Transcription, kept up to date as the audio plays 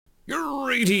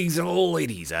Greetings,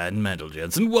 ladies and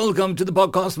gents, and welcome to the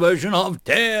podcast version of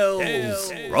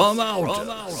Tales from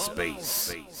Outer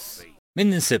Space. In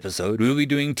this episode, we'll be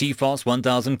doing TFOS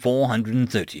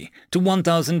 1430 to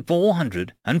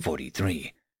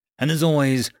 1443. And as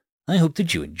always, I hope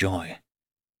that you enjoy.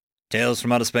 Tales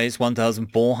from Outer Space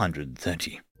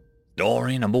 1430.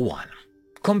 Story number 1.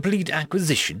 Complete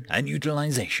Acquisition and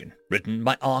Utilization, written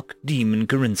by Archdemon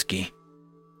Karinsky.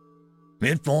 We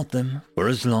had fought them for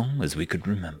as long as we could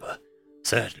remember.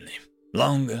 Certainly,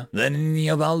 longer than any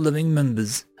of our living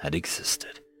members had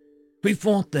existed. We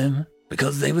fought them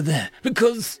because they were there,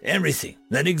 because everything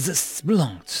that exists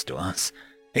belongs to us,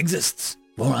 exists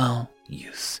for our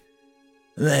use.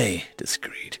 They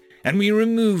disagreed, and we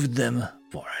removed them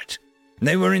for it.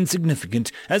 They were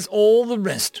insignificant, as all the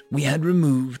rest we had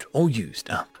removed or used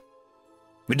up.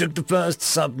 We took the first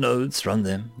subnodes from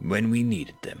them when we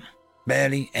needed them.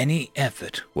 Barely any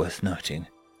effort worth noting.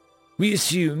 We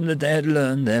assumed that they had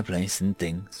learned their place in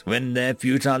things when their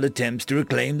futile attempts to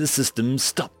reclaim the systems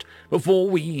stopped before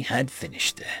we had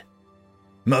finished there.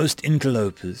 Most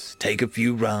interlopers take a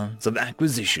few rounds of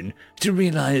acquisition to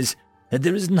realize that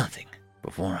there is nothing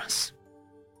before us.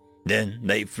 Then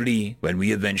they flee when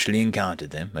we eventually encounter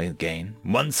them again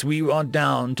once we are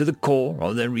down to the core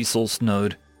of their resource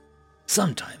node.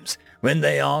 Sometimes, when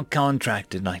they are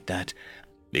contracted like that,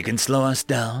 they can slow us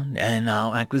down in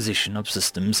our acquisition of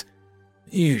systems.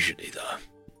 Usually, though,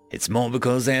 it's more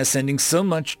because they are sending so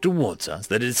much towards us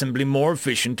that it is simply more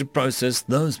efficient to process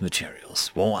those materials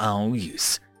for our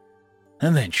use.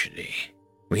 Eventually,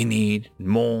 we need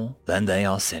more than they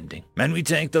are sending, and we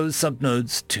take those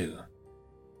subnodes too.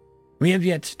 We have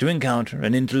yet to encounter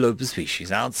an interloper species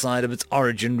outside of its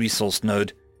origin resource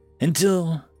node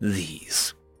until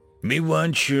these. We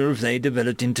weren't sure if they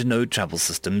developed into node travel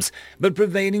systems, but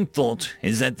prevailing thought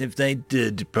is that if they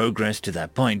did progress to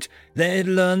that point, they had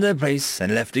learned their place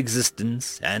and left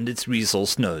existence and its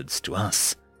resource nodes to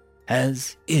us,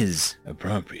 as is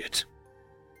appropriate.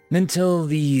 Until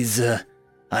these,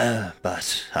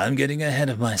 but I'm getting ahead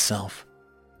of myself.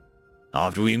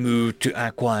 After we moved to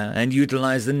acquire and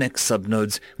utilize the next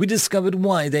subnodes, we discovered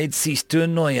why they'd ceased to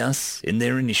annoy us in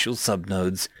their initial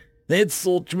subnodes. They had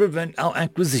sought to prevent our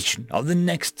acquisition of the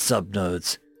next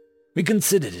subnodes. We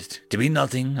considered it to be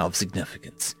nothing of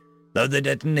significance, though the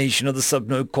detonation of the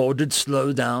subnode core did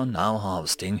slow down our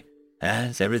harvesting,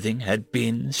 as everything had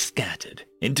been scattered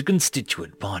into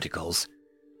constituent particles.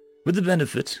 With the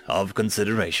benefit of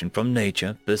consideration from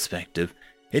nature perspective,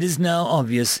 it is now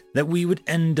obvious that we would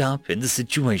end up in the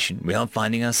situation we are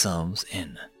finding ourselves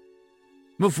in.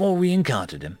 Before we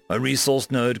encountered him, a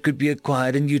resource node could be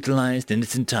acquired and utilized in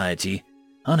its entirety,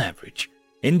 on average,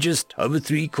 in just over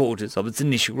 3/4 of its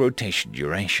initial rotation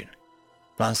duration,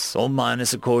 plus or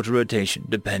minus a quarter rotation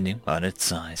depending on its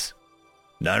size.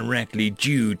 Directly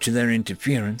due to their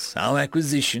interference, our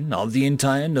acquisition of the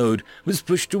entire node was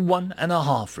pushed to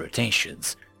 1.5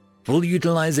 rotations. Full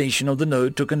utilization of the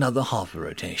node took another half a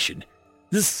rotation.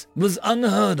 This was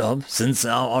unheard of since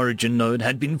our origin node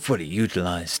had been fully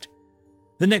utilized.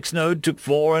 The next node took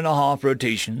 4.5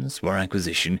 rotations for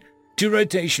acquisition, 2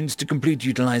 rotations to complete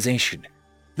utilization.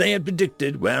 They had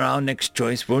predicted where our next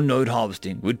choice for node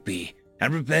harvesting would be,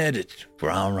 and prepared it for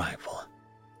our arrival.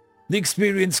 The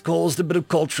experience caused a bit of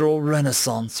cultural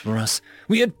renaissance for us.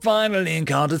 We had finally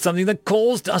encountered something that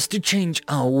caused us to change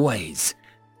our ways.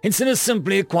 Instead of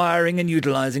simply acquiring and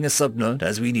utilizing a subnode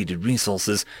as we needed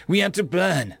resources, we had to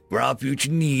plan for our future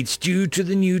needs due to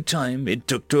the new time it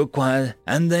took to acquire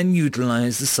and then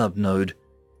utilize the subnode.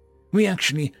 We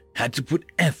actually had to put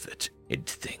effort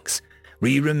into things,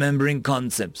 re-remembering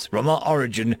concepts from our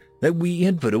origin that we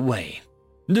had put away,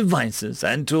 devices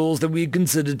and tools that we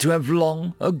considered to have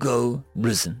long ago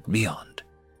risen beyond.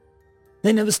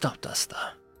 They never stopped us,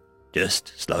 though,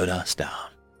 just slowed us down,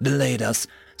 delayed us,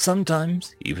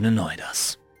 sometimes even annoyed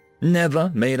us.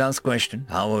 Never made us question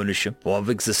our ownership of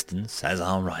existence as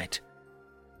our right.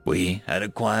 We had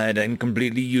acquired and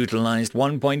completely utilized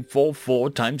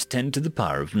 1.44 times 10 to the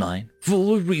power of 9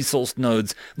 full resource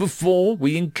nodes before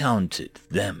we encountered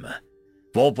them.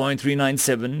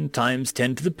 4.397 times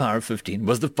 10 to the power of 15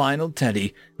 was the final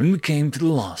tally when we came to the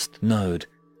last node.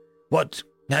 What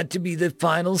had to be the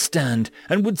final stand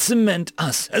and would cement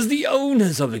us as the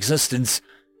owners of existence,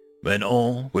 when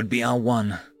all would be our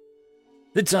one.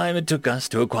 The time it took us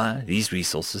to acquire these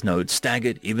resources nodes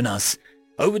staggered even us,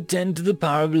 over 10 to the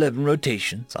power of 11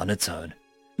 rotations on its own.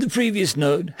 The previous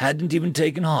node hadn't even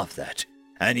taken half that,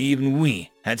 and even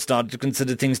we had started to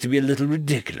consider things to be a little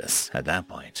ridiculous at that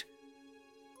point.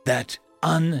 That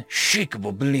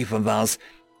unshakable belief of ours,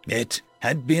 it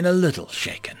had been a little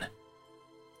shaken.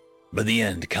 But the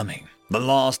end coming, the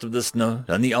last of this node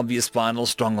and the obvious final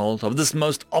stronghold of this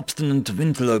most obstinate of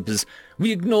interlopers,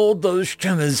 we ignored those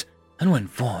tremors and went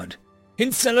forward.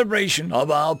 In celebration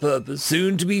of our purpose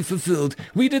soon to be fulfilled,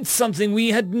 we did something we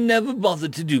had never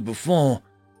bothered to do before.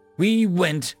 We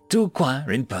went to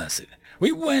acquire in person.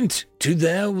 We went to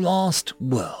their lost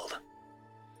world.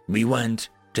 We went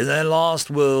to their lost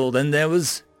world, and there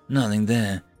was nothing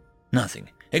there. Nothing,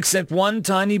 except one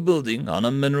tiny building on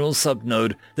a mineral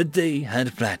subnode that they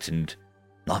had flattened.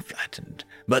 Not flattened,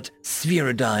 but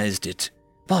spheroidized it,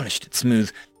 polished it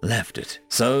smooth, left it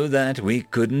so that we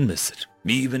couldn't miss it,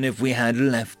 even if we had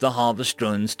left the harvest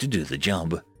drones to do the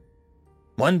job.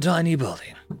 One tiny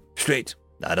building, straight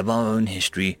out of our own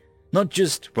history, not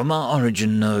just from our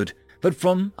origin node, but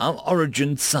from our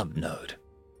origin subnode.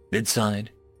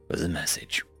 Inside was a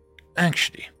message,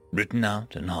 actually written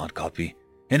out in hard copy,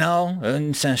 in our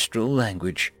ancestral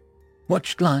language.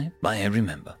 Watched live by every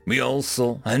member. We all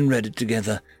saw and read it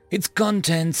together. Its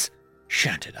contents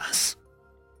shattered us.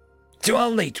 To our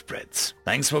late Breds,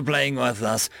 thanks for playing with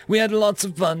us. We had lots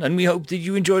of fun, and we hope that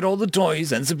you enjoyed all the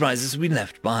toys and surprises we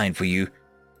left behind for you.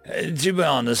 To be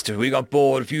honest, we got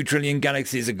bored a few trillion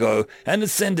galaxies ago and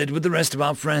ascended with the rest of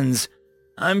our friends.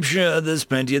 I'm sure there's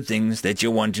plenty of things that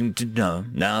you're wanting to know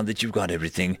now that you've got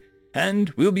everything, and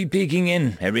we'll be peeking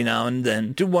in every now and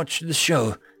then to watch the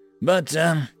show. But,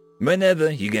 whenever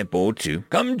you get bored too,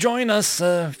 come join us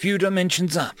a few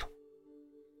dimensions up.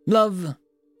 Love,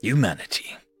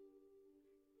 humanity.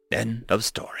 End of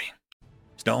story.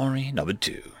 Story number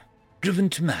 2. Driven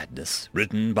to Madness,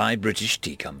 written by British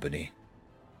Tea Company.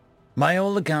 By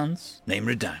all accounts, name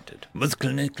redacted, was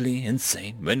clinically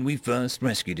insane when we first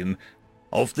rescued him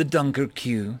off the Dunker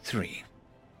Q3.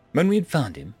 When we'd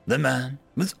found him, the man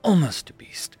was almost a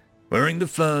beast, wearing the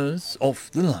furs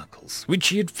off the locals, which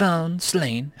he had found,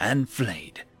 slain, and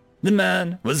flayed. The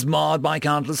man was marred by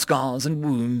countless scars and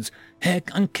wounds, hair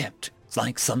unkempt,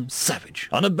 like some savage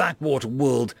on a backwater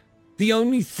world. The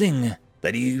only thing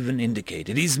that even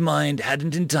indicated his mind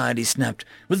hadn't entirely snapped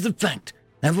was the fact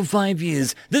that for 5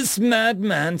 years this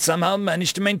madman somehow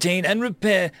managed to maintain and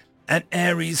repair an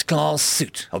Ares-class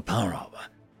suit of power armor.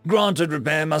 Granted,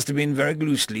 repair must have been very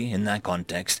loosely in that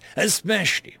context,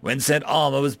 especially when said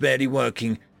armor was barely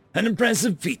working. An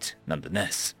impressive feat,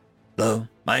 nonetheless. Though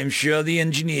I am sure the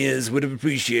engineers would have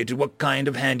appreciated what kind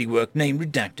of handiwork Name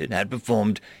Redacted had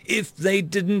performed if they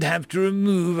didn't have to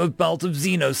remove a belt of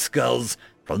Xeno skulls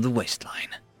from the waistline.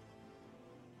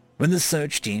 When the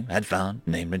search team had found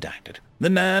Name Redacted,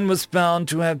 the man was found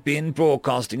to have been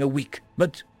broadcasting a weak,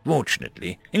 but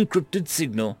fortunately encrypted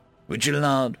signal which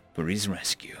allowed for his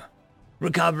rescue.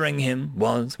 Recovering him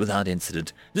was without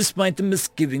incident, despite the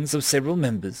misgivings of several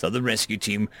members of the rescue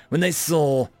team when they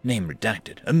saw Name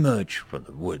Redacted emerge from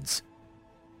the woods.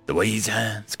 The way his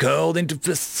hands curled into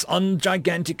fists on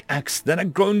gigantic axe that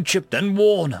had grown chipped and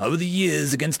worn over the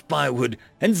years against firewood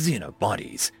and Xeno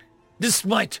bodies,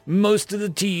 despite most of the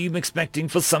team expecting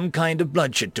for some kind of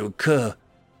bloodshed to occur.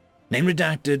 Name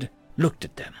Redacted looked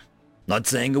at them, not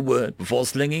saying a word before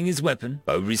slinging his weapon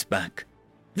over his back.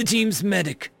 The team's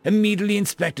medic immediately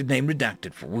inspected Name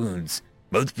Redacted for wounds,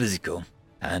 both physical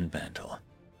and mental.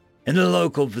 In the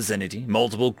local vicinity,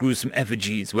 multiple gruesome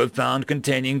effigies were found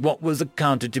containing what was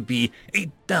accounted to be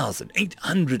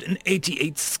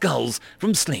 8,888 skulls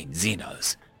from slain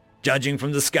Xenos. Judging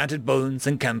from the scattered bones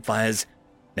and campfires,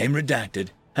 Name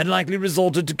Redacted had likely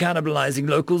resorted to cannibalizing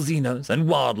local Xenos and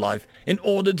wildlife in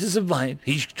order to survive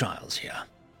his trials here.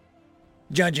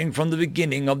 Judging from the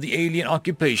beginning of the alien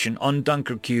occupation on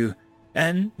Dunker Q,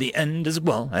 and the end as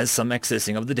well as some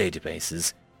accessing of the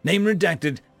databases, Name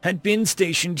Redacted had been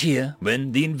stationed here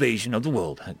when the invasion of the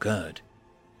world occurred.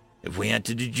 If we had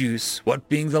to deduce what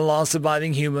being the last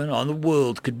surviving human on the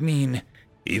world could mean,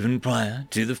 even prior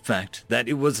to the fact that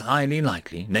it was highly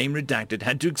likely Name Redacted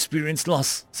had to experience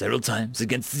loss several times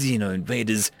against Xeno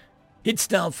invaders, it's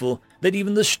doubtful that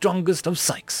even the strongest of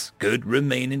psychs could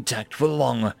remain intact for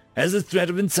long as the threat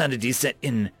of insanity set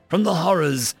in from the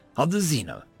horrors of the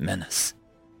Xeno menace.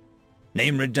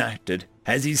 Name Redacted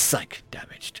has his psyche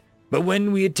damaged, but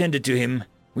when we attended to him,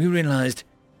 we realized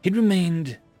he'd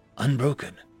remained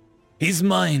unbroken. His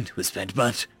mind was spent,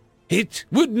 but it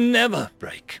would never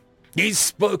break. He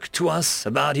spoke to us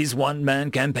about his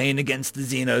one-man campaign against the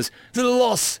Xenos, the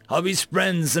loss of his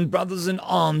friends and brothers in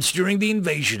arms during the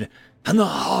invasion, and the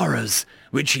horrors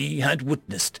which he had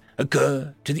witnessed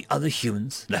occur to the other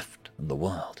humans left in the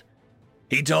world.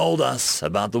 He told us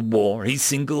about the war he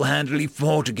single-handedly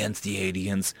fought against the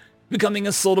aliens, becoming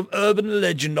a sort of urban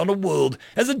legend on a world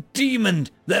as a demon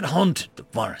that haunted the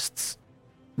forests.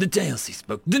 The tales he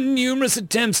spoke, the numerous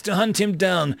attempts to hunt him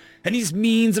down, and his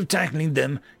means of tackling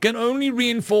them can only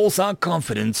reinforce our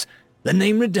confidence. The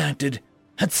name redacted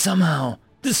had somehow,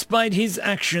 despite his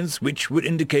actions which would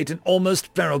indicate an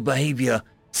almost feral behavior,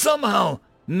 somehow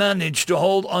managed to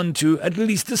hold on to at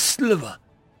least a sliver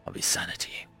of his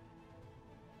sanity.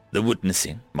 The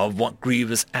witnessing of what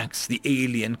grievous acts the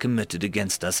alien committed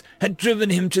against us had driven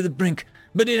him to the brink,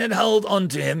 but it had held on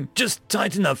to him just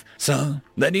tight enough so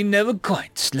that he never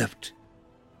quite slipped.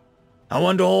 I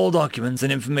want all documents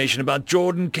and information about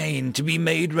Jordan Kane to be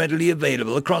made readily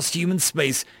available across human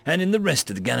space and in the rest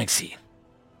of the galaxy.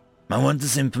 I want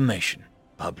this information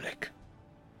public.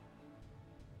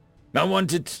 I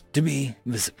want it to be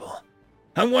visible.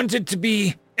 I want it to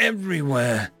be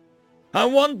everywhere. I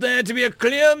want there to be a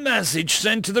clear message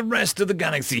sent to the rest of the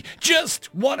galaxy. Just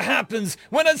what happens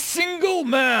when a single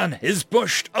man is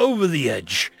pushed over the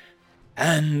edge.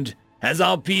 And as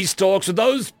our peace talks with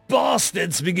those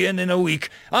bastards begin in a week,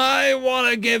 I want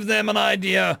to give them an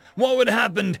idea what would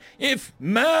happen if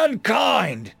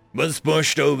mankind was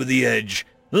pushed over the edge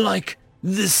like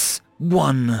this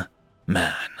one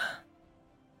man.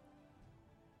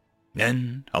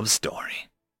 End of story.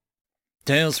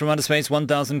 Tales from Outer Space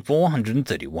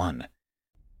 1431.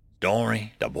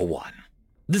 Story number 1.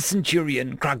 The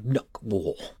Centurion Kragnook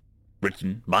War.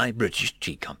 Written by British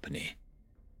Tea Company.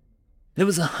 There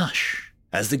was a hush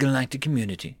as the galactic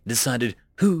community decided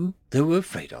who they were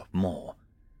afraid of more.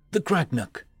 The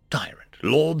Kragnook tyrant,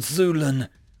 Lord Zulan,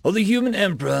 or the human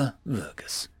emperor,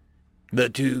 Vergus. The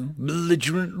two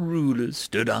belligerent rulers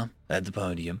stood up at the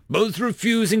podium, both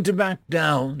refusing to back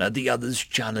down at the other's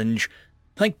challenge.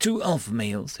 Like two alpha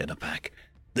males in a pack,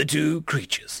 the two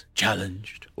creatures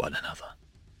challenged one another.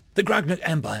 The Kragnook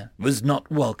Empire was not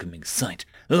a welcoming sight.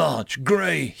 Large,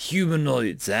 grey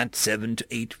humanoids at 7 to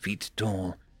 8 feet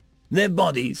tall. Their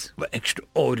bodies were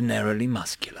extraordinarily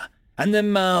muscular, and their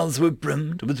mouths were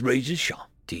brimmed with razor-sharp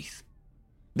teeth.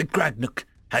 The Kragnook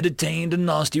had attained a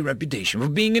nasty reputation for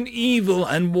being an evil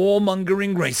and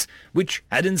warmongering race which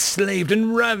had enslaved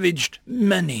and ravaged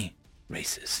many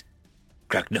races.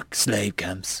 Kragnook slave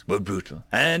camps were brutal,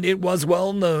 and it was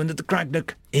well known that the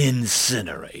Kragnook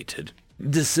incinerated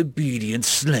disobedient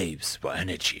slaves for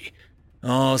energy,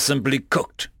 or simply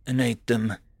cooked and ate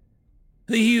them.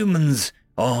 The humans,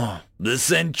 or the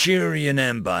Centurion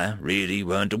Empire, really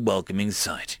weren't a welcoming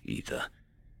sight either.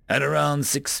 At around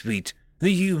 6 feet,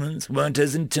 the humans weren't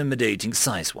as intimidating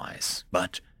size-wise,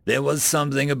 but there was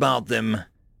something about them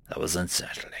that was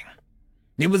unsettling.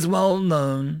 It was well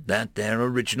known that their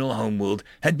original homeworld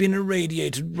had been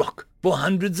irradiated rock, for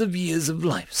hundreds of years of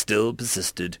life still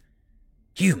persisted.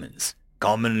 Humans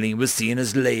commonly were seen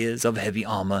as layers of heavy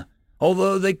armor,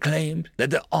 although they claimed that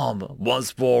their armor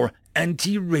was for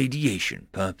anti-radiation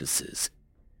purposes.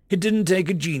 It didn't take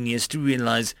a genius to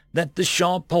realize that the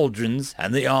sharp pauldrons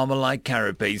and the armor-like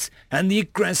carapace and the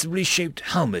aggressively shaped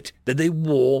helmet that they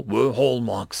wore were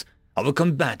hallmarks of a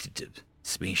combative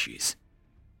species.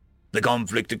 The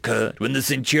conflict occurred when the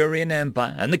Centurion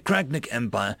Empire and the Kragnook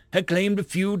Empire had claimed a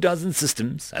few dozen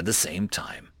systems at the same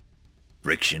time.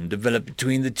 Friction developed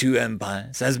between the two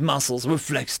empires as muscles were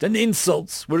flexed and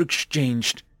insults were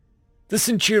exchanged. The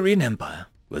Centurion Empire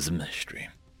was a mystery.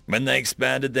 When they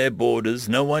expanded their borders,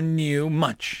 no one knew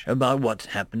much about what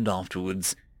happened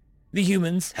afterwards. The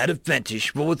humans had a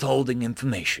fetish for withholding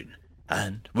information,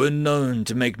 and were known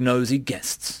to make nosy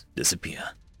guests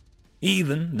disappear.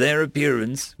 Even their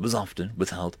appearance was often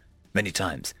withheld. Many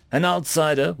times, an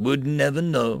outsider would never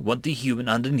know what the human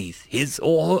underneath his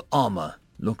or her armor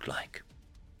looked like.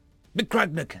 The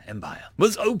Kragnook Empire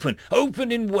was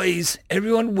open in ways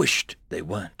everyone wished they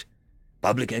weren't.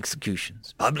 Public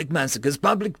executions, public massacres,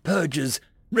 public purges,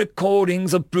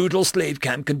 recordings of brutal slave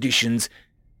camp conditions,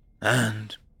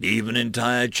 and even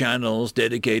entire channels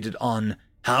dedicated on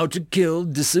how to kill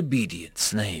disobedient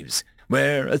slaves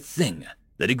were a thing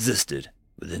that existed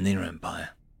within their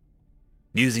empire.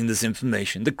 Using this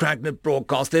information, the Kragnook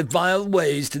broadcast their vile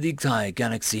ways to the entire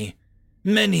galaxy.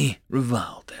 Many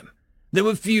reviled them. There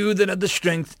were few that had the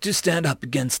strength to stand up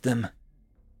against them.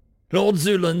 Lord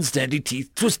Zulan's deadly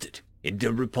teeth twisted into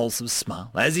a repulsive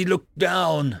smile as he looked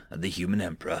down at the human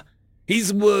emperor.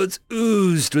 His words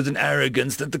oozed with an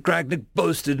arrogance that the Kragnook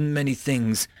boasted in many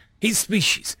things. His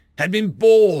species had been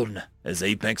born as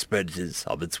apex predators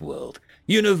of its world,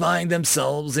 unifying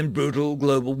themselves in brutal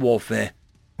global warfare.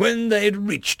 When they had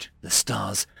reached the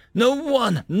stars,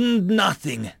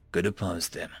 nothing could oppose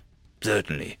them.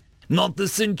 Certainly not the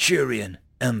Centurion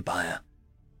Empire.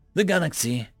 The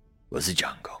galaxy was a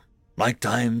jungle. Like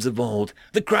times of old,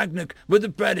 the Kragnook were the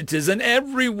predators and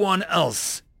everyone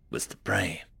else was the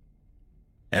prey.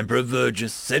 Emperor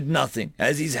Vergis said nothing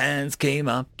as his hands came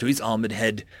up to his armored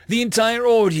head. The entire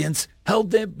audience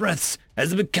held their breaths as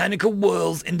the mechanical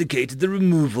whirls indicated the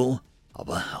removal of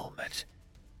a helmet.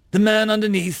 The man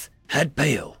underneath had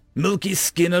pale, milky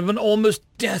skin of an almost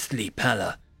deathly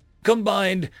pallor.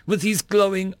 Combined with his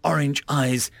glowing orange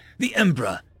eyes, the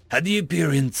Emperor had the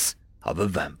appearance of a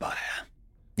vampire.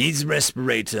 His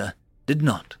respirator did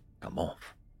not come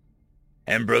off.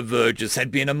 Emperor Vergis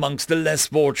had been amongst the less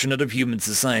fortunate of human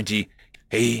society.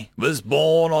 He was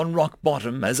born on rock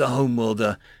bottom as a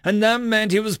homeworlder, and that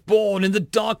meant he was born in the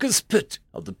darkest pit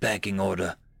of the pecking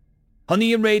order. On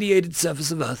the irradiated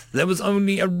surface of Earth, there was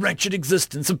only a wretched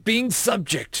existence of being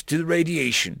subject to the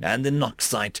radiation and the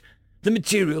Noxite, the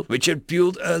material which had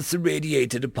fueled Earth's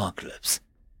irradiated apocalypse.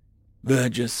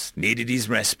 Vergis needed his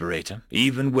respirator,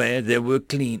 even where there were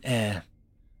clean air,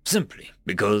 simply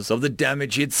because of the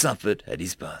damage he had suffered at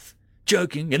his birth,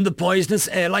 choking in the poisonous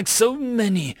air like so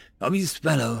many of his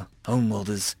fellow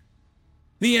homeworlders.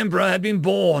 The Emperor had been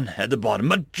born at the bottom,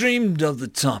 but dreamed of the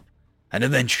top, and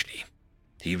eventually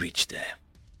he reached there.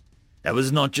 That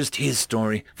was not just his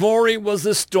story, for it was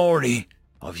the story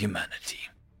of humanity.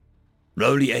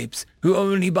 Lowly apes, who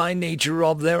only by nature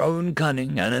of their own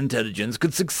cunning and intelligence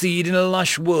could succeed in a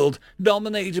lush world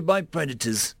dominated by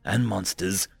predators and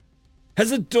monsters. As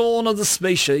the dawn of the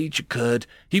space age occurred,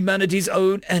 humanity's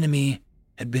own enemy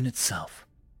had been itself.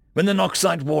 When the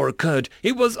Noxite War occurred,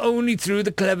 it was only through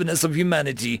the cleverness of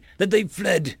humanity that they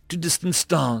fled to distant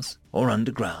stars or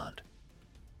underground.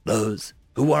 Those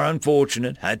who were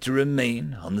unfortunate had to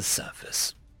remain on the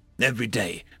surface, every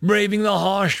day braving the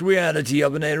harsh reality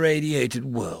of an irradiated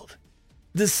world.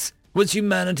 This was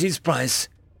humanity's price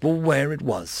for where it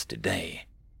was today,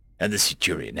 and the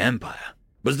Centurion Empire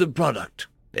was the product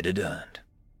it had earned.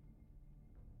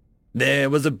 There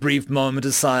was a brief moment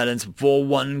of silence before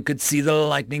one could see the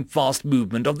lightning-fast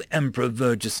movement of the Emperor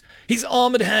Vergis. His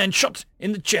armored hand shot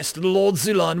in the chest of the Lord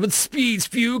Zulan with speeds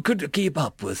few could keep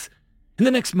up with. In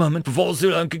the next moment, before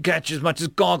Zulan could catch as much as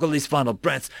gargle his final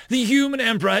breaths, the human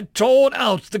Emperor had torn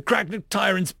out the Kragnik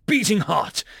tyrant's beating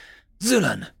heart.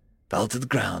 Zulan fell to the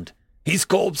ground, his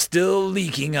corpse still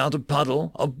leaking out a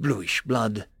puddle of bluish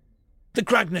blood. The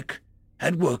Kragnik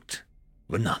had worked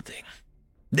for nothing.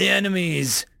 The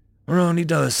enemies were only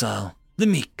docile, the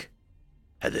meek,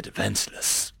 and the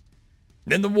defenseless.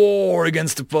 In the war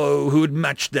against a foe who had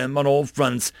matched them on all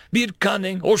fronts, be it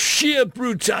cunning or sheer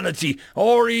brutality,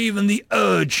 or even the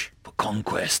urge for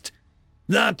conquest,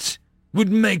 that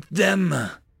would make them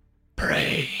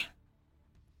prey.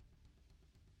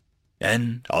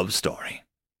 End of story.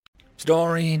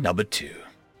 Story number 2.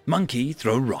 Monkey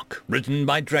Throw Rock, written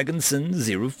by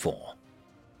Dragonson04.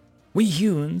 We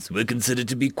humans were considered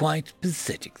to be quite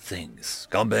pathetic things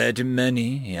compared to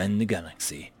many in the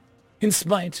galaxy. In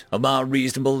spite of our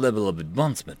reasonable level of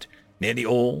advancement, nearly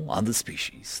all other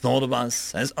species thought of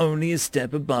us as only a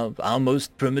step above our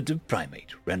most primitive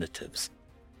primate relatives.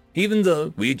 Even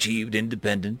though we achieved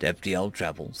independent FTL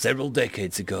travel several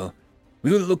decades ago,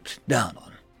 we were looked down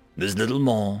on as little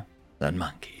more than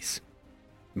monkeys.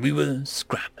 We were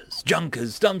scrappers,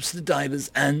 junkers, dumpster divers,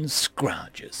 and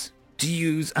scroungers, to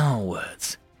use our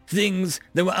words. Things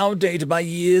that were outdated by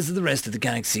years of the rest of the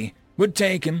galaxy were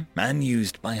taken and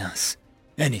used by us.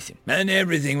 Anything and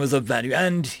everything was of value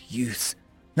and use,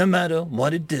 no matter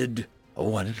what it did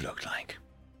or what it looked like.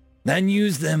 And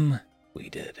use them we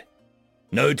did.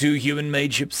 No two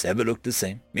human-made ships ever looked the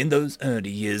same. In those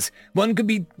early years, one could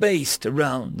be based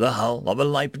around the hull of a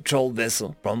light patrol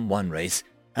vessel from one race,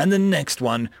 and the next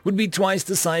one would be twice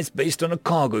the size based on a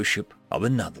cargo ship of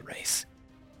another race.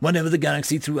 Whatever the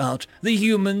galaxy threw out, the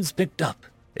humans picked up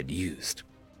and used.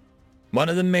 One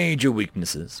of the major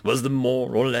weaknesses was the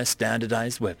more or less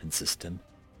standardized weapon system.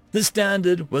 The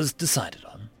standard was decided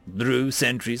on through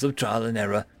centuries of trial and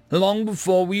error long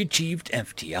before we achieved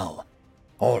FTL.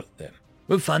 All of them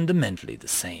were fundamentally the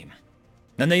same,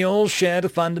 and they all shared a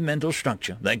fundamental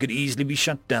structure that could easily be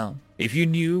shut down if you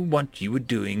knew what you were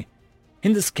doing.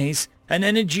 In this case, an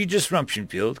energy disruption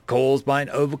field caused by an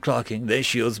overclocking their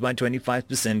shields by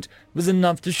 25% was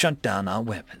enough to shut down our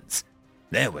weapons.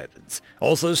 Their weapons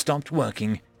also stopped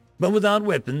working, but without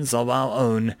weapons of our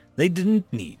own, they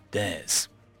didn't need theirs.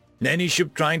 Any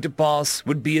ship trying to pass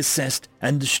would be assessed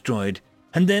and destroyed,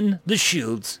 and then the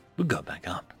shields would go back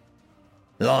up.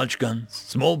 Large guns,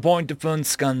 small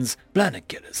point-defense guns, planet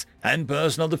killers, and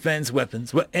personal defense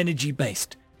weapons were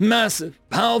energy-based. Massive,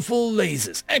 powerful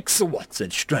lasers, exawatts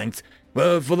in strength,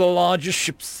 were for the largest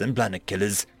ships and planet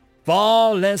killers.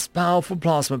 Far less powerful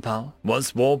plasma power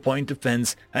was for point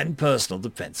defense and personal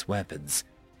defense weapons.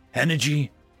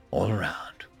 Energy all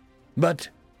around, but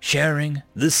sharing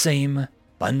the same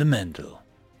fundamental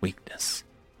weakness.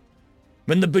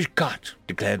 When the Bukhat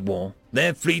declared war,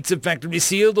 their fleets effectively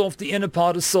sealed off the inner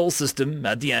part of Sol system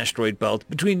at the asteroid belt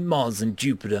between Mars and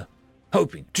Jupiter,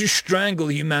 hoping to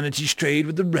strangle humanity's trade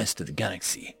with the rest of the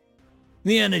galaxy.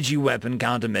 The energy weapon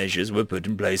countermeasures were put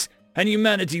in place, and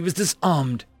humanity was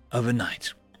disarmed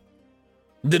overnight.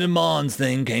 The demands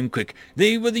then came quick.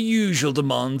 They were the usual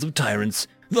demands of tyrants,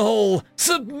 the whole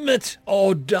submit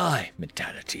or die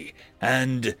mentality,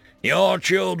 and your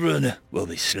children will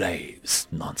be slaves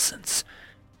nonsense.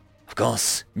 Of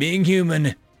course, being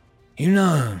human, you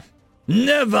know,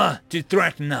 never to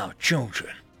threaten our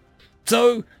children.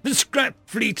 So, the scrap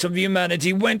fleet of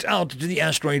humanity went out to the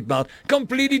asteroid belt,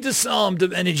 completely disarmed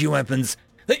of energy weapons.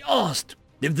 They asked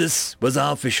if this was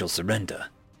our official surrender.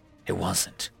 It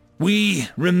wasn't. We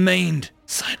remained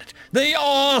silent. They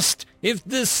asked if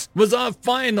this was our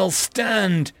final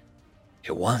stand.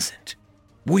 It wasn't.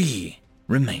 We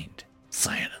remained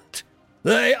silent.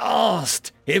 They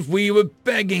asked if we were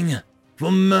begging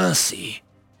for mercy.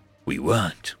 We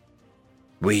weren't.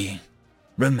 We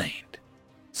remained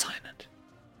silent.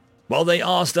 While they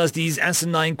asked us these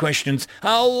asinine questions,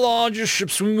 our larger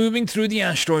ships were moving through the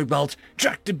asteroid belt.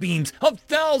 Tractor beams of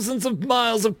thousands of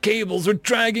miles of cables were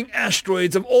dragging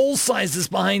asteroids of all sizes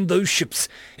behind those ships.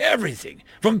 Everything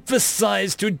from fist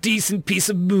size to a decent piece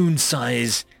of moon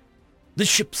size. The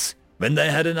ships, when they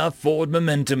had enough forward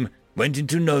momentum, went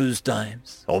into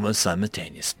nosedives almost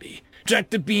simultaneously.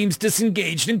 Tractor beams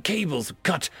disengaged and cables were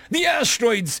cut. The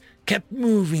asteroids kept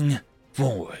moving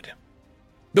forward.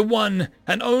 The one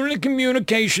and only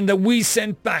communication that we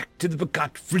sent back to the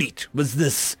Bukhat fleet was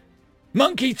this: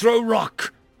 monkey throw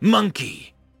rock,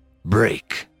 monkey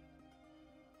break.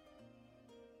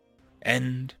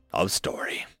 End of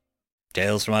story.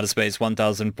 Tales from Outer Space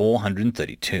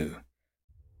 1432.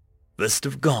 List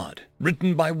of God,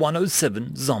 written by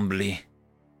 107 Zombly.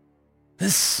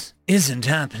 This isn't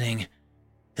happening.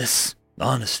 This,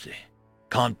 honestly,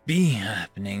 can't be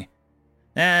happening.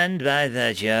 And by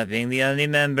virtue of being the only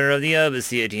member of the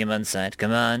overseer team on site,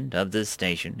 command of this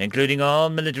station, including all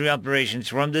military operations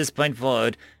from this point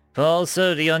forward, fall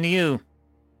solely on you.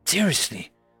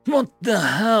 Seriously, what the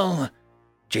hell?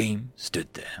 James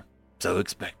stood there, so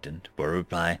expectant for a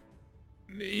reply.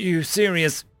 You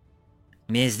serious?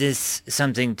 Is this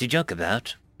something to joke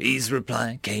about? His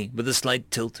reply came with a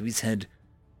slight tilt of his head.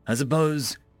 I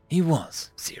suppose he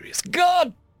was serious.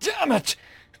 God damn it!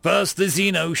 First, the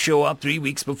Xenos show up 3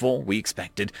 weeks before we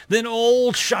expected. Then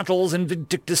all shuttles in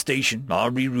Vindicta Station are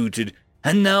rerouted.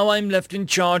 And now I'm left in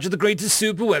charge of the greatest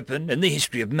superweapon in the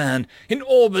history of man, in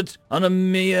orbit on a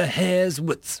mere hair's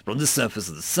width from the surface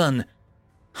of the sun.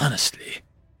 Honestly,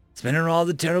 it's been a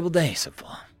rather terrible day so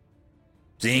far.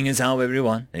 Seeing as how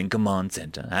everyone in Command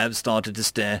Center have started to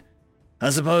stare,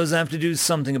 I suppose I have to do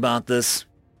something about this.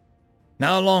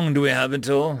 How long do we have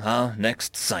until our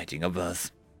next sighting of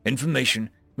Earth? Information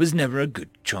was never a good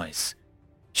choice.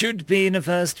 Should be in the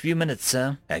first few minutes,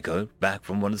 sir, echoed back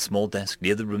from one of the small desks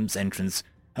near the room's entrance.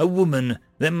 A woman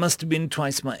that must have been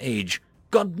twice my age.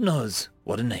 God knows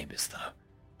what her name is, though.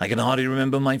 I can hardly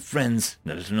remember my friends,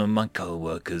 let alone my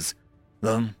co-workers,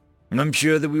 though I'm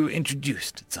sure that we were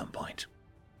introduced at some point.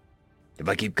 If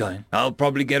I keep going, I'll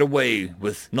probably get away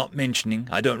with not mentioning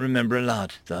I don't remember a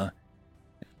lot, though.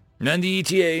 And the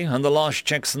ETA on the last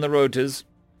checks on the rotors?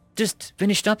 Just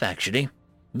finished up, actually.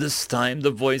 This time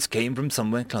the voice came from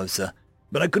somewhere closer,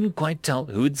 but I couldn't quite tell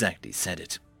who exactly said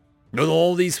it. With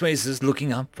all these faces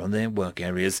looking up from their work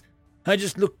areas, I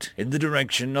just looked in the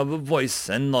direction of a voice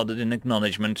and nodded in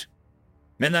acknowledgement.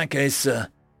 In that case, sir,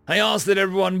 I asked that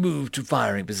everyone move to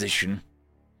firing position.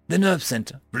 The nerve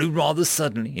center flew rather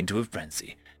suddenly into a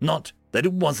frenzy, not that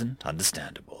it wasn't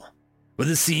understandable.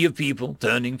 With a sea of people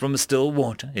turning from a still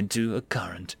water into a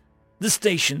current, the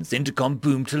station's intercom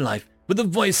boomed to life, with a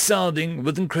voice sounding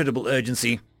with incredible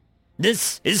urgency.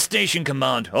 This is Station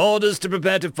Command. Orders to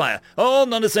prepare to fire. All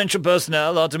non-essential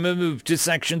personnel are to move to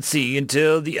Section C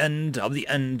until the end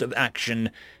of action.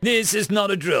 This is not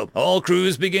a drill. All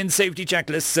crews begin safety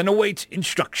checklists and await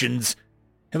instructions.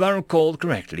 If I recall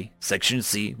correctly, Section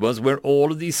C was where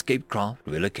all of the escape craft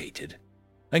were located.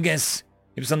 I guess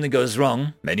if something goes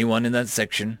wrong, anyone in that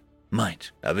section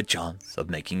might have a chance of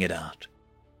making it out.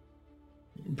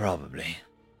 Probably.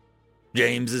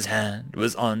 James's hand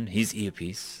was on his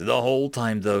earpiece the whole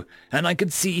time, though, and I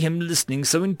could see him listening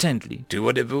so intently to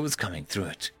whatever was coming through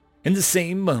it. In the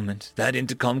same moment, that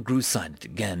intercom grew silent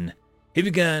again. He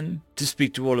began to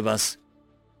speak to all of us.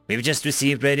 We've just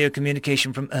received radio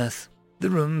communication from Earth. The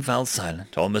room fell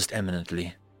silent almost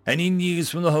imminently. Any news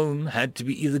from the home had to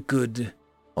be either good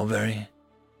or very,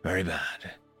 very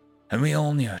bad. And we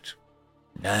all knew it.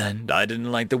 And I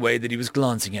didn't like the way that he was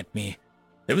glancing at me.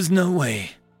 There was no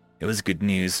way. It was good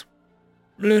news.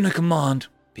 Lunar Command.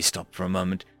 He stopped for a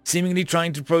moment, seemingly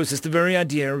trying to process the very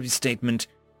idea of his statement.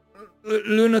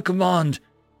 Lunar Command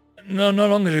no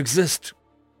longer exist.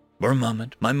 For a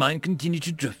moment, my mind continued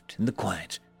to drift in the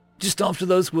quiet, just after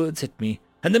those words hit me,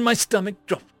 and then my stomach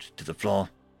dropped to the floor.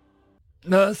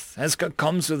 Earth has got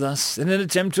comms with us in an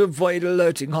attempt to avoid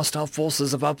alerting hostile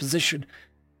forces of our position.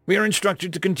 We are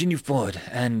instructed to continue forward,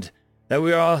 and that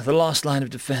we are the last line of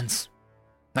defense.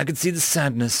 I could see the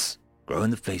sadness grow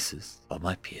in the faces of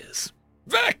my peers.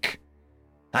 Vec!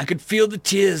 I could feel the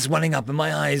tears welling up in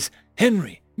my eyes.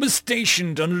 Henry was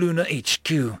stationed on Lunar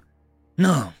HQ.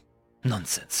 No,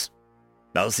 nonsense.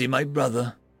 I'll see my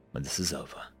brother when this is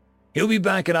over. He'll be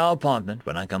back at our apartment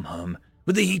when I come home,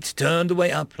 with the heat turned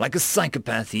way up like a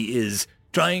psychopath he is,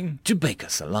 trying to bake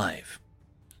us alive.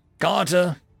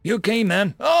 Carter, you okay,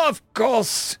 man? Oh, of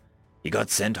course. He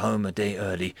got sent home a day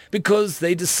early because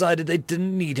they decided they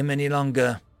didn't need him any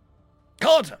longer.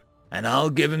 Carter! And I'll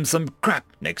give him some crap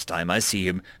next time I see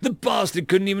him. The bastard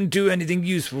couldn't even do anything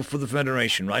useful for the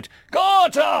Federation, right?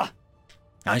 Carter!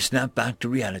 I snapped back to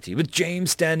reality, with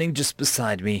James standing just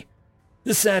beside me.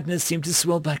 The sadness seemed to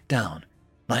swell back down,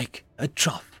 like a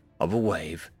trough of a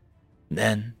wave.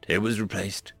 Then it was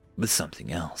replaced with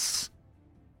something else.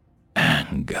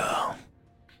 Anger.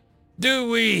 Do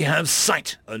we have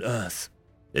sight on Earth?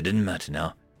 It didn't matter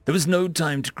now. There was no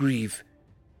time to grieve.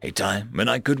 A time when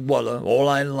I could wallow all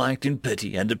I liked in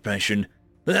pity and depression.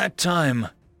 But that time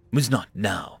was not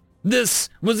now. This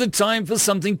was a time for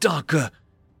something darker.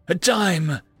 A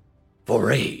time for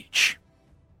rage.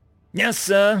 Yes,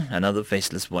 sir, another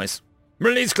faceless voice.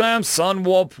 Release clamps on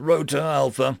Warp Rotor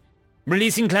Alpha.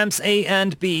 Releasing clamps A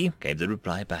and B, came the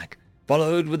reply back,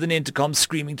 followed with an intercom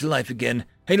screaming to life again.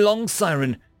 A long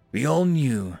siren. We all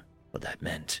knew what that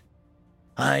meant.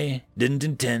 I didn't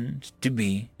intend to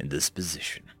be in this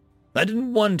position. I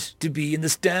didn't want to be in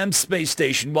this damn space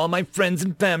station while my friends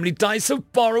and family die so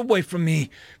far away from me,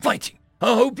 fighting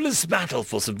a hopeless battle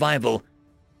for survival.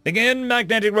 Begin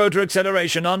magnetic rotor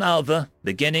acceleration on Alpha.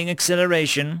 Beginning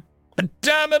acceleration. And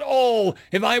damn it all,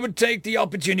 if I would take the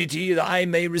opportunity that I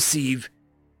may receive.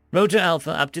 Rotor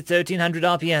Alpha up to 1300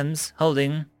 RPMs,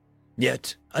 holding.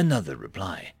 Yet another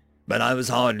reply, but I was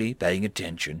hardly paying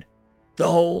attention.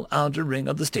 The whole outer ring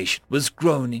of the station was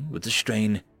groaning with the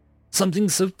strain, something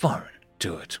so foreign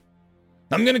to it.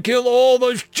 I'm gonna kill all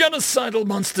those genocidal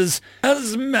monsters,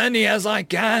 as many as I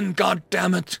can,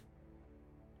 goddammit.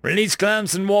 Release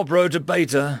clamps and warp rotor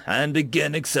beta, and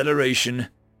begin acceleration.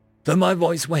 Though my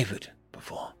voice wavered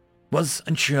before, was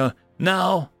unsure,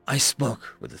 now I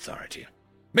spoke with authority.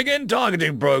 Begin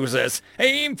targeting process.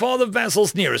 Aim for the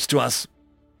vessels nearest to us.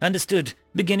 Understood.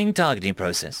 Beginning targeting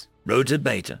process. Rotor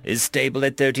beta is stable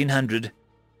at 1300.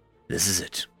 This is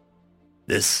it.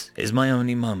 This is my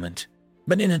only moment,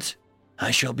 but in it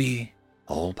I shall be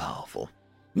all-powerful.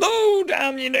 Load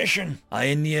ammunition!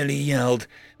 I nearly yelled.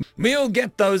 We'll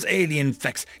get those alien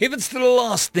facts if it's the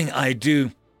last thing I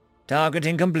do.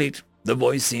 Targeting complete. The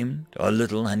voice seemed a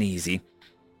little uneasy.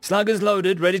 Sluggers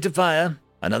loaded, ready to fire.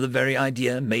 Another very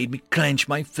idea made me clench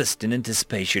my fist in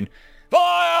anticipation.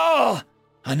 Fire!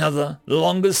 Another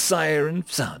longer siren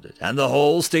sounded, and the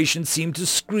whole station seemed to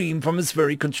scream from its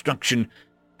very construction.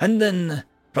 And then,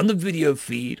 from the video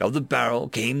feed of the barrel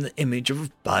came the image of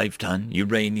a 5-ton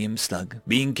uranium slug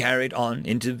being carried on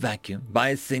into vacuum by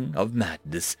a thing of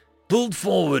madness, pulled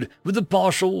forward with a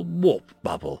partial warp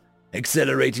bubble,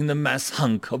 accelerating the mass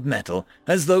hunk of metal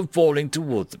as though falling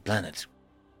towards the planet,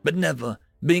 but never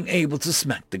being able to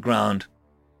smack the ground.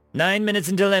 9 minutes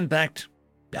until impact.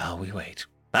 Now we wait.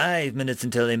 5 minutes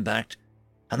until impact.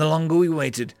 And the longer we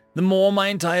waited, the more my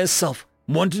entire self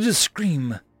wanted to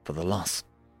scream for the loss.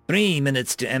 3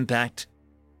 minutes to impact.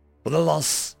 For the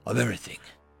loss of everything.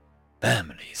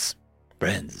 Families,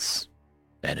 friends,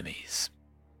 enemies.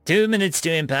 2 minutes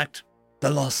to impact.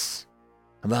 The loss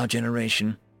of our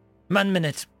generation. 1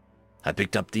 minute. I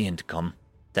picked up the intercom.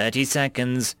 30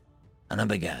 seconds. And I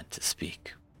began to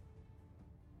speak.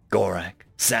 Gorak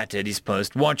sat at his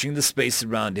post, watching the space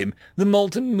around him. The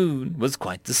molten moon was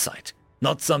quite the sight,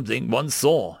 not something one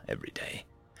saw every day.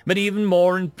 But even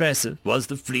more impressive was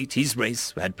the fleet his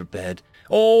race had prepared,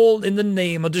 all in the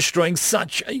name of destroying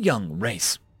such a young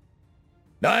race.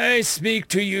 I speak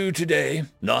to you today,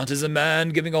 not as a man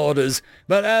giving orders,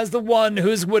 but as the one who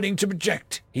is willing to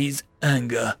project his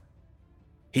anger.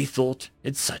 He thought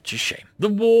it such a shame. The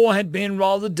war had been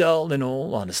rather dull, in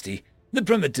all honesty. The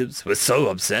primitives were so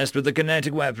obsessed with the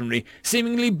kinetic weaponry,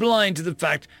 seemingly blind to the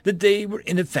fact that they were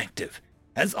ineffective.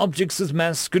 as objects with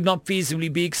mass could not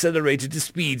feasibly be accelerated to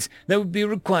speeds that would be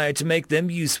required to make them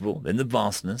useful in the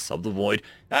vastness of the void.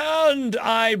 And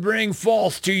I bring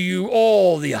forth to you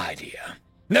all the idea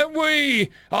that we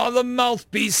are the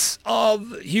mouthpiece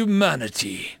of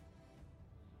humanity.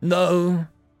 No,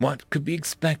 what could be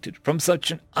expected from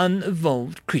such an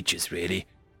unevolved creatures, really?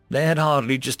 They had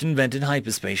hardly just invented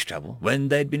hyperspace travel when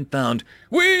they'd been found.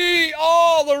 We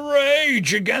are the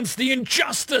rage against the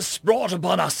injustice brought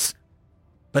upon us.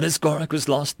 But as Gorak was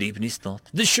lost deep in his thought,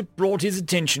 the ship brought his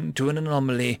attention to an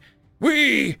anomaly.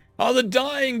 We are the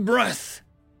dying breath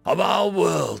of our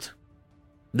world.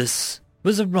 This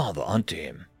was a rather unto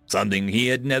him, something he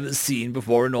had never seen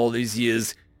before in all these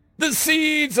years. The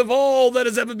seeds of all that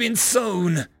has ever been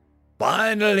sown,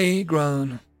 finally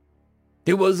grown.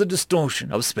 It was a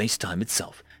distortion of space-time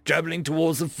itself, traveling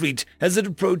towards the fleet as it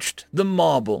approached the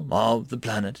marble of the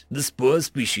planet this poor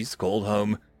species called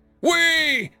home.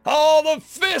 We are the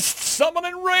fists of an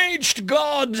enraged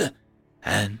god!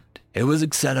 And it was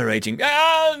accelerating,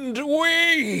 and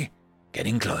we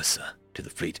getting closer to the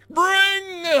fleet.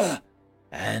 Bring!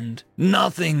 And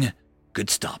nothing could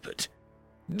stop it.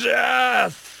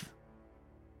 Death!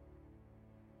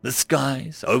 The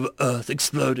skies over Earth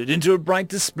exploded into a bright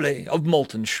display of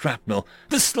molten shrapnel,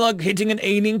 the slug hitting an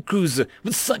alien cruiser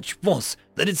with such force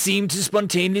that it seemed to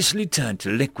spontaneously turn to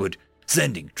liquid,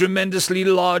 sending tremendously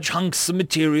large hunks of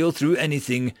material through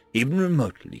anything even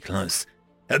remotely close,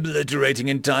 obliterating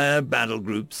entire battle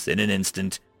groups in an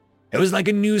instant. It was like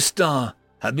a new star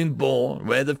had been born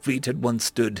where the fleet had once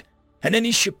stood, and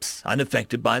any ships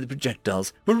unaffected by the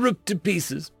projectiles were ripped to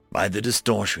pieces by the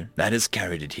distortion that has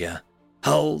carried it here.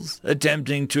 Hulls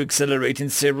attempting to accelerate in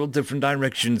several different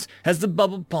directions as the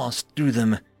bubble passed through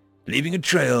them, leaving a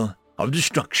trail of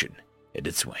destruction in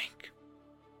its wake.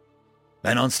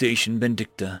 And on Station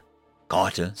Benedicta,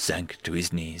 Carter sank to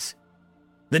his knees.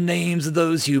 The names of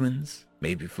those humans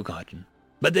may be forgotten,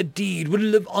 but their deed would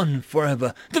live on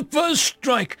forever. The first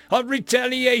strike of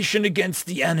retaliation against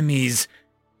the enemies,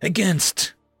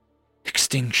 against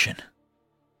extinction.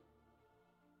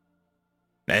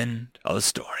 End of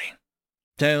story.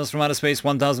 Tales from Outer Space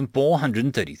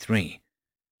 1433.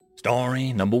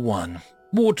 Story number 1.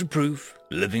 Waterproof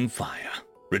Living Fire.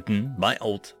 Written by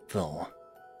Alt Phil.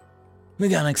 The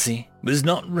galaxy was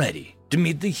not ready to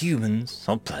meet the humans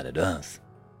of planet Earth.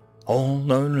 All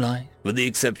known life, with the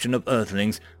exception of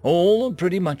Earthlings, all are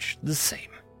pretty much the same,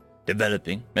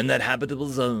 developing in that habitable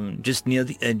zone just near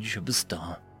the edge of a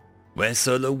star, where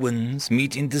solar winds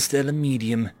meet interstellar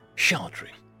medium,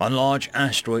 sheltering on large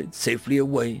asteroids safely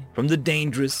away from the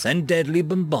dangerous and deadly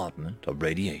bombardment of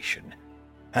radiation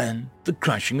and the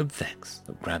crushing effects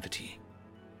of gravity.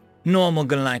 Normal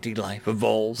galactic life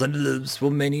evolves and lives for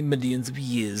many millions of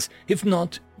years, if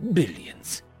not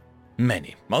billions.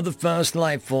 Many of the first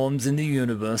life forms in the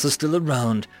universe are still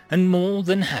around and more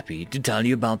than happy to tell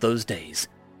you about those days,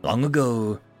 long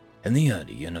ago in the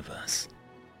early universe,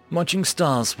 watching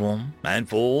stars form and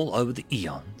fall over the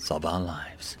eons of our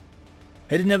lives.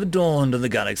 It had never dawned on the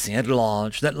galaxy at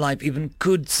large that life even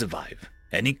could survive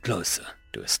any closer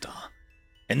to a star.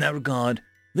 In that regard,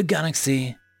 the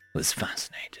galaxy was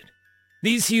fascinated.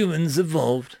 These humans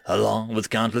evolved, along with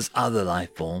countless other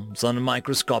life forms, on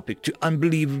microscopic to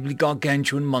unbelievably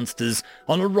gargantuan monsters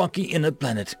on a rocky inner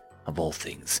planet, of all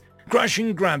things,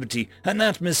 crushing gravity, an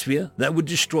atmosphere that would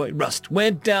destroy, rust,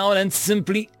 wear down, and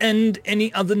simply end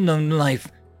any other known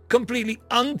life. Completely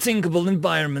unthinkable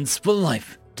environments for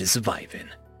life to survive in.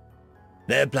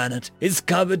 Their planet is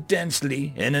covered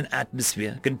densely in an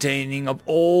atmosphere containing of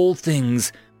all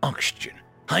things oxygen,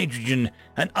 hydrogen,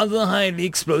 and other highly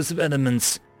explosive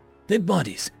elements. Their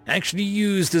bodies actually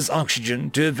used as oxygen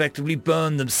to effectively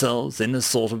burn themselves in a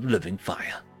sort of living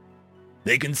fire.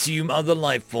 They consume other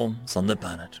life forms on the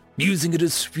planet, using it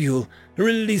as fuel,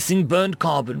 releasing burnt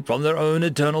carbon from their own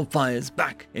eternal fires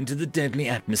back into the deadly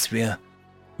atmosphere,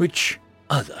 which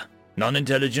other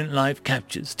non-intelligent life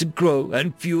captures to grow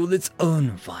and fuel its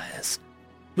own fires,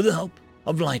 with the help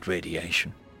of light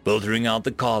radiation, filtering out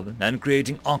the carbon and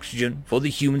creating oxygen for the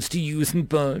humans to use and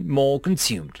burn more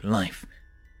consumed life.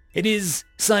 It is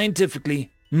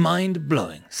scientifically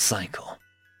mind-blowing cycle.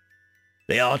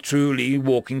 They are truly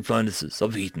walking furnaces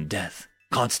of heat and death,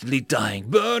 constantly dying,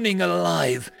 burning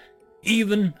alive,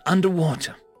 even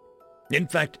underwater. In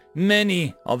fact,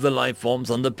 many of the life forms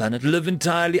on the planet live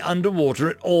entirely underwater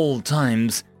at all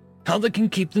times. How they can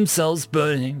keep themselves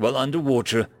burning while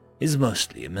underwater is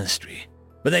mostly a mystery,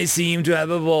 but they seem to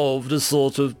have evolved a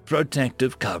sort of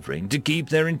protective covering to keep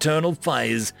their internal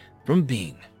fires from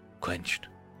being quenched.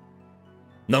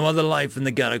 No other life in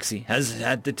the galaxy has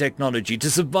had the technology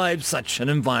to survive such an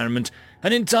environment,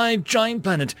 an entire giant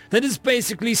planet that is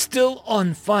basically still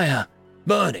on fire,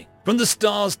 burning from the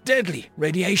star's deadly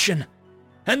radiation.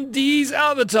 And these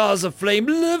avatars of flame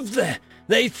live there,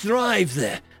 they thrive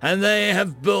there, and they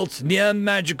have built near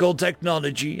magical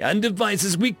technology and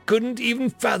devices we couldn't even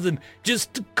fathom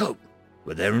just to cope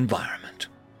with their environment.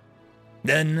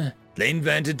 Then they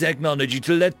invented technology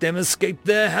to let them escape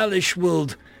their hellish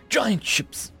world. Giant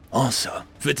ships, also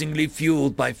fittingly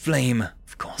fueled by flame,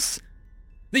 of course.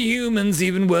 The humans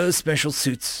even wear special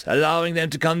suits, allowing them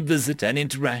to come visit and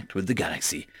interact with the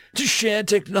galaxy, to share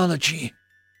technology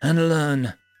and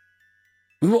learn.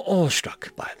 We were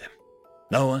awestruck by them.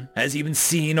 No one has even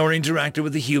seen or interacted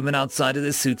with a human outside of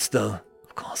their suits, though,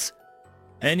 of course.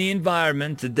 Any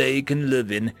environment that they can live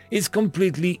in is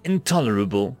completely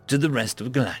intolerable to the rest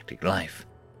of galactic life.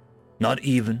 Not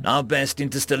even our best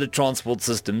interstellar transport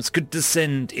systems could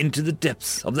descend into the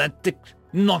depths of that thick,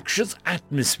 noxious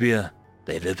atmosphere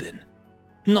they live in.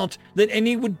 Not that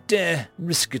any would dare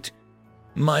risk it.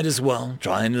 Might as well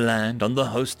try and land on the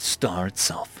host star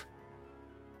itself.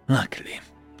 Luckily,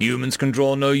 humans can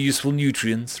draw no useful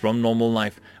nutrients from normal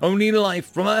life. Only life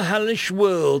from a hellish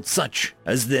world such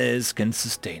as theirs can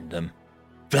sustain them.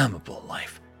 Flammable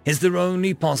life is their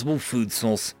only possible food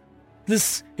source.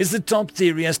 This is the top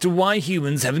theory as to why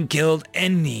humans haven't killed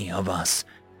any of us.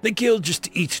 They kill just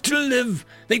to eat, to live.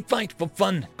 They fight for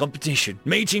fun, competition,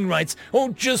 mating rights, or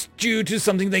just due to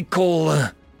something they call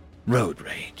road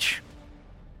rage.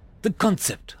 The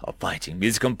concept of fighting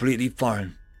is completely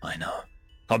foreign, I know.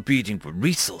 Competing for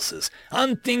resources,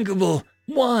 unthinkable.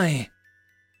 Why?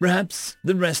 Perhaps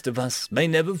the rest of us may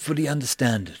never fully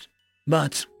understand it.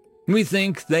 But we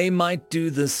think they might do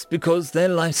this because their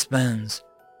lifespans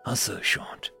are so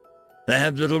short. They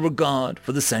have little regard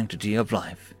for the sanctity of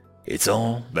life. It's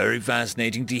all very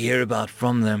fascinating to hear about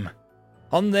from them.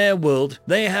 On their world,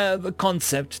 they have a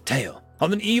concept tale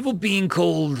of an evil being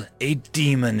called a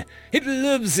demon. It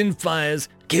lives in fires,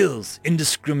 kills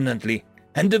indiscriminately,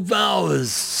 and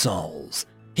devours souls.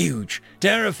 Huge,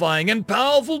 terrifying, and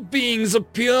powerful beings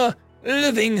of pure,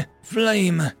 living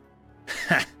flame.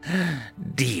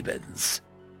 Demons.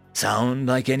 Sound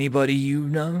like anybody you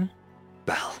know?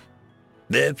 Well,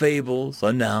 their fables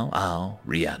are now our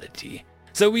reality.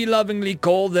 So we lovingly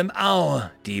call them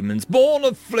our demons, born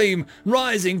of flame,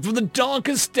 rising from the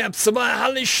darkest depths of a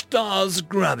hellish star's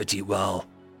gravity well.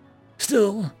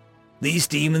 Still, these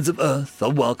demons of Earth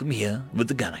are welcome here with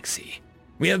the galaxy.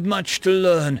 We have much to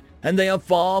learn, and they are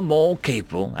far more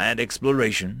capable at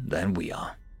exploration than we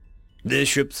are. Their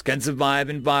ships can survive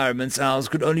environments ours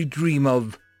could only dream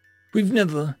of. We've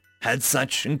never had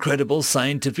such incredible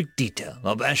scientific detail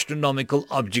of astronomical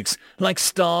objects like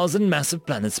stars and massive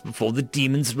planets before the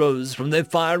demons rose from their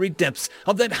fiery depths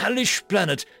of that hellish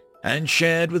planet and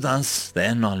shared with us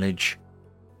their knowledge.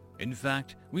 In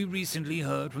fact, we recently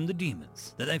heard from the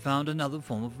demons that they found another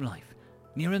form of life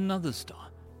near another star,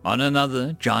 on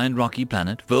another giant rocky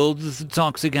planet filled with the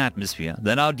toxic atmosphere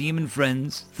that our demon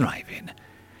friends thrive in.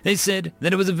 They said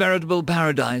that it was a veritable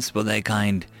paradise for their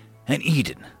kind, an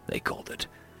Eden, they called it.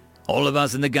 All of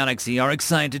us in the galaxy are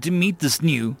excited to meet this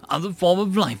new, other form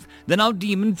of life that our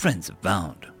demon friends have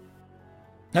found.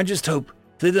 I just hope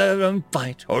that they don't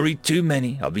fight or eat too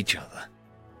many of each other.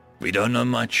 We don't know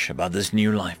much about this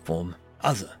new life form,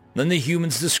 other than the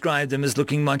humans describe them as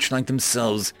looking much like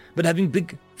themselves, but having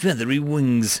big, feathery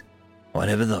wings,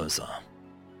 whatever those are.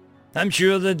 I'm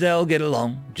sure that they'll get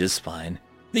along just fine.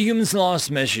 The humans'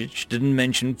 last message didn't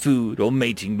mention food or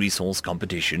mating resource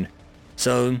competition,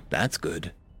 so that's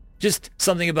good. Just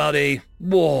something about a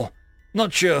war.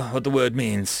 Not sure what the word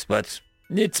means, but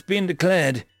it's been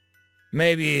declared.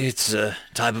 Maybe it's a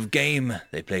type of game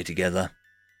they play together.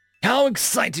 How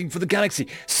exciting for the galaxy!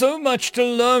 So much to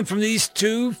learn from these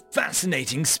two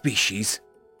fascinating species.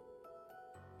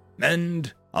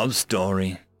 End of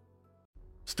story.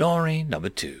 Story number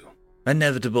 2.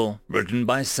 Inevitable, written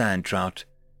by Sandtrout.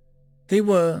 They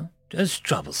were as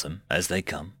troublesome as they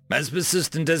come, as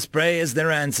persistent as prey as their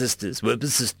ancestors were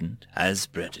persistent as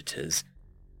predators.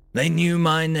 They knew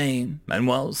my name, and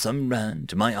while some ran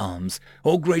to my arms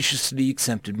or graciously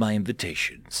accepted my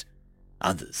invitations,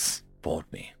 others fought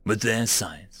me with their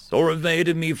scythes or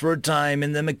evaded me for a time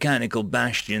in their mechanical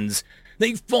bastions.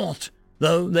 They fought,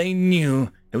 though they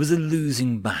knew it was a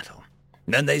losing battle.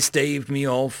 Then they staved me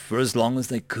off for as long as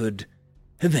they could.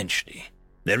 Eventually,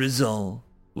 their resolve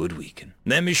would weaken.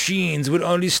 Their machines would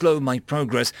only slow my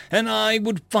progress, and I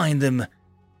would find them.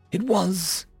 It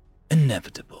was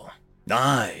inevitable.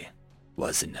 I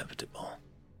was inevitable.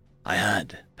 I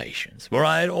had patience, for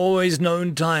I had always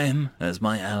known time as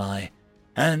my ally.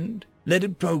 and let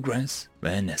it progress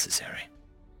where necessary.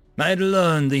 I had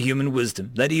learned the human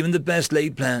wisdom that even the best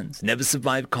laid plans never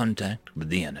survive contact with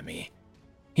the enemy.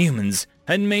 Humans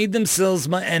had made themselves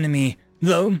my enemy,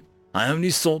 though I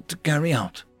only sought to carry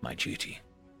out my duty.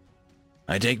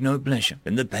 I take no pleasure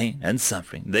in the pain and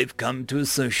suffering they've come to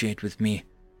associate with me,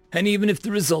 and even if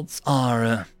the results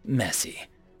are messy,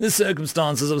 the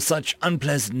circumstances of such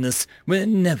unpleasantness were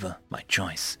never my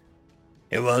choice.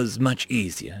 It was much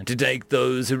easier to take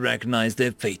those who recognized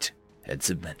their fate had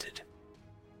submitted.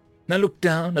 I looked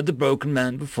down at the broken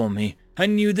man before me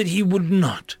and knew that he would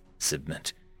not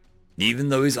submit. Even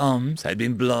though his arms had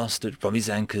been blasted from his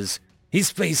anchors,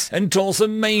 his face and torso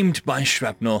maimed by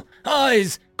shrapnel,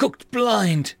 eyes cooked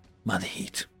blind by the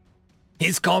heat.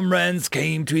 His comrades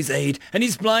came to his aid, and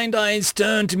his blind eyes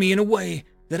turned to me in a way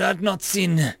that I had not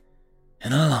seen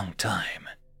in a long time.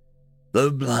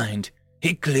 Though blind,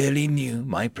 he clearly knew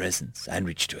my presence and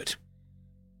reached to it.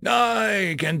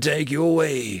 I can take you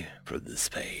away from this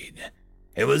pain.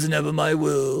 It was never my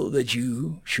will that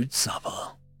you should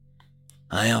suffer.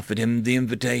 I offered him the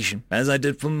invitation, as I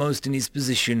did for most in his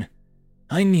position.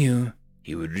 I knew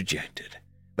he would reject it,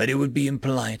 but it would be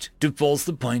impolite to force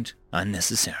the point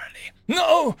unnecessarily.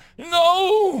 "No,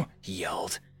 no!" he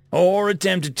yelled, or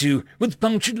attempted to, with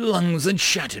punctured lungs and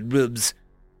shattered ribs.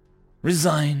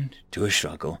 Resigned to a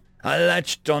struggle, I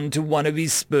latched onto one of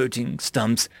his spurting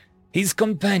stumps. His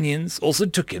companions also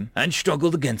took him and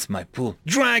struggled against my pull,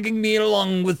 dragging me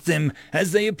along with them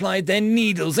as they applied their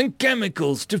needles and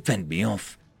chemicals to fend me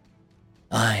off.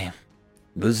 I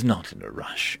was not in a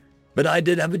rush, but I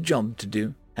did have a job to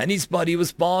do, and his body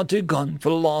was far too gone to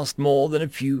last more than a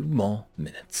few more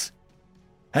minutes.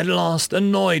 At last,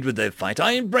 annoyed with their fight,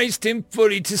 I embraced him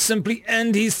fully to simply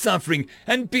end his suffering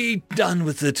and be done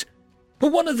with it.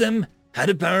 But one of them had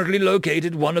apparently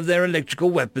located one of their electrical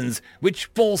weapons, which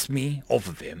forced me off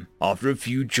of him after a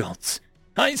few shots.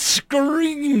 I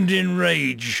screamed in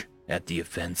rage at the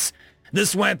offense.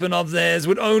 This weapon of theirs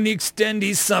would only extend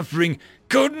his suffering.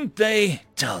 Couldn't they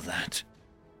tell that?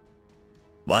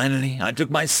 Finally, I took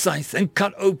my scythe and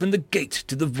cut open the gate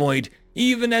to the void,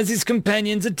 even as his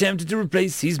companions attempted to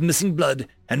replace his missing blood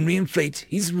and reinflate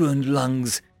his ruined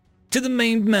lungs. To the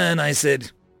maimed man I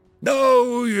said,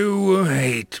 "Though you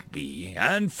hate me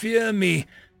and fear me,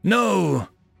 know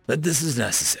that this is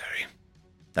necessary,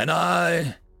 and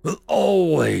I will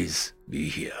always be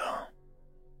here."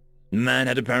 The man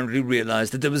had apparently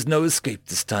realized that there was no escape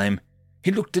this time.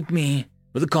 He looked at me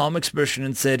with a calm expression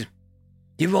and said,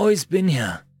 "You've always been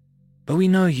here, but we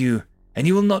know you, and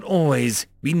you will not always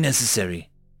be necessary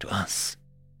to us."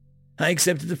 I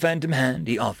accepted the phantom hand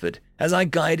he offered as I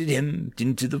guided him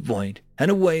into the void and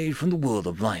away from the world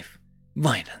of life,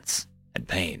 violence, and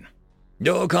pain.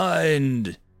 Your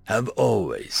kind have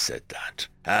always said that,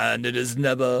 and it has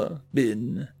never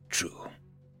been true.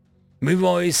 We've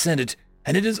always said it,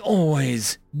 and it has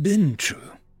always been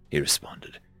true, he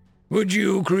responded. Would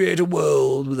you create a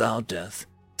world without death?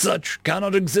 Such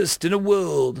cannot exist in a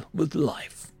world with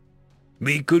life.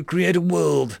 We could create a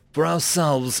world for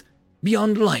ourselves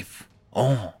beyond life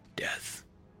or death.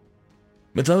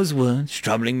 With those words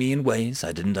troubling me in ways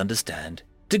I didn't understand,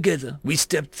 together we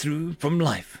stepped through from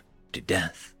life to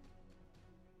death.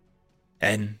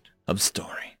 End of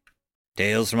story.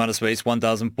 Tales from Outer Space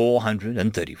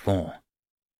 1434.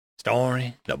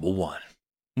 Story number 1.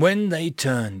 When They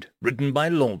Turned, written by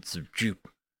Lords of Jupe.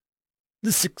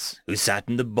 The 6 who sat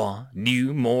in the bar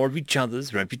knew more of each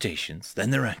other's reputations than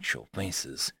their actual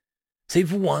faces, save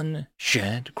for one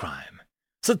shared crime.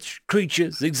 Such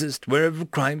creatures exist wherever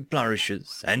crime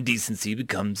flourishes and decency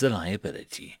becomes a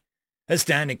liability. A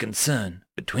standing concern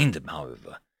between them,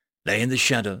 however, lay in the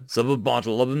shadows of a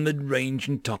bottle of a mid-range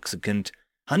intoxicant,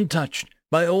 untouched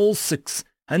by all 6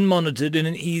 and monitored in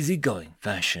an easy-going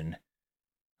fashion.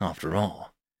 After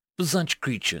all, for such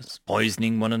creatures,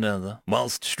 poisoning one another,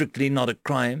 whilst strictly not a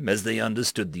crime as they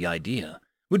understood the idea,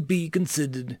 would be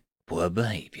considered poor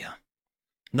behavior.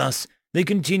 Thus, they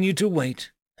continued to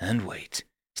wait and wait,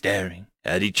 staring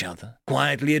at each other,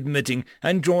 quietly admitting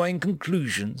and drawing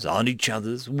conclusions on each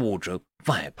other's wardrobe,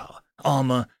 firepower,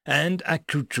 armor, and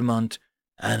accoutrement,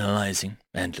 analyzing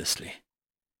endlessly.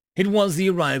 It was the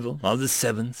arrival of the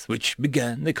 7th which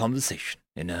began the conversation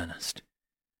in earnest.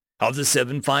 Of the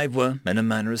 7, 5 were, in a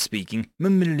manner of speaking,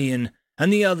 mammalian,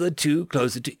 and the other 2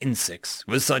 closer to insects,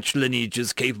 with such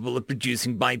lineages capable of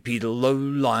producing bipedal low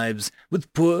lives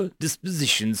with poor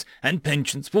dispositions and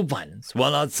penchants for violence,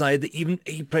 while outside the even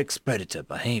apex predator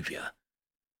behavior.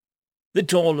 The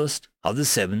tallest of the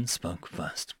 7 spoke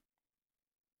first.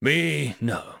 We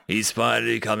know he's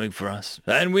finally coming for us,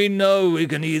 and we know we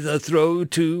can either throw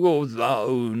 2 of our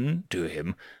own to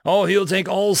him, or he'll take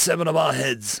all 7 of our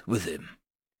heads with him."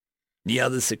 The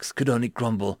other 6 could only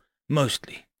grumble,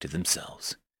 mostly to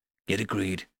themselves, yet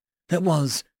agreed. That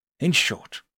was, in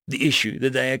short, the issue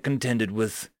that they had contended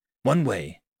with, one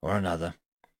way or another.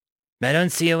 "I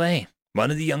don't see a way,"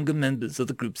 one of the younger members of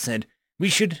the group said. "We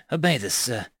should obey this,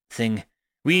 thing.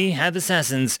 We have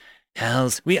assassins.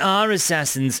 Hells, we are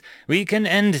assassins. We can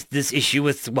end this issue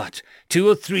with, 2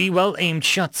 or 3 well-aimed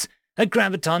shots. A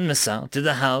graviton missile to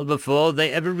the hull before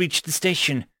they ever reach the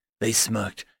station." They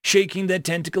smirked, shaking their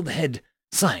tentacled head,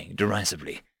 sighing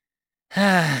derisively.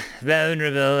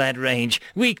 "Vulnerable at range,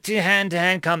 weak to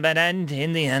hand-to-hand combat, and,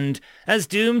 in the end, as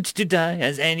doomed to die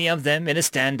as any of them in a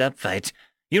stand-up fight.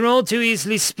 You're all too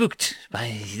easily spooked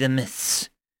by the myths."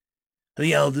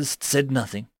 The eldest said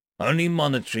nothing, only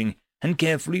monitoring, and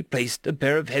carefully placed a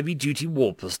pair of heavy-duty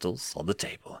war pistols on the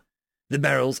table. The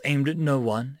barrels aimed at no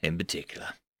one in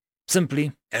particular,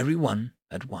 simply every one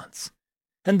at once,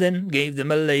 and then gave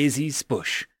them a lazy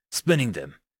spush, spinning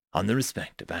them on their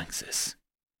respective axis.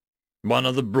 One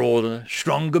of the broader,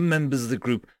 stronger members of the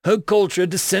group, her culture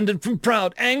descended from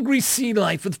proud, angry sea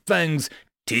life with fangs,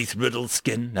 teeth-riddled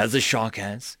skin as a shark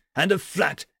has, and a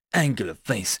flat, angular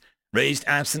face, raised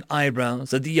absent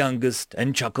eyebrows at the youngest,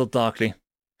 and chuckled darkly.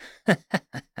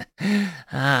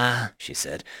 "Ah," she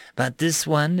said, "but this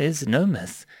one is no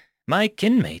myth. My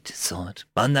kinmate saw it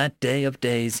on that day of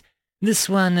days. This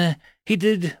one, he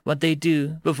did what they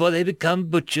do before they become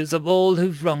butchers of all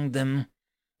who've wronged them."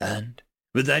 And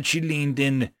with that she leaned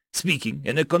in, speaking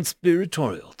in a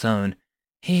conspiratorial tone.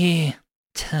 "He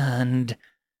turned."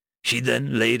 She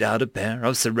then laid out a pair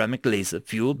of ceramic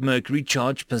laser-fueled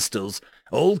mercury-charged pistols,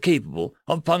 all capable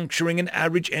of puncturing an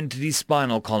average entity's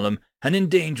spinal column and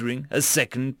endangering a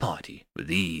second party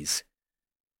with ease.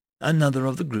 Another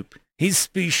of the group, his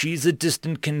species a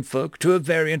distant kinfolk to a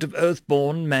variant of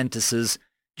earth-born mantises,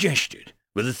 gestured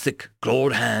with a thick,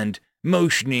 clawed hand,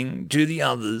 motioning to the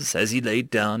others as he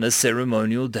laid down a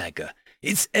ceremonial dagger,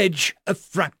 its edge a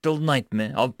fractal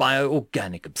nightmare of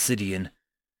bioorganic obsidian,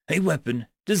 a weapon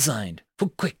designed for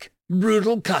quick,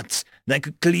 brutal cuts that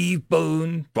could cleave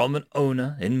bone from an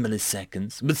owner in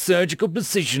milliseconds with surgical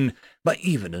precision by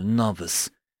even a novice,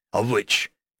 of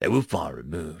which they were far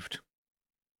removed.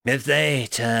 "If they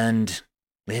turned,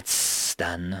 it's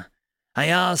done. I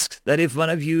asked that if one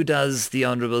of you does the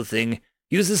honorable thing,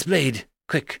 use this blade,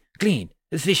 quick, clean,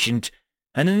 efficient,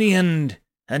 and in the end,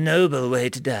 a noble way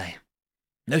to die."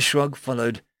 A shrug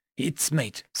followed, its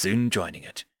mate soon joining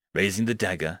it, raising the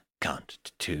dagger, count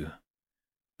to 2.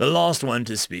 The last one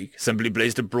to speak simply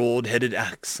placed a broad-headed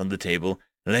axe on the table,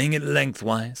 laying it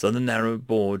lengthwise on the narrow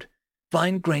board,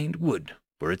 fine-grained wood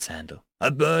for its handle,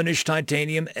 a burnished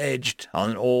titanium edged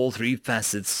on all 3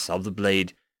 facets of the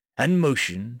blade, and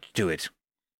motioned to it.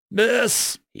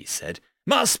 "This," he said,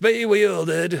 "must be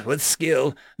wielded with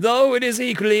skill, though it is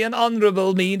equally an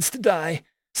honorable means to die.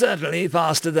 Certainly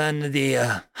faster than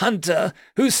the hunter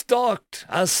who stalked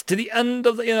us to the end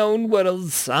of the known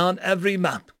worlds on every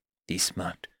map." He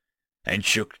smirked, and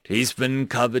shook his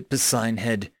fin-covered piscine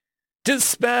head. "To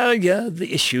spare you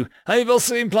the issue, I've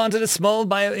also implanted a small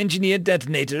bioengineered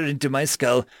detonator into my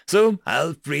skull, so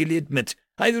I'll freely admit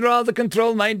I'd rather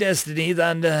control my destiny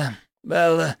than,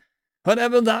 whatever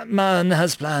that man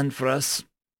has planned for us."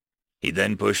 He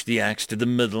then pushed the axe to the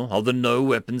middle of the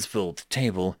no-weapons-filled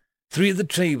table, 3 of the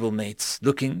table-mates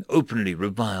looking openly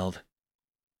reviled.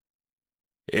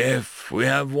 "If we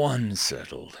have one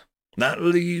settled, that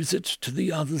leaves it to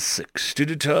the other 6 to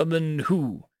determine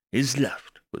who is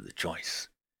left with the choice,"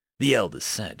 the eldest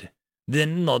said,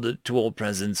 then nodded to all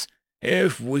present.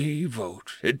 "If we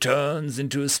vote, it turns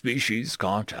into a species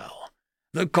cartel.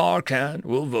 The Carcan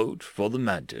will vote for the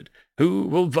Mantid, who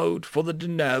will vote for the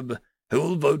Deneb, who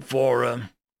will vote for,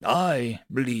 I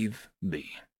believe,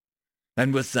 me."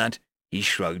 And with that he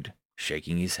shrugged,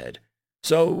 shaking his head.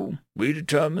 "So we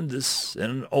determined this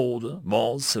in an older,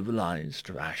 more civilized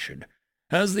fashion,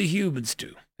 as the humans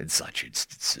do in such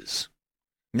instances."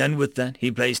 And with that he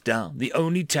placed down the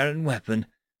only Terran weapon,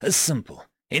 a simple,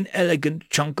 inelegant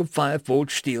chunk of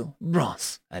fire-forged steel,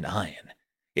 brass, and iron,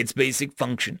 its basic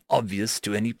function obvious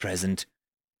to any present,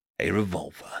 a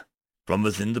revolver. From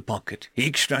within the pocket he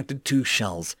extracted 2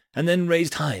 shells, and then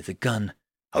raised high the gun,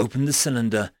 opened the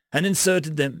cylinder, and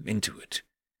inserted them into it,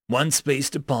 one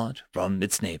spaced apart from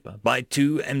its neighbor by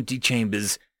 2 empty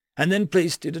chambers, and then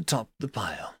placed it atop the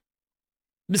pile.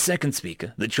 The second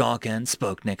speaker, the Charcan,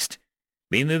 spoke next.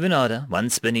 "We move in order, 1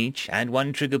 spin each, and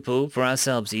 1 trigger pull for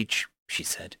ourselves each," she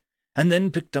said, and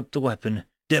then picked up the weapon,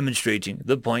 demonstrating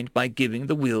the point by giving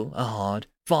the wheel a hard,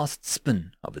 fast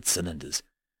spin of its cylinders,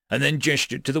 and then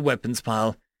gestured to the weapons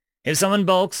pile. If someone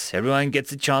balks, everyone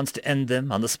gets a chance to end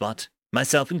them on the spot,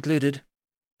 myself included.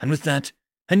 And with that,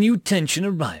 a new tension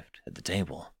arrived at the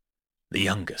table. The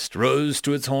youngest rose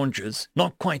to its haunches,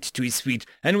 not quite to his feet,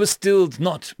 and was stilled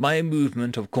not by a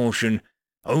movement of caution,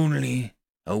 only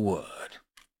a word.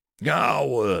 A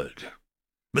word.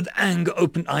 With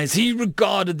anger-opened eyes, he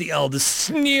regarded the eldest,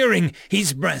 sneering,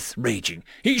 his breath raging.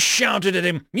 He shouted at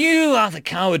him, "You are the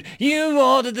coward! You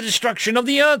ordered the destruction of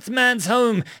the Earthman's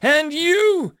home! And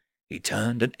you—" He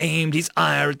turned and aimed his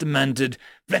ire at the mantid,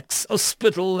 flecks of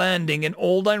spittle landing in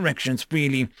all directions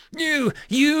freely.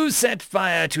 You set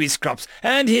fire to his crops,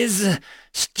 and his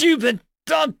stupid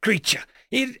dog creature.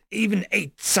 It even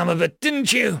ate some of it,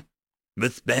 didn't you?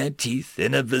 With bared teeth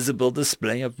in a visible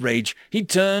display of rage, he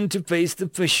turned to face the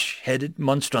fish-headed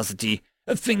monstrosity,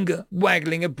 a finger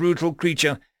waggling a brutal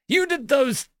creature. You did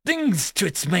those things to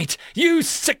its mate, you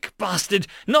sick bastard,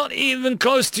 not even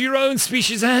close to your own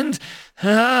species, and...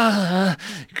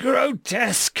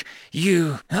 grotesque,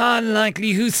 you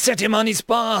unlikely who set him on his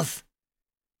path.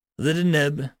 The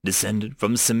Deneb, descended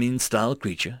from a simian-style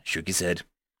creature, shook his head.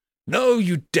 No,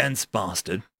 you dense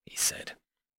bastard, he said.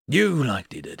 You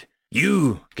likely did.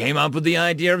 You came up with the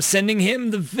idea of sending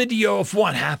him the video of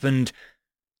what happened.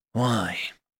 Why?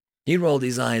 He rolled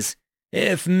his eyes.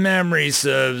 If memory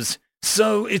serves,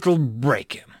 so it'll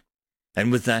break him. And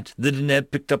with that, the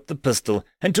Deneb picked up the pistol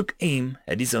and took aim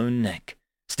at his own neck,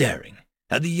 staring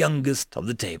at the youngest of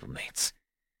the table-mates.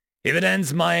 If it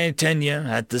ends my tenure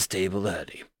at this table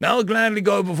early, I'll gladly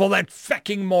go before that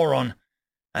fucking moron.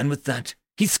 And with that,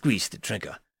 he squeezed the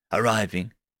trigger,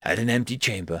 arriving at an empty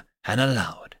chamber and a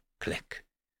loud click,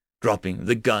 dropping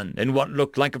the gun in what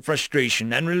looked like a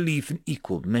frustration and relief in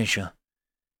equal measure.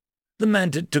 The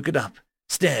mantid took it up,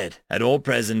 stared at all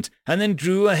present, and then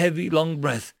drew a heavy, long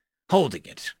breath, holding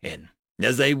it in,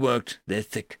 as they worked their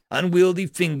thick, unwieldy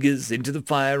fingers into the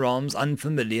firearm's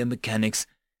unfamiliar mechanics,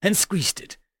 and squeezed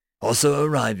it, also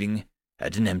arriving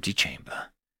at an empty chamber.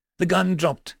 The gun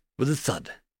dropped with a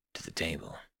thud to the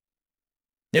table.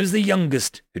 It was the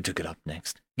youngest who took it up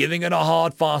next, giving it a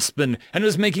hard, fast spin, and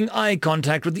was making eye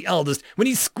contact with the eldest when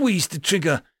he squeezed the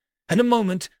trigger, and a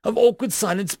moment of awkward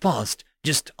silence passed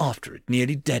just after it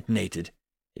nearly detonated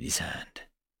in his hand.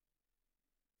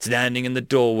 Standing in the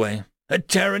doorway, a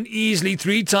Terran easily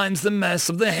 3 times the mass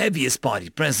of the heaviest party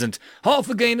present, half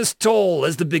again as tall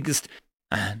as the biggest,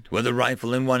 and with a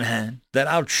rifle in one hand that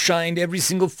outshined every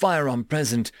single firearm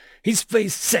present, his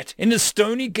face set in a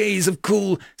stony gaze of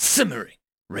cool, simmering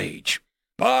rage.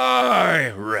 I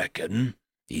reckon,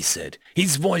 he said,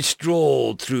 his voice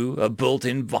drawled through a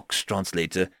built-in Vox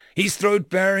translator, his throat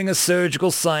bearing a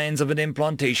surgical signs of an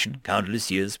implantation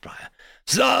countless years prior.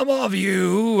 Some of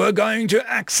you are going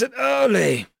to exit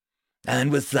early.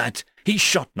 And with that, he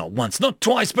shot not once, not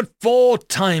twice, but 4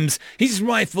 times, his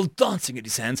rifle dancing in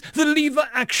his hands, the lever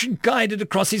action guided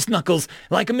across his knuckles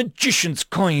like a magician's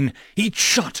coin. Each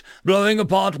shot blowing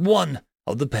apart one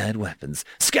of the paired weapons,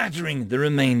 scattering the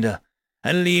remainder,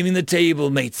 and leaving the table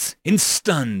mates in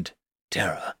stunned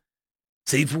terror,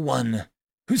 save for one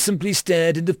who simply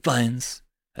stared in defiance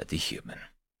at the human.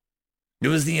 It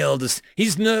was the eldest,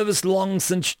 his nervous long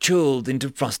since chilled into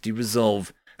frosty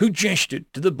resolve, who gestured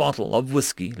to the bottle of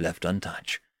whiskey left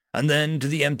untouched, and then to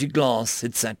the empty glass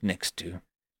it sat next to,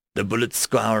 the bullet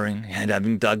scouring and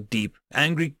having dug deep,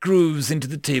 angry grooves into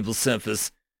the table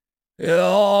surface.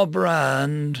 Your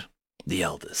brand, the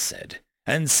eldest said,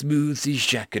 and smoothed his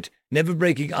jacket, never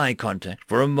breaking eye contact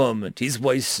for a moment, his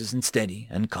voice steady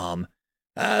and calm.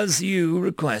 As you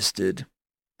requested.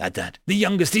 At that, the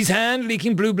youngest, his hand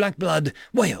leaking blue-black blood,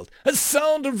 wailed, a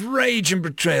sound of rage and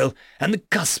betrayal, and the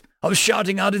cusp of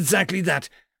shouting out exactly that,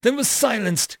 then was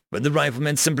silenced when the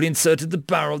rifleman simply inserted the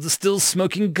barrel of the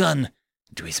still-smoking gun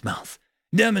into his mouth,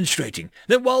 demonstrating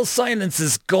that while silence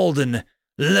is golden,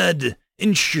 lead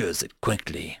ensures it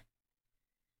quickly.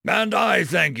 And I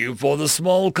thank you for the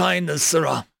small kindness,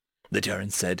 sirrah, the Terran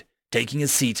said, taking a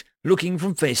seat, looking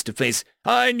from face to face.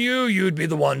 I knew you'd be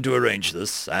the one to arrange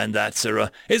this, and that,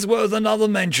 sirrah, is worth another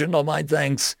mention of my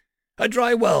thanks. A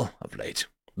dry well of late,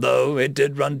 though it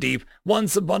did run deep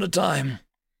once upon a time.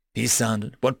 He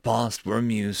sounded what passed for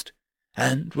amused,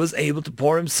 and was able to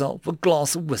pour himself a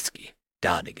glass of whiskey,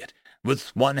 downing it,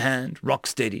 with one hand rock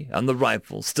steady and the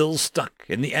rifle still stuck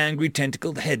in the angry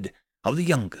tentacled head of the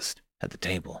youngest at the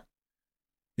table.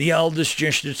 The eldest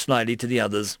gestured slightly to the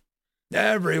others.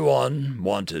 Everyone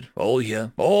wanted, all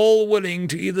here, all willing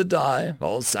to either die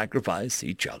or sacrifice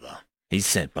each other, he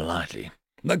said politely.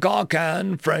 The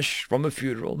Karkan, fresh from a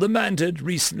funeral, the Mantid,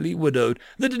 recently widowed,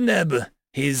 the Deneb,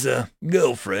 his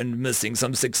girlfriend missing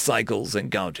some 6 cycles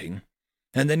and counting.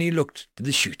 And then he looked to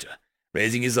the shooter,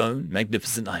 raising his own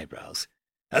magnificent eyebrows.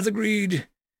 As agreed,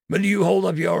 will you hold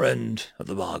up your end of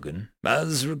the bargain,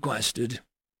 as requested?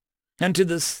 And to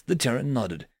this the Terran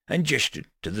nodded and gestured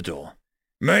to the door.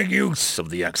 Make use of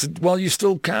the exit while you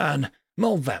still can.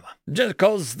 Mulvama, just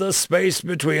 'cause the space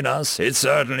between us, it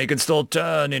certainly can still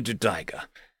turn into Tiger.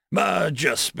 But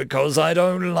just because I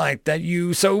don't like that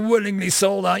you so willingly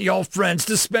sold out your friends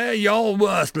to spare your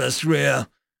worthless rear.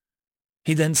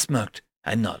 He then smirked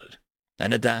and nodded,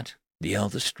 and at that the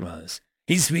eldest rose,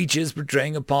 his features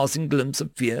betraying a passing glimpse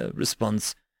of fear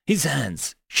response, his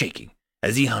hands shaking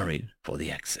as he hurried for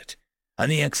the exit, and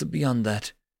the exit beyond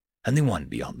that, and the one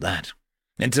beyond that,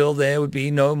 until there would be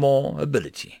no more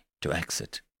ability to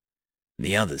exit.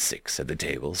 The other 6 at the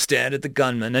table stared at the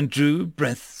gunman and drew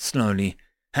breath slowly,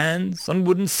 hands on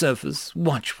wooden surface,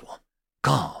 watchful,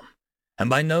 calm, and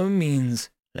by no means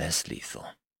less lethal.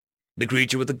 The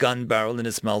creature with the gun barrel in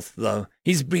his mouth, though,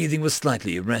 his breathing was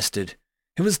slightly arrested.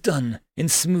 It was done in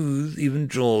smooth, even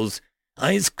draws,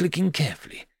 eyes clicking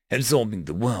carefully, absorbing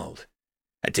the world.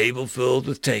 A table filled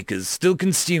with takers, still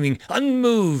consuming,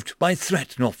 unmoved by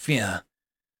threat nor fear.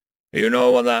 You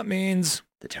know what that means,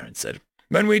 the Terran said.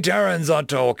 When we Terrans are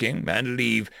talking and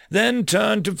leave, then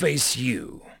turn to face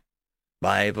you.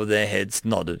 5 of their heads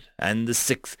nodded, and the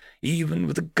 6th, even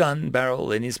with a gun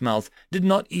barrel in his mouth, did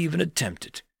not even attempt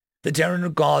it. The Terran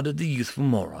regarded the youthful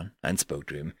moron and spoke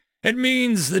to him. It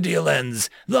means the deal ends,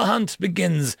 the hunt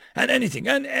begins, and anything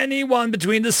and anyone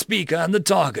between the speaker and the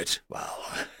target, well,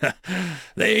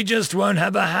 they just won't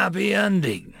have a happy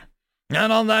ending.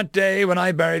 And on that day when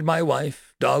I buried my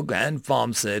wife, dog, and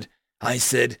farmstead, I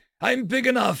said, I'm big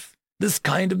enough. This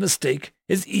kind of mistake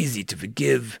is easy to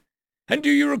forgive. And do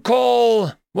you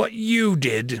recall what you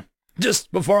did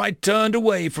just before I turned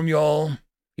away from y'all?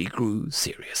 He grew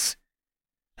serious,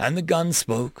 and the gun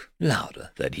spoke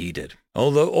louder than he did,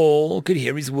 although all could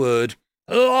hear his word,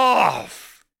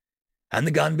 laugh. And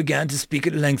the gun began to speak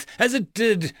at length, as it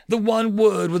did the one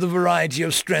word with a variety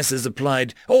of stresses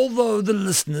applied, although the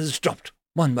listeners dropped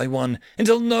one by one,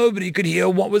 until nobody could hear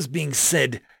what was being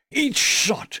said. Each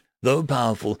shot, though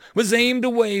powerful, was aimed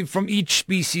away from each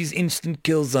species' instant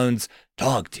kill zones,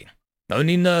 targeting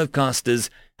only nerve casters,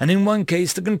 and in one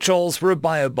case the controls for a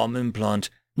biobomb implant,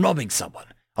 robbing someone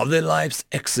of their life's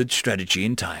exit strategy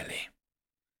entirely.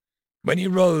 When he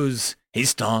rose,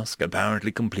 his task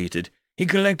apparently completed, he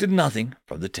collected nothing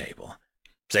from the table,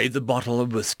 save the bottle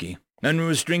of whiskey, and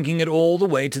was drinking it all the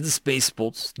way to the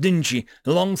spaceport's dingy,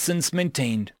 long-since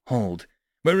maintained hold,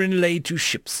 wherein lay 2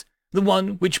 ships, the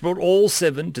one which brought all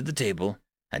 7 to the table,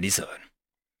 and his own,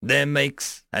 their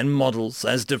makes and models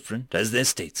as different as their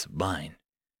states of mind.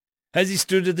 As he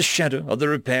stood at the shadow of the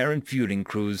repair and fueling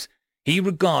crews, he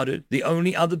regarded the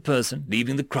only other person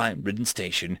leaving the crime-ridden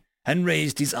station, and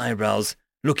raised his eyebrows,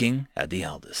 looking at the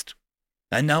eldest,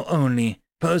 and now only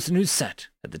person who sat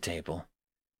at the table.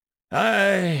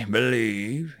 I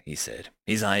believe, he said,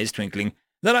 his eyes twinkling,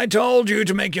 that I told you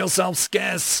to make yourself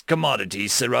scarce commodity,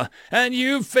 sirrah, and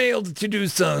you failed to do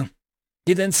so.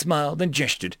 He then smiled and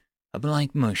gestured a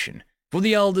polite motion for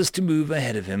the eldest to move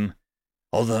ahead of him,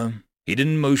 although he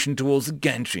didn't motion towards the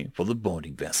gantry for the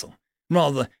boarding vessel.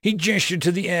 Rather, he gestured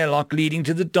to the airlock leading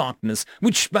to the darkness,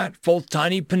 which spat forth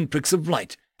tiny pinpricks of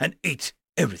light and ate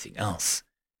everything else,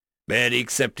 barely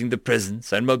accepting the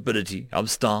presence and mobility of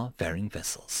star-faring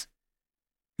vessels.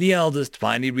 The eldest,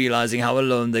 finally realizing how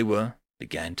alone they were,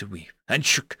 began to weep, and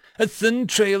shook, a thin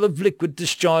trail of liquid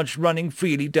discharge running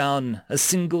freely down a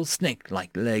single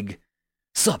snake-like leg,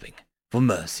 sobbing for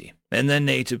mercy in their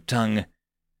native tongue,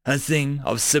 a thing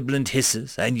of sibilant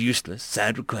hisses and useless,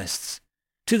 sad requests.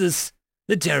 To this,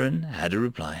 the Terran had a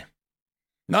reply.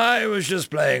 I was just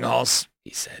playing hoss,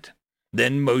 he said,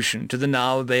 then motioned to the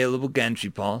now available gantry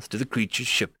path to the creature's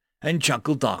ship, and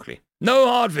chuckled darkly. No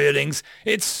hard feelings,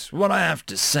 it's what I have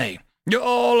to say. You're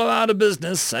all out of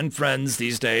business and friends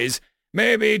these days.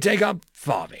 Maybe take up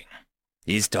farming.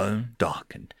 His tone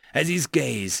darkened as his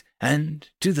gaze, and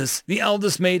to this the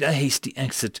eldest made a hasty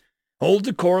exit, all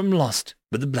decorum lost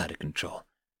with the bladder control,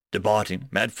 departing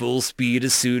at full speed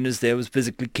as soon as they was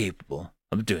physically capable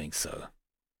of doing so.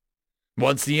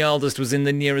 Once the eldest was in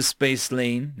the nearest space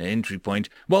lane, entry point,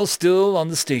 while still on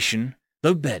the station,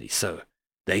 though barely so,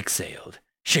 they exhaled,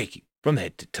 shaking from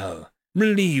head to toe,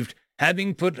 relieved,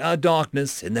 having put our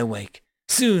darkness in their wake,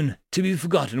 soon to be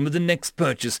forgotten with the next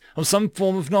purchase of some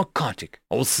form of narcotic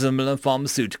or similar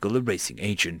pharmaceutical erasing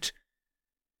agent.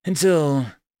 Until,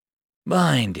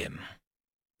 behind him,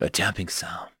 a tapping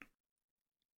sound.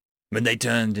 When they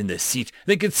turned in their seat,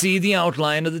 they could see the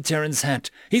outline of the Terran's hat,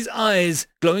 his eyes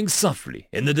glowing softly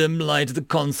in the dim light of the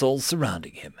console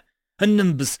surrounding him, a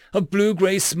nimbus of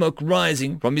blue-grey smoke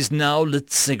rising from his now-lit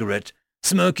cigarette,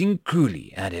 smirking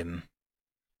cruelly at him.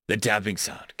 The tapping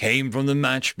sound came from the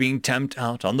match being tamped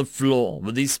out on the floor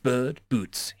with his spurred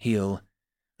boot's heel.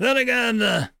 "Then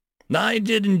again, I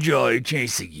did enjoy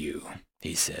chasing you,"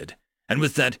 he said, and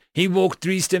with that he walked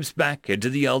 3 steps back into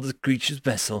the elder creature's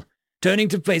vessel, turning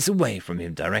to face away from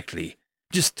him directly,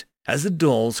 just as the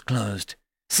doors closed,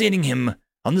 seating him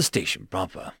on the station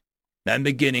proper, and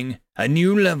beginning a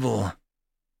new level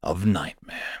of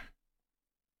nightmare.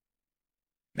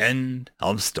 End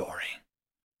of story.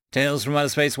 Tales from Outer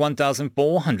Space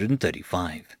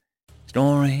 1435.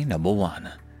 Story number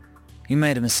 1. You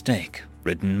made a mistake.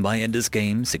 Written by Enders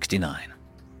Game 69.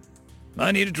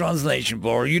 "I need a translation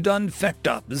for you done fecked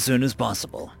up as soon as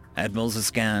possible," Admiral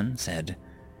Zascan said.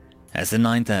 As the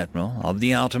 9th Admiral of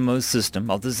the outermost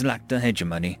system of the Zlacta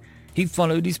hegemony, he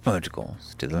followed his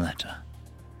protocols to the letter.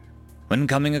 When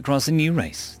coming across a new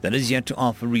race that is yet to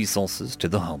offer resources to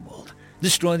the homeworld,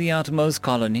 destroy the outermost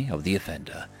colony of the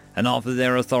offender, and offer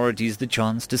their authorities the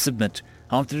chance to submit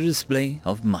after a display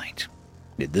of might.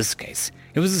 In this case,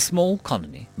 it was a small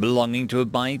colony belonging to a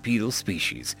bipedal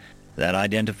species that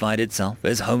identified itself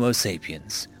as Homo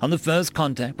sapiens on the first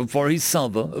contact before his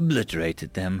salvo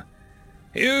obliterated them.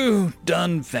 "You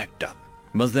done fecked up,"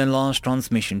 was their last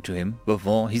transmission to him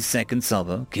before his second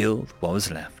salvo killed what was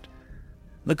left.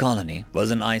 The colony was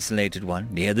an isolated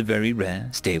one near the very rare,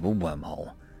 stable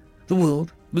wormhole. The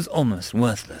world was almost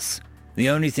worthless. The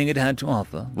only thing it had to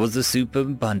offer was the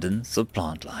superabundance of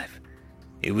plant life.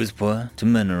 It was poor to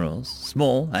minerals,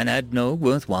 small, and had no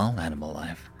worthwhile animal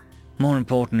life. More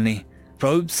importantly,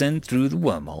 probes sent through the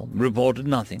wormhole reported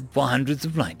nothing for hundreds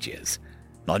of light years,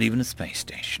 not even a space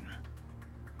station.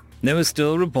 They were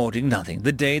still reporting nothing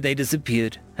the day they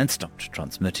disappeared and stopped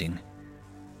transmitting.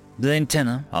 The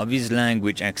antenna of his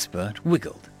language expert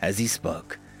wiggled as he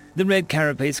spoke. The red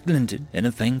carapace glinted in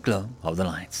a faint glow of the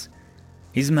lights.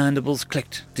 His mandibles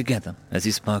clicked together as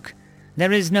he spoke.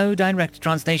 "There is no direct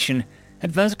translation.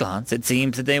 At first glance, it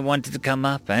seems that they wanted to come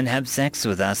up and have sex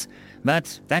with us,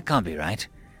 but that can't be right.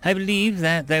 I believe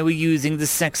that they were using the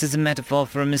sex as a metaphor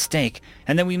for a mistake,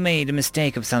 and that we made a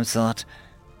mistake of some sort.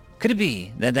 Could it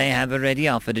be that they have already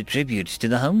offered a tribute to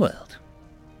the homeworld?"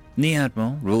 The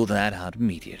Admiral ruled that out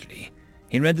immediately.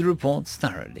 He read the reports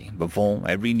thoroughly before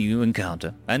every new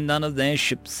encounter, and none of their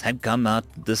ships had come out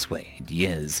this way in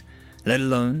years, let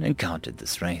alone encountered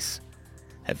this race.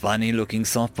 A funny-looking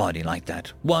soft body like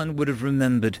that, one would have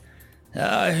remembered.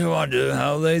 "I wonder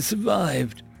how they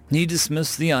survived." He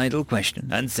dismissed the idle question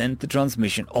and sent the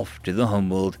transmission off to the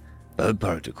homeworld per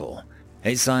protocol.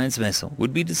 A science vessel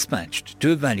would be dispatched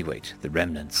to evaluate the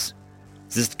remnants.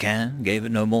 Zistcan gave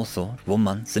it no more thought for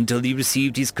months until he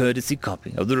received his courtesy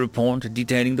copy of the report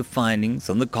detailing the findings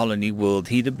on the colony world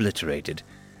he'd obliterated.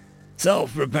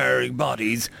 "Self-repairing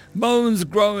bodies, bones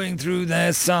growing through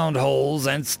their sound holes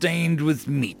and stained with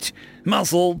meat.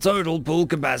 Muscle total pull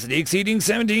capacity exceeding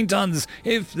 17 tons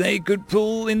if they could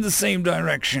pull in the same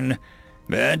direction.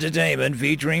 Entertainment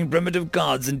featuring primitive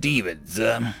gods and demons.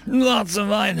 Lots of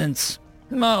violence.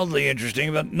 Mildly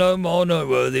interesting, but no more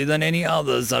noteworthy than any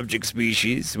other subject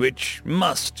species, which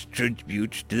must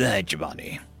tribute to the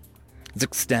hegemony."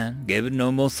 Zixtan gave it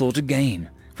no more thought again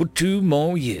for 2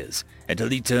 more years, until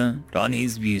he turned on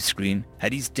his view screen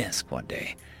at his desk one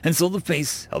day and saw the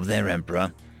face of their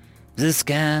emperor.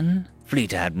 "Ziscan,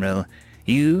 Fleet Admiral,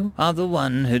 you are the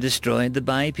one who destroyed the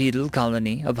bipedal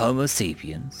colony of Homo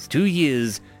sapiens 2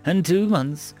 years and 2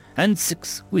 months and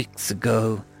 6 weeks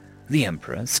ago." The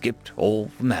Emperor skipped all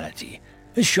formality,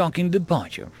 a shocking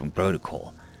departure from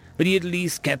protocol, but he at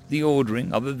least kept the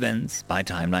ordering of events by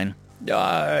timeline.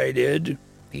 "I did,"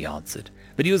 he answered,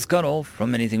 but he was cut off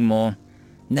from anything more.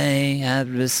 "They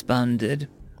have responded."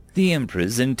 The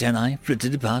Emperor's antennae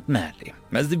flitted apart madly.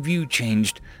 As the view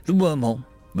changed, the wormhole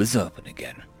was open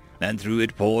again, and through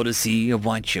it poured a sea of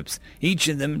white ships, each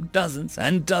of them dozens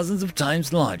and dozens of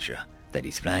times larger than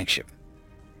his flagship.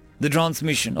 The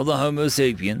transmission of the Homo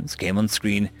sapiens came on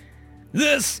screen.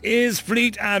 "This is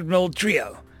Fleet Admiral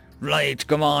Trio, Flight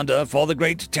Commander for the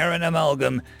Great Terran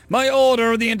Amalgam. By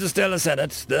order of the Interstellar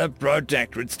Senate, the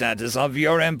protectorate status of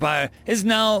your empire is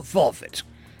now forfeit.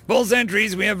 For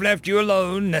centuries we have left you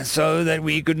alone so that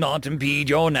we could not impede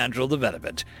your natural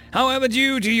development. However,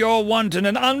 due to your wanton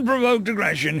and unprovoked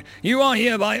aggression, you are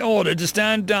hereby ordered to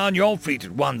stand down your fleet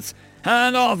at once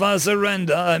and offer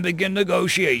surrender and begin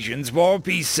negotiations for a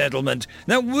peace settlement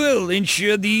that will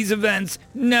ensure these events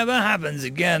never happens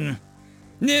again.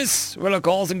 This will of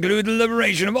course include the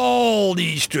liberation of all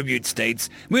these tribute states,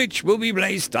 which will be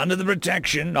placed under the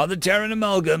protection of the Terran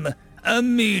Amalgam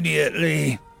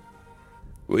immediately.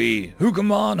 We, who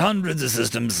command hundreds of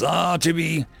systems, are to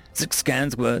be...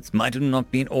 Scan's words might have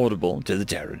not been audible to the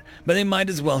Terran, but they might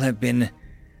as well have been.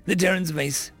 The Terran's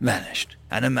face vanished,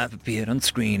 and a map appeared on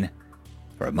screen.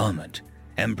 For a moment,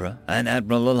 Emperor and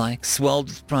Admiral alike swelled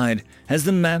with pride as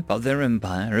the map of their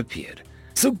empire appeared,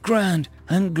 so grand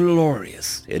and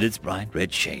glorious in its bright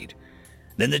red shade.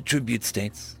 Then the tribute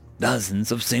states,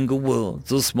 dozens of single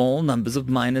worlds or small numbers of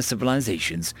minor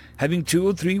civilizations having 2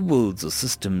 or 3 worlds or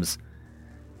systems.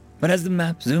 But as the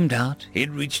map zoomed out, it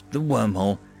reached the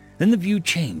wormhole. Then the view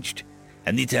changed,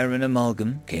 and the Terran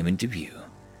Amalgam came into view.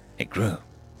 It grew,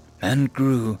 and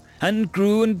grew, and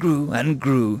grew, and grew, and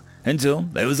grew, until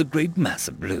there was a great mass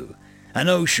of blue, an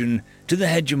ocean to the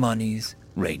hegemony's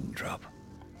raindrop.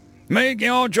 Make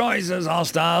your choices,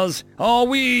 hostiles, or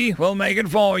we will make it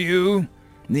for you.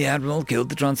 The Admiral killed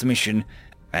the transmission,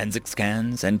 and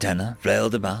Scan's antenna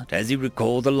flailed about as he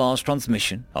recalled the last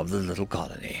transmission of the little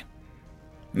colony.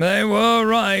 They were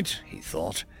right, he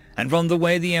thought, and from the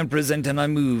way the Emperor's antenna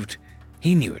moved,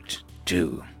 he knew it,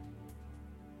 too.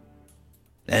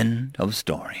 End of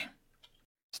story.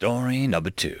 Story number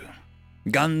 2.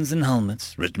 Guns and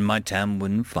Helmets, written by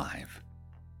Tamwin 5.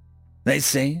 They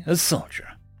say a soldier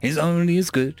is only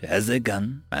as good as their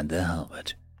gun and their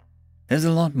helmet. There's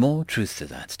a lot more truth to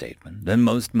that statement than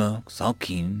most mercs are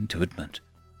keen to admit.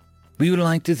 We would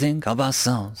like to think of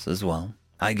ourselves as well.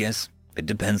 I guess it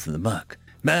depends on the merc.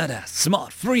 Badass,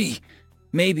 smart, free,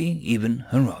 maybe even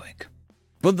heroic.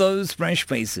 For those fresh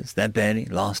faces that barely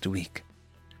last a week.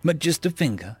 But just a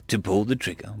finger to pull the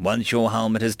trigger once your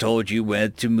helmet has told you where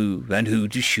to move and who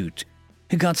to shoot.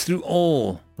 It cuts through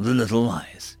all the little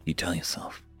lies you tell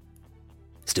yourself.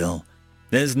 Still,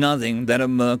 there's nothing that a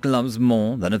merc loves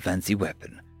more than a fancy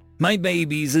weapon. My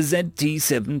baby's a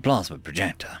ZT-7 plasma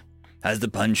projector. Has the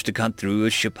punch to cut through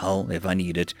a ship hull if I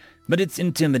need it, but it's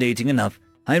intimidating enough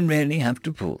I rarely have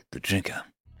to pull the trigger.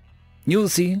 You'll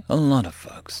see a lot of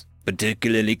folks,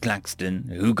 particularly Claxton,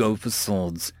 who go for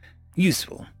swords.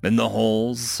 Useful in the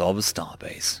halls of a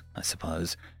starbase, I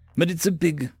suppose, but it's a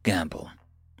big gamble.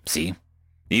 See,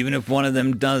 even if one of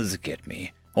them does get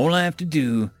me, all I have to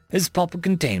do is pop a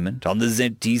containment on the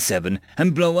ZT-7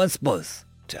 and blow us both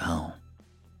to hell.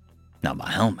 Now my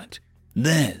helmet,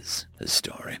 there's a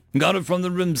story. Got it from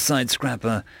the Rimside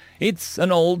scrapper. It's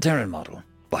an old Terran model,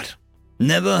 but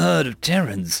never heard of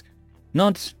Terrans.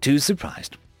 Not too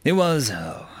surprised. It was,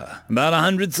 about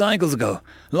 100 cycles ago,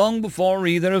 long before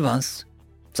either of us.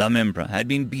 Some emperor had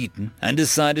been beaten and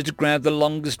decided to grab the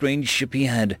longest-range ship he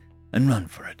had and run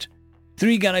for it.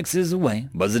 3 galaxies away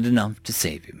wasn't enough to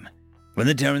save him. When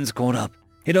the Terrans caught up,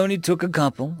 it only took a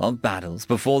couple of battles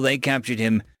before they captured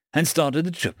him and started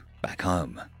the trip back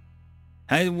home.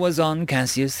 I was on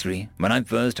Cassius III when I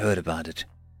first heard about it.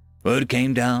 Word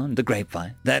came down the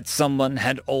grapevine that someone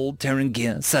had old Terran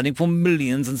gear selling for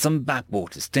millions in some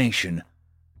backwater station.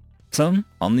 So,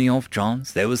 on the off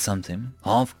chance there was something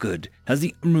half good as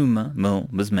the rumor mill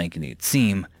was making it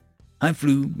seem, I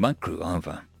flew my crew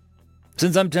over.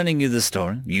 Since I'm telling you the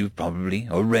story, you've probably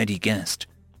already guessed.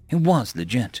 It was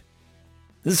legit.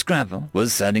 The scrapper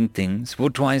was selling things for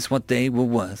twice what they were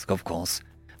worth, of course,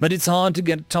 but it's hard to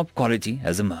get top quality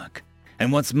as a merc.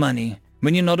 And what's money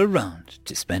when you're not around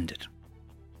to spend it?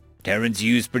 Terrans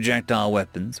used projectile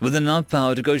weapons with enough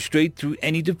power to go straight through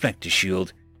any deflector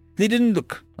shield. They didn't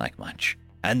look like much,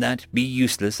 and that'd be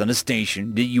useless on a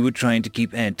station that you were trying to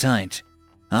keep airtight.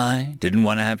 I didn't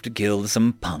want to have to kill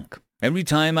some punk every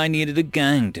time I needed a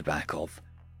gang to back off,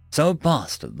 so I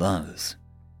passed at those.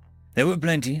 There were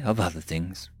plenty of other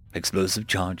things. Explosive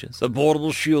charges, a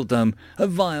portable shield dome, a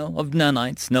vial of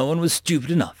nanites no one was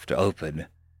stupid enough to open.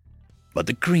 But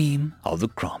the cream of the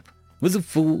crop was a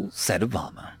full set of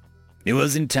armor. It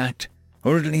was intact,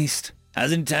 or at least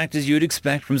as intact as you'd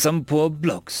expect from some poor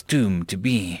bloke's tomb to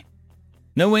be.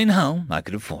 No way in hell I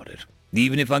could afford it,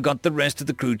 even if I got the rest of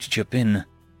the crew to chip in.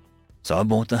 So I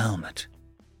bought the helmet.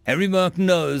 Every merc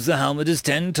knows the helmet is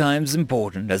 10 times as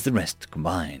important as the rest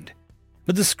combined.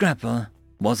 But the scrapper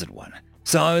wasn't one,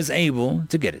 so I was able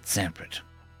to get it separate.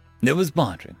 There was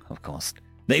bartering, of course.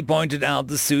 They pointed out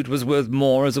the suit was worth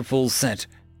more as a full set.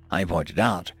 I pointed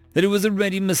out that it was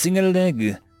already missing a leg.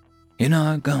 You know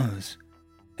how it goes.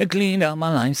 It cleaned out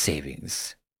my life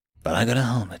savings. But I got a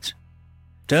helmet.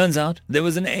 Turns out there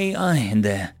was an AI in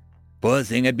there. Poor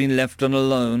thing had been left on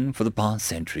alone for the past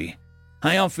century.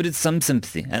 I offered it some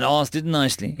sympathy and asked it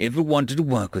nicely if it wanted to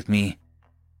work with me.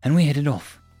 And we hit it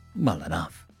off. Well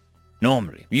enough.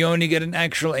 Normally, you only get an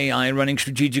actual AI running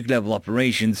strategic level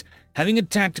operations, having a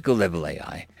tactical level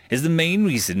AI is the main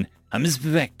reason I'm as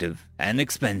effective and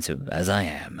expensive as I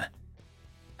am.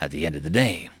 At the end of the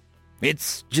day,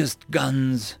 it's just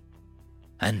guns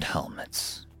and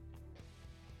helmets.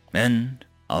 End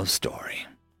of story.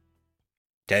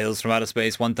 Tales from Outer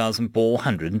Space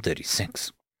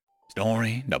 1436.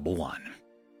 Story number 1.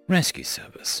 Rescue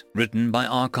Service, written by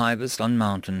Archivist on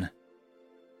Mountain.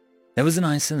 There was an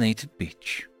isolated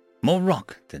beach, more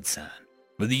rock than sand,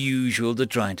 with the usual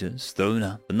detritus thrown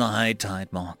up in the high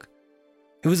tide mark.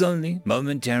 It was only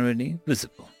momentarily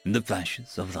visible in the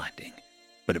flashes of lightning,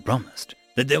 but it promised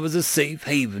that there was a safe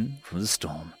haven from the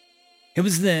storm. It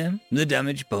was there the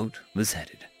damaged boat was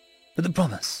headed, but the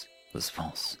promise was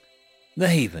false. The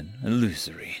haven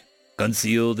illusory.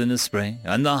 Concealed in the spray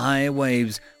and the high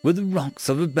waves were the rocks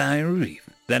of a barrier reef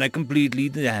that had completely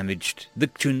damaged the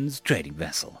Chun's trading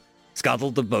vessel,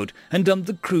 scuttled the boat, and dumped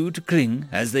the crew to cling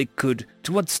as they could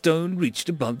to what stone reached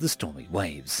above the stormy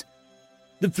waves.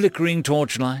 The flickering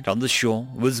torchlight on the shore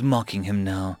was mocking him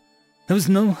now. There was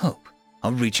no hope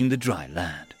of reaching the dry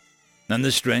land, and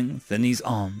the strength in his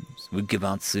arms would give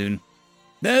out soon.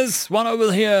 "There's one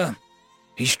over here!"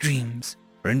 His dreams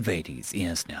were invading his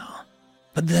ears now.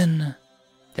 But then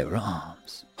there were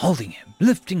arms, holding him,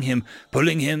 lifting him,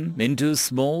 pulling him into a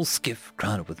small skiff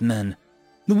crowded with men,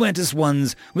 the wettest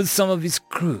ones with some of his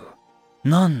crew.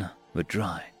 None were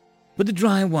dry, but the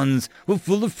dry ones were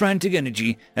full of frantic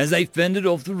energy as they fended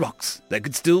off the rocks that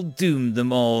could still doom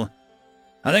them all.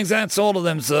 "I think that's all of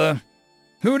them, sir.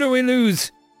 Who do we lose?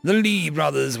 The Lee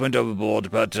brothers went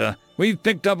overboard, but we've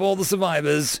picked up all the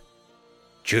survivors."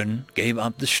 Chun gave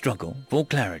up the struggle for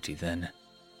clarity then,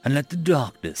 and let the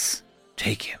darkness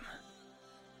take him.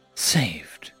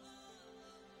 Saved.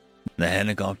 The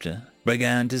helicopter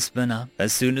began to spin up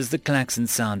as soon as the klaxon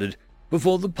sounded,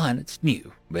 before the pilots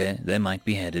knew where they might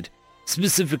be headed.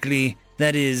 Specifically,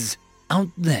 that is, out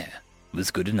there was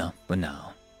good enough for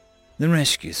now. The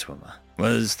rescue swimmer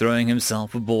was throwing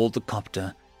himself aboard the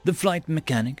copter. The flight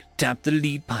mechanic tapped the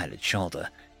lead pilot's shoulder,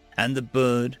 and the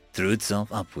bird threw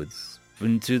itself upwards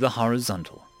into the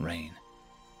horizontal rain.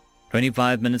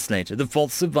 25 minutes later, the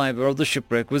fourth survivor of the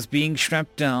shipwreck was being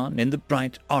strapped down in the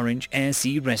bright orange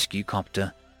air-sea rescue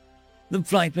copter. The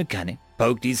flight mechanic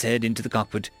poked his head into the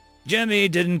cockpit. "Jimmy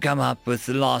didn't come up with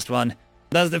the last one.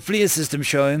 Does the FLIR system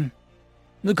show him?"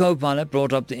 The co-pilot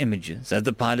brought up the images as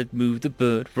the pilot moved the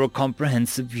bird for a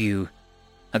comprehensive view.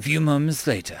 A few moments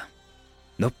later.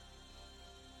 Nope.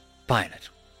 Pilot.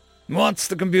 "What's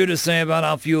the computer say about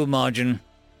our fuel margin?"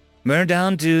 "We're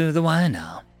down to the wire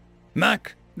now."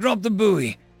 "Mac, drop the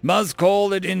buoy. Buzz,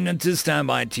 call it in to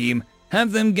standby team.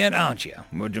 Have them get out here.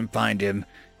 Would you find him?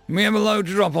 We have a load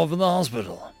to drop off at the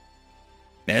hospital."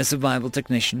 Air survival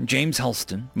technician James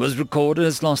Halston was recorded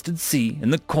as lost at sea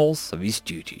in the course of his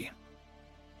duty.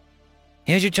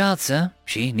 "Here's your child, sir.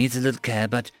 She needs a little care,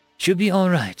 but she'll be all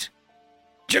right."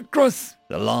 "Chikruth!"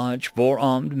 The large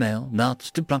four-armed male knelt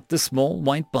to pluck the small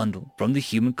white bundle from the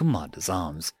human commander's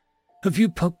arms. A few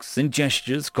pokes and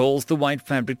gestures caused the white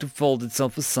fabric to fold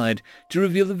itself aside to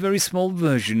reveal a very small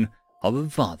version of a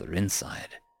father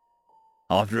inside.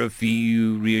 After a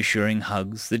few reassuring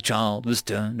hugs, the child was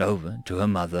turned over to her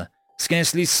mother,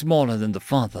 scarcely smaller than the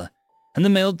father, and the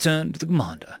male turned to the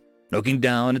commander, looking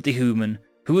down at the human,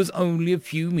 who was only a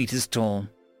few meters tall.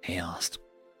 He asked,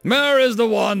 "Where is the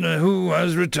one who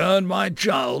has returned my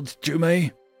child to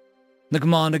me?" The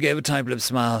commander gave a tight-lipped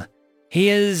smile. "He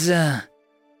is,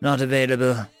 not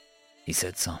available," he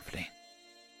said softly.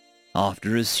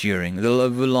 After assuring the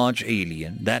large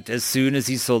alien that as soon as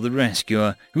he saw the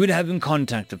rescuer, he would have him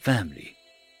contact the family,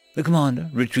 the commander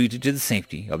retreated to the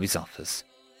safety of his office.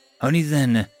 Only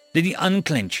then did he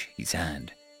unclench his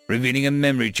hand, revealing a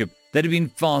memory chip that had been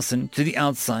fastened to the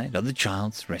outside of the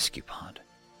child's rescue pod.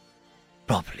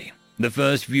 Properly, the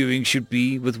first viewing should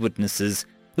be with witnesses,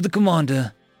 but the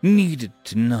commander needed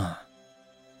to know.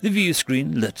 The view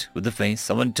screen lit with the face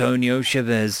of Antonio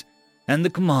Chavez, and the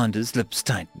commander's lips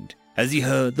tightened as he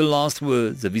heard the last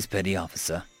words of his petty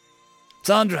officer.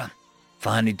 "Sandra,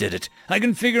 finally did it. I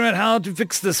can figure out how to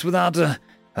fix this without, don't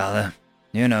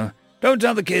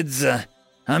tell the kids,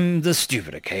 I'm the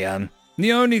stupid, okay?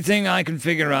 The only thing I can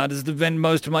figure out is to vent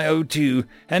most of my O2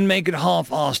 and make it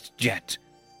half-assed jet.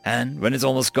 And when it's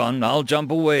almost gone, I'll jump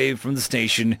away from the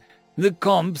station. The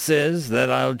comp says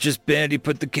that I'll just barely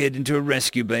put the kid into a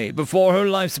rescue bay before her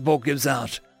life support gives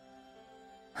out."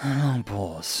 Long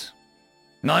pause.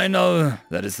 "I know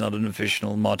that it's not an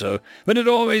official motto, but it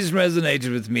always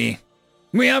resonated with me.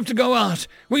 We have to go out.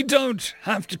 We don't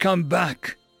have to come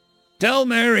back. Tell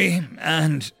Mary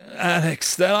and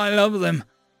Alex that I love them.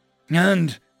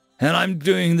 And I'm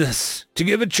doing this to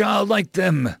give a child like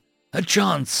them a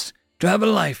chance to have a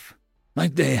life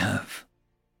like they have.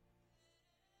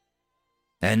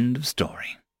 End of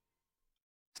story.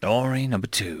 Story number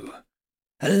 2.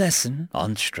 A Lesson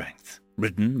on Strength,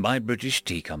 written by British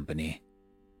Tea Company.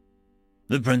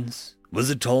 The prince was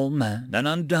a tall man and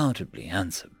undoubtedly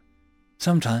handsome.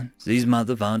 Sometimes his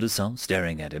mother found herself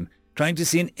staring at him, trying to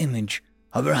see an image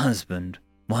of her husband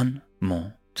one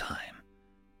more time.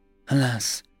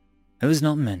 Alas, it was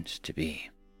not meant to be.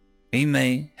 He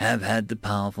may have had the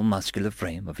powerful muscular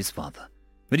frame of his father,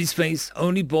 but his face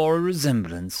only bore a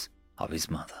resemblance of his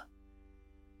mother.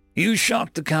 "You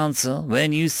shocked the council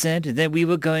when you said that we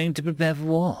were going to prepare for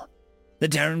war," the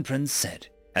Terran prince said,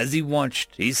 as he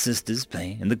watched his sisters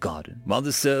play in the garden while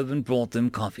the servant brought them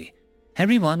coffee.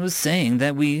 "Everyone was saying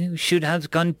that we should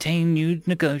have continued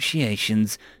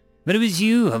negotiations, but it was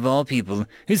you, of all people,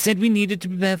 who said we needed to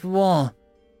prepare for war.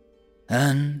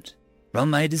 And from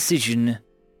my decision,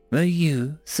 were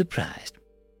you surprised?"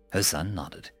 Her son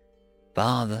nodded.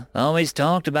 "Father always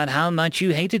talked about how much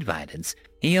you hated violence.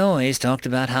 He always talked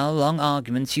about how long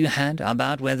arguments you had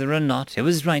about whether or not it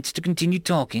was right to continue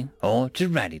talking or to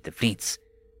rally the fleets.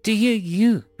 To hear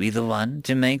you be the one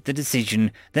to make the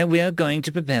decision that we are going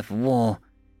to prepare for war,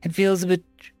 it feels a bit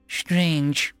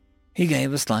strange." He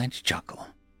gave a slight chuckle.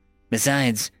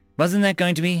 "Besides, wasn't that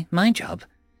going to be my job?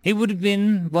 It would have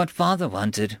been what Father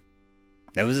wanted."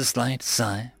 There was a slight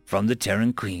sigh from the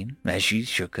Terran Queen as she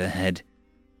shook her head.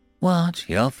 "What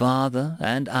your father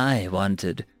and I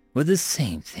wanted were the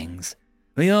same things.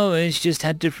 We always just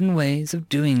had different ways of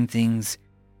doing things.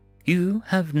 You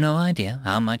have no idea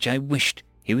how much I wished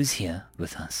he was here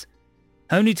with us.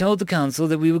 I only told the council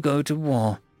that we would go to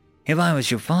war. If I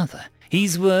was your father,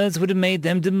 his words would have made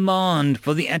them demand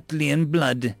for the Atlian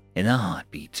blood in a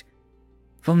heartbeat.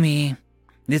 For me,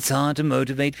 it's hard to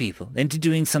motivate people into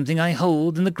doing something I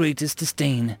hold in the greatest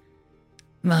disdain.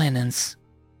 Violence."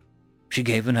 She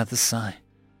gave another sigh.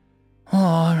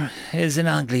 "War is an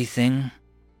ugly thing,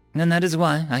 and that is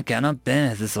why I cannot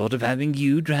bear the thought of having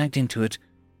you dragged into it.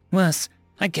 Worse,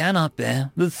 I cannot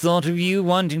bear the thought of you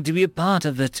wanting to be a part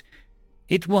of it.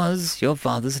 It was your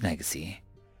father's legacy,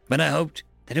 but I hoped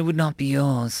that it would not be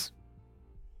yours."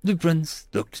 The prince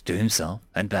looked to himself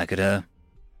and back at her.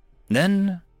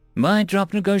 "Then why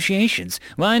drop negotiations?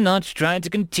 Why not try to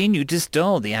continue to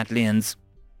stall the Atlians?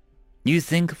 You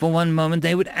think for one moment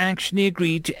they would actually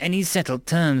agree to any settled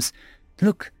terms?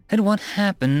 Look at what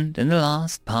happened in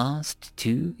the past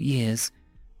 2 years.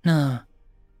 No,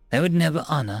 they would never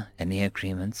honor any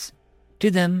agreements.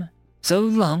 To them, so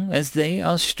long as they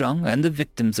are strong and the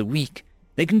victims are weak,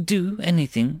 they can do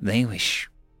anything they wish."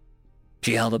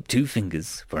 She held up 2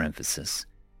 fingers for emphasis.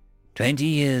 20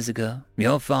 years ago,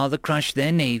 your father crushed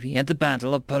their navy at the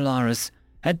Battle of Polaris,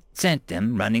 had sent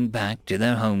them running back to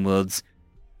their homeworlds.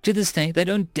 To this day, they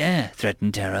don't dare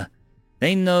threaten Terra.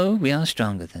 They know we are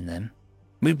stronger than them.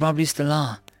 We probably still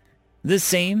are. The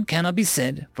same cannot be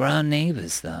said for our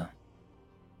neighbors, though.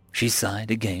 She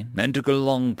sighed again and took a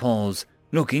long pause,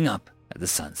 looking up at the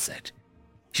sunset.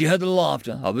 She heard the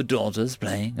laughter of her daughters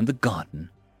playing in the garden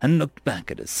and looked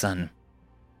back at her son.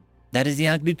 "That is the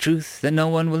ugly truth that no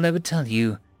one will ever tell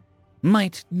you.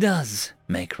 Might does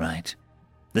make right.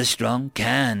 The strong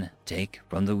can take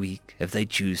from the weak if they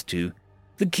choose to.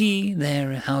 The key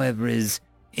there, however, is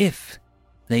if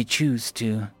they choose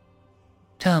to.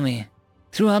 Tell me,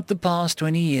 throughout the past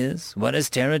 20 years, what has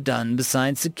Terra done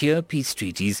besides secure peace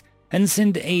treaties and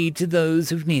send aid to those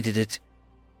who've needed it?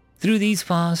 Through these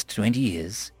past 20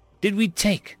 years, did we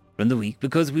take from the weak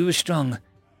because we were strong,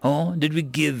 or did we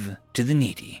give to the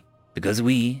needy because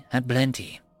we had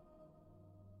plenty?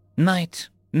 Might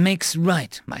makes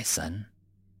right, my son.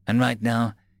 And right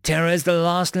now, Terra is the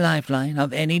last lifeline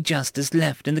of any justice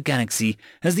left in the galaxy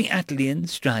as the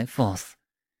Atlians drive forth.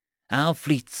 Our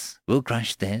fleets will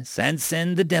crush theirs and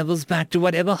send the devils back to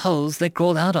whatever holes they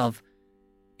crawled out of.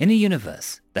 In a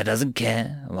universe that doesn't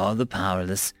care or the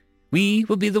powerless, we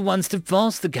will be the ones to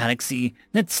force the galaxy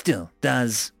that still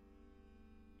does.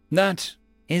 That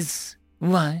is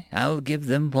why I will give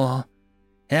them war.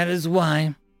 That is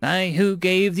why I who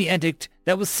gave the edict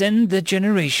that will send the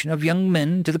generation of young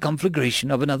men to the conflagration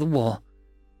of another war.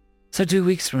 So 2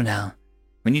 weeks from now,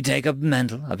 when you take up the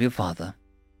mantle of your father,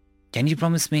 can you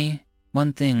promise me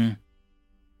one thing?"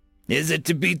 "Is it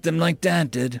to beat them like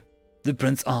Dad did?" the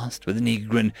prince asked with an eager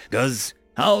grin. "'Cause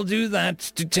I'll do that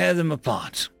to tear them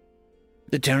apart."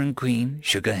 The Terran Queen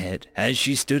shook her head as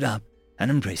she stood up and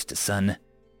embraced her son.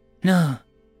 No.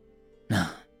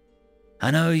 I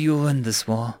know you'll win this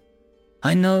war.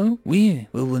 I know we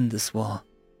will win this war.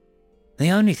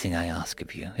 The only thing I ask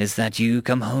of you is that you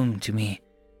come home to me,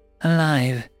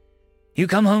 alive, You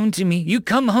come home to me, you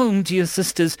come home to your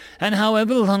sisters, and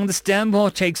however long the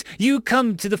Stambor takes, you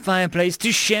come to the fireplace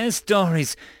to share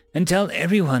stories and tell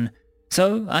everyone,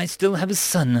 so I still have a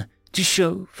son to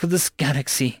show for this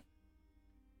galaxy.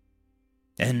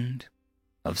 End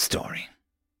of story.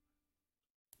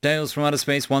 Tales from Outer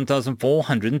Space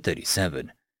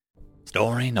 1437.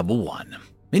 Story number 1.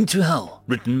 Into Hell,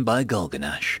 written by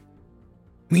Gulganash.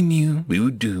 We knew we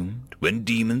were doomed when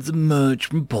demons emerged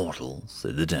from portals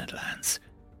in the Deadlands.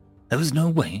 There was no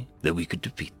way that we could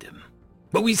defeat them,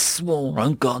 but we swore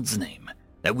on God's name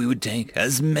that we would take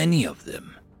as many of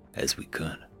them as we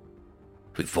could.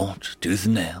 We fought tooth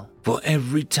and nail for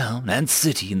every town and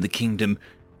city in the kingdom,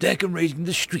 decorating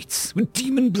the streets with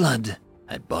demon blood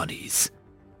and bodies.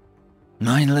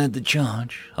 I led the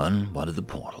charge on one of the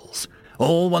portals.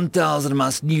 All 1,000 of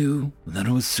us knew that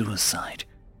it was suicide.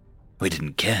 We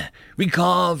didn't care. We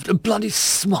carved a bloody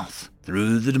swath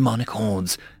through the demonic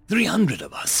hordes, 300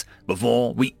 of us,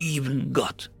 before we even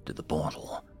got to the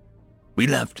portal. We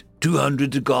left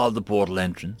 200 to guard the portal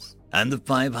entrance, and the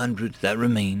 500 that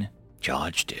remain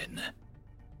charged in.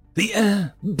 The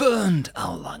air burned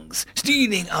our lungs,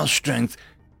 stealing our strength,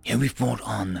 yet we fought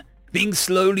on, being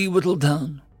slowly whittled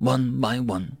down, one by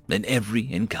one, in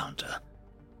every encounter.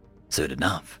 Soon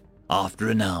enough, after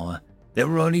an hour, there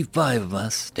were only 5 of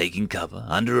us taking cover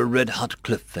under a red-hot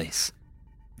cliff face.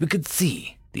 We could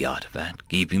see the artifact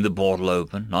keeping the portal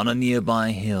open on a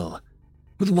nearby hill,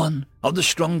 with one of the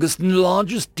strongest and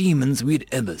largest demons we had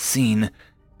ever seen,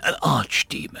 an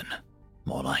archdemon,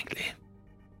 more likely.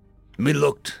 We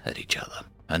looked at each other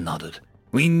and nodded.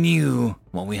 We knew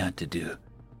what we had to do,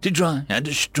 to try and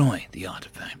destroy the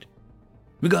artifact.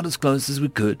 We got as close as we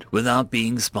could without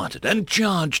being spotted and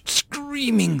charged,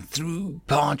 screaming through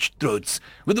parched throats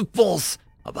with the force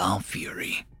of our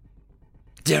fury.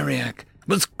 Deriak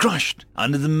was crushed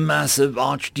under the massive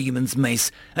archdemon's mace,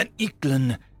 and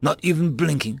Eklund, not even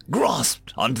blinking,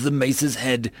 grasped onto the mace's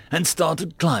head and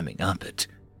started climbing up it.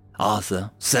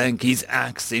 Arthur sank his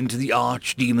axe into the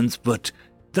archdemon's foot,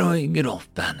 throwing it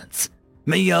off balance.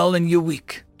 Mayel and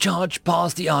Yawik charged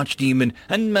past the archdemon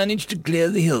and managed to clear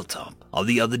the hilltop of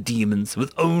the other demons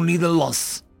with only the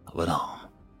loss of an arm.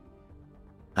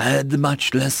 I had the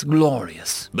much less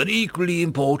glorious but equally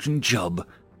important job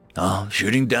of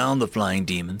shooting down the flying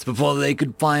demons before they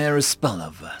could fire a spell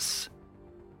of us.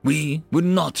 We would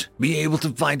not be able to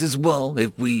fight as well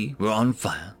if we were on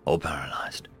fire or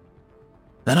paralyzed.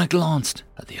 Then I glanced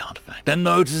at the artifact and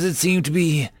noticed it seemed to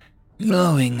be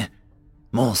glowing,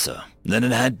 more so than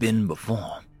it had been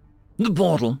before. The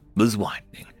portal was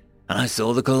widening, and I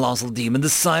saw the colossal demon the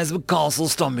size of a castle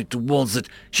stomping towards it,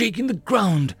 shaking the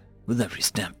ground with every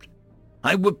step.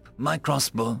 I whipped my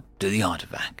crossbow to the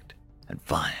artifact and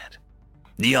fired.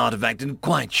 The artifact didn't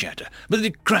quite shatter, but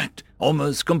it cracked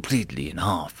almost completely in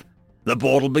half. The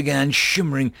portal began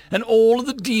shimmering, and all of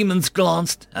the demons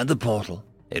glanced at the portal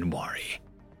in worry.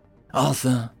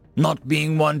 Arthur, not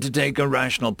being one to take a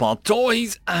rational path, tore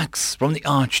his axe from the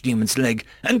archdemon's leg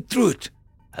and threw it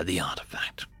at the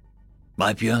artifact.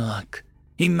 By pure luck,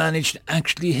 he managed to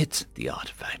actually hit the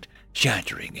artifact,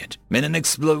 shattering it in an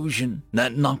explosion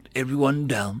that knocked everyone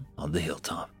down on the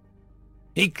hilltop.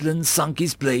 Eklund sunk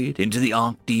his blade into the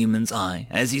archdemon's eye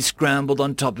as he scrambled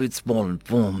on top of its fallen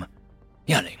form,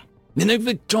 yelling in a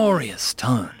victorious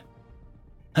tone.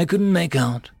 I couldn't make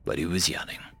out what he was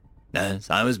yelling, as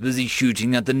I was busy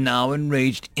shooting at the now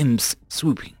enraged imps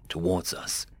swooping towards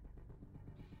us.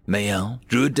 Mayel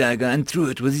drew a dagger and threw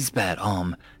it with his bad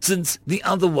arm, since the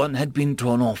other one had been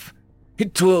torn off.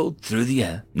 It twirled through the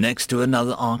air next to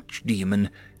another archdemon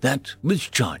that was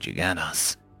charging at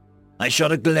us. I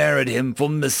shot a glare at him for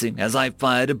missing as I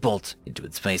fired a bolt into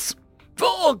its face.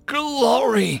 "For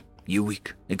glory!"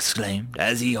 Yawik exclaimed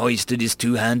as he hoisted his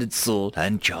two-handed sword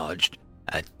and charged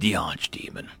at the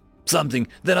archdemon, something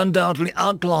that undoubtedly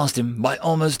outclassed him by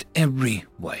almost every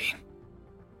way.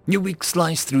 Yawik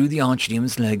sliced through the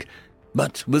archdemon's leg,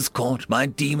 but was caught by a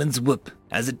demon's whip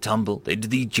as it tumbled into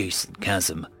the adjacent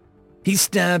chasm. He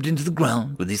stabbed into the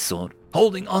ground with his sword,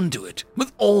 holding onto it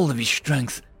with all of his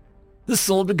strength. The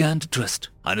sword began to twist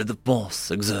under the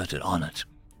force exerted on it,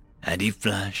 and he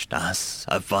flashed us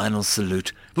a final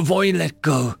salute before he let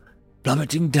go,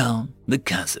 plummeting down the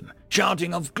chasm,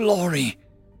 shouting of glory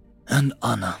and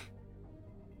honor.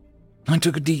 I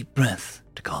took a deep breath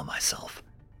to calm myself.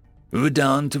 We were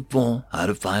down to 4 out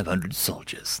of 500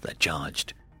 soldiers that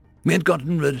charged. We had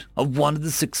gotten rid of one of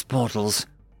the 6 portals.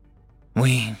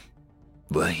 We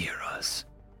were heroes.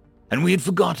 And we had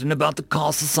forgotten about the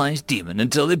castle-sized demon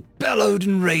until it bellowed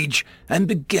in rage and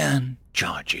began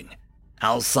charging,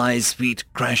 our sized feet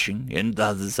crashing into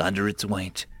others under its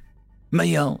weight.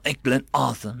 Mayo, Eklund,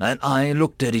 Arthur, and I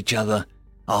looked at each other.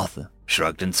 Arthur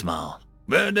shrugged and smiled.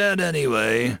 "We're dead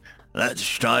anyway. Let's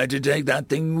try to take that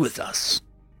thing with us."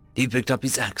 He picked up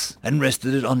his axe and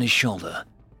rested it on his shoulder.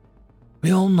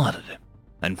 We all nodded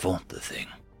and fought the thing.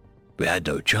 We had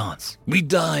no chance. We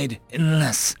died in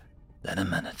less than a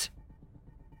minute.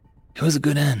 It was a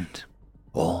good end,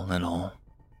 all in all.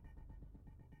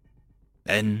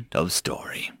 End of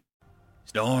story.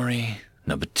 Story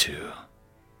number 2.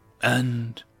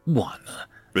 And 1.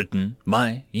 Written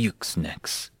by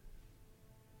Yuxnex.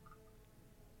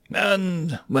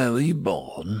 And where were you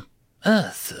born?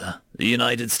 Earth, the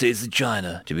United States of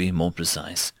China, to be more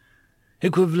precise.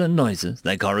 Equivalent noises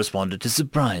that corresponded to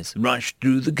surprise rushed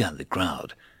through the gathered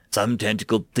crowd. Some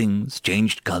tentacled things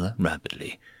changed color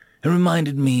rapidly. It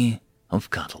reminded me of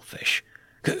cuttlefish.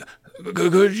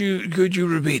 Could you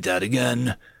repeat that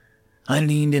again? I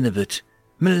leaned in a bit.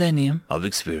 Millennium of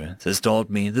experience has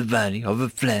taught me the value of a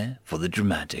flair for the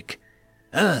dramatic.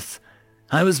 Earth.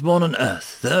 I was born on Earth,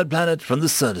 third planet from the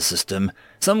solar system.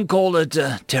 Some call it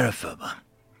terra firma.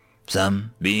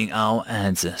 Some being our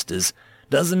ancestors.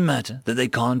 Doesn't matter that they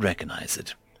can't recognize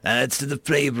it. Adds to the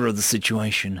flavor of the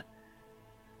situation.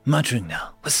 Muttering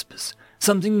now, whispers.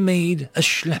 Something made a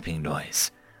schlepping noise.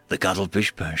 The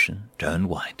cuttlefish person turned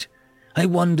white. I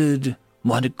wondered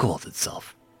what it called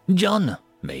itself. John,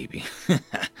 maybe.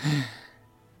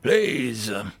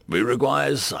 Please, we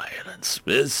require silence.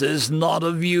 This is not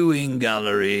a viewing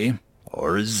gallery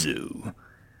or a zoo.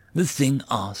 The thing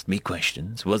asked me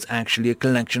questions was actually a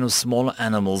collection of smaller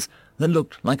animals that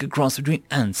looked like a cross between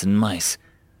ants and mice.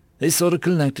 They sort of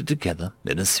collected together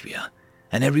in a sphere,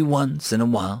 and every once in a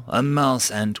while a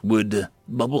mouse ant would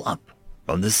bubble up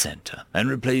from the center and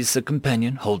replace a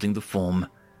companion holding the form.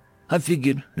 I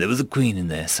figured there was a queen in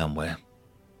there somewhere.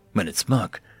 When it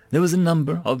spoke, there was a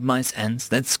number of mice ants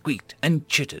that squeaked and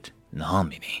chittered in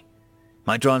harmony.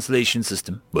 My translation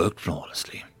system worked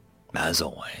flawlessly, as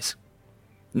always.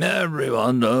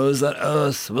 Everyone knows that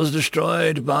Earth was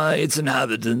destroyed by its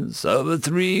inhabitants over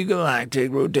 3 galactic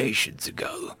rotations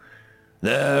ago.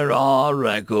 There are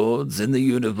records in the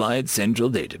Unified Central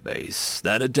Database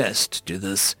that attest to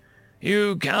this.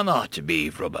 You cannot be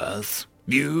from Earth.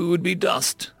 You would be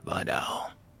dust by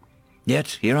now.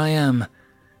 Yet here I am.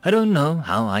 I don't know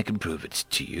how I can prove it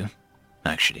to you.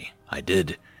 Actually, I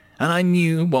did, and I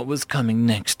knew what was coming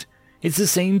next. It's the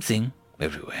same thing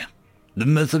everywhere. The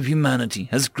myth of humanity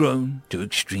has grown to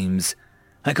extremes.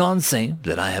 I can't say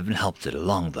that I haven't helped it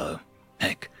along, though.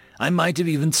 Heck, I might have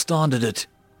even started it.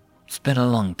 It's been a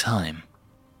long time.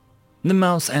 The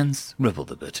mouse ants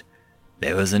rippled a bit.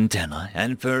 There was antennae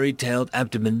and furry-tailed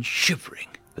abdomen shivering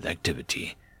with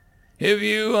activity. If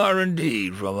you are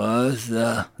indeed from Earth,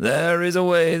 there is a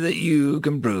way that you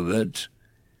can prove it.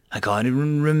 I can't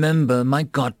even remember my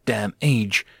goddamn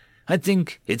age. I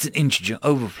think it's an integer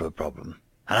overflow problem,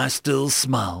 and I still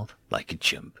smiled like a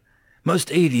chimp.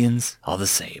 Most aliens are the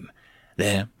same.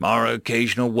 There are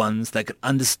occasional ones that can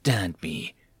understand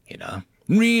me,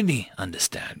 really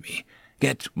understand me,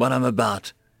 get what I'm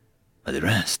about. But the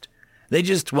rest, they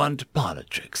just want parlor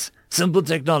tricks, simple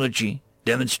technology,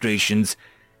 demonstrations.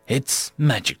 It's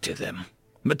magic to them,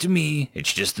 but to me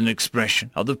it's just an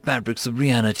expression of the fabrics of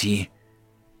reality.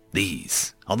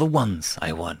 These are the ones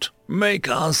I want. Make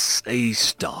us a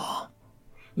star.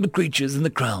 The creatures in the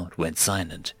crowd went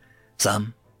silent.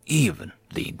 Some even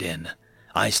leaned in.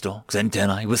 Eye stalks,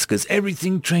 antennae, whiskers,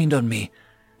 everything trained on me.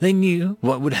 They knew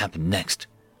what would happen next.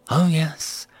 Oh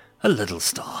yes, a little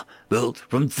star, built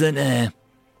from thin air.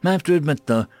 I have to admit,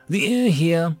 though, the air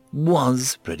here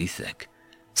was pretty thick.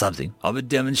 Something of a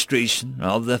demonstration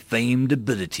of the famed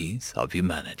abilities of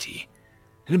humanity.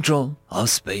 Control of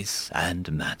space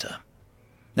and matter.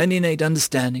 An innate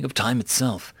understanding of time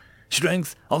itself.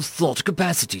 Strength of thought,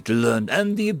 capacity to learn,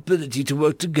 and the ability to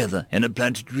work together in a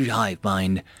planetary hive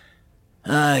mind.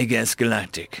 I guess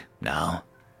galactic, now.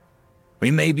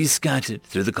 We may be scattered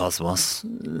through the cosmos,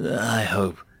 I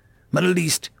hope, but at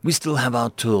least we still have our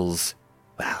tools.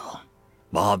 Well,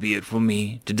 far be it for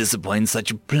me to disappoint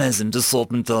such a pleasant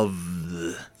assortment of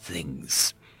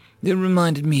things. It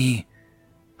reminded me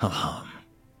of home.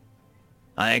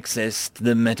 I accessed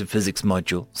the metaphysics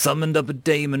module, summoned up a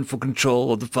daemon for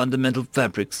control of the fundamental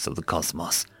fabrics of the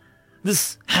cosmos.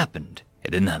 This happened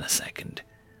in a nanosecond.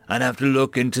 I'd have to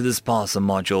look into this parser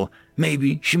module.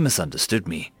 Maybe she misunderstood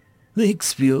me. The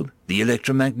Higgs field, the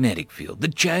electromagnetic field, the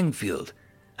Chang field.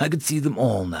 I could see them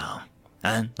all now,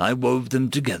 and I wove them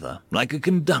together like a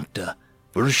conductor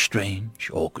for a strange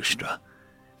orchestra,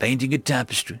 painting a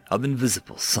tapestry of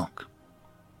invisible silk.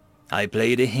 I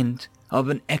played a hint of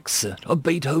an excerpt of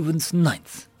Beethoven's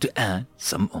Ninth to add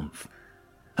some oomph.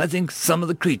 I think some of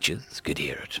the creatures could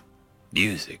hear it.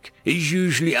 Music is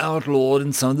usually outlawed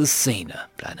in some of the saner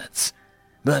planets.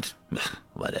 But,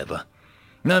 whatever.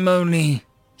 I'm only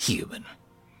human.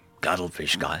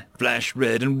 Cuttlefish guy flashed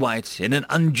red and white in an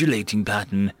undulating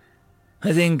pattern.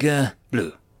 I think,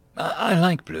 blue. I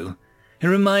like blue. It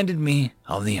reminded me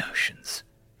of the oceans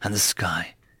and the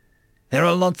sky. There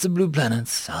are lots of blue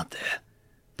planets out there,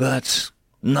 but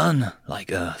none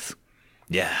like Earth.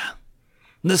 Yeah,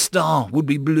 the star would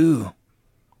be blue.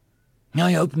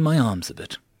 I opened my arms a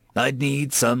bit. I'd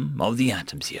need some of the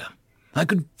atoms here. I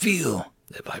could feel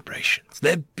their vibrations,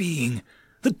 their being,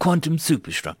 the quantum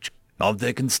superstructure of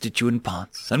their constituent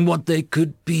parts, and what they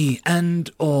could be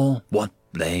and/or what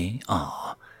they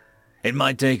are. It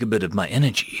might take a bit of my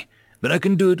energy, but I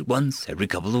can do it once every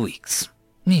couple of weeks.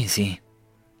 Easy.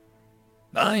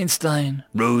 Einstein,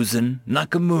 Rosen,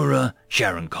 Nakamura,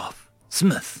 Cherenkov,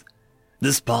 Smith.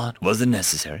 This part wasn't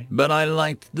necessary, but I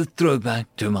liked the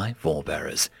throwback to my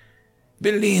forebearers.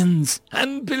 Billions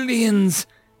and billions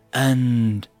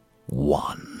and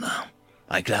one.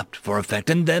 I clapped for effect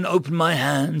and then opened my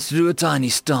hands to a tiny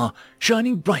star,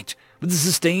 shining bright with a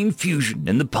sustained fusion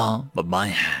in the palm of my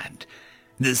hand.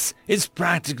 This is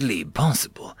practically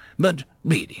impossible, but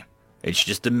really, it's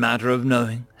just a matter of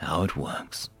knowing how it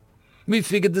works. We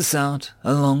figured this out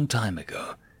a long time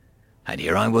ago, and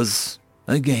here I was,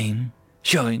 again,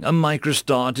 showing a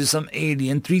microstar to some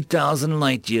alien 3,000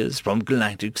 light-years from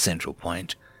galactic central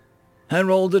point. I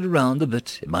rolled it around a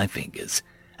bit in my fingers,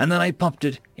 and then I popped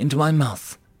it into my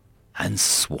mouth and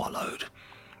swallowed.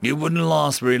 It wouldn't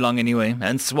last very long anyway,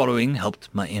 and swallowing helped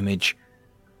my image.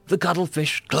 The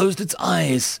cuttlefish closed its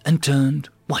eyes and turned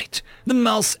white. The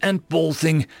mouse ant ball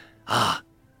thing,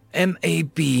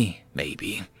 M-A-B,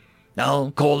 maybe.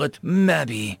 I'll call it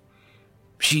Mabby.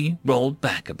 She rolled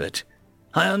back a bit.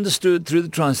 I understood through the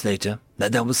translator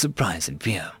that there was surprise and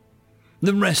fear.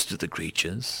 The rest of the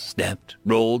creatures stepped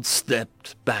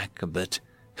back a bit.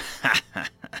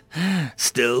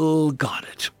 Still got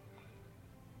it.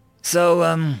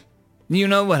 So, you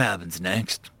know what happens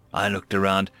next. I looked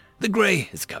around. The Grey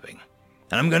is coming,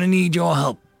 and I'm going to need your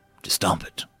help to stop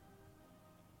it.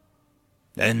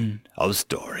 End of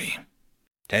story.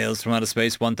 Tales from Outer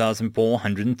Space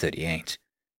 1438.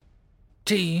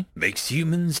 T makes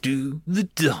humans do the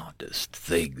darndest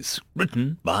things.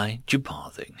 Written by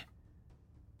Japarthing.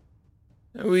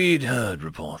 We'd heard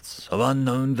reports of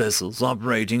unknown vessels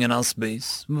operating in our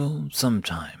space for some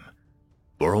time.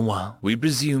 For a while, we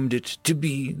presumed it to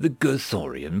be the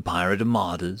Gothorian pirate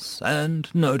armadas and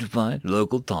notified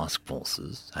local task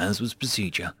forces, as was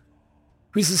procedure.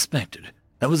 We suspected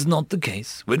that was not the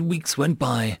case when weeks went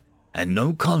by and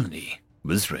no colony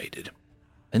was raided.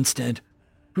 Instead,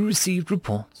 we received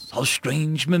reports of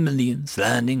strange mammalians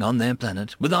landing on their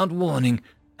planet without warning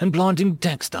and planting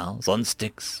textiles on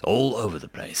sticks all over the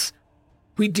place.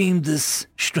 We deemed this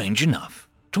strange enough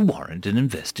to warrant an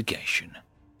investigation.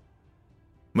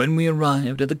 When we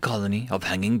arrived at the colony of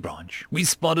Hanging Branch, we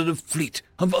spotted a fleet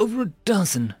of over a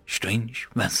dozen strange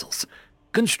vessels,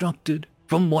 constructed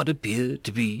from what appeared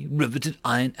to be riveted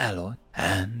iron alloy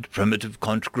and primitive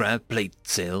contragrav plate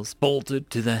sails bolted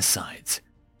to their sides.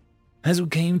 As we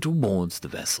came towards the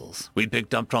vessels, we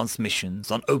picked up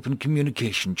transmissions on open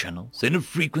communication channels in a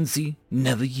frequency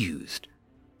never used.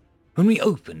 When we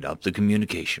opened up the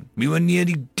communication, we were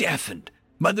nearly deafened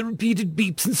by the repeated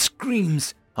beeps and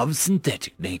screams of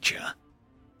synthetic nature.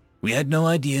 We had no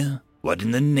idea what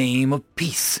in the name of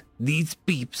peace these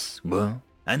beeps were,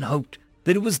 and hoped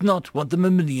that it was not what the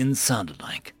mammalians sounded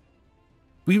like.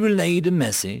 We relayed a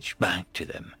message back to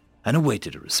them and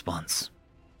awaited a response.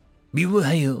 We were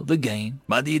hailed again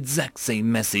by the exact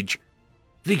same message.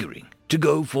 Figuring to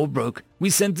go for broke, we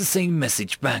sent the same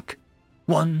message back.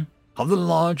 One of the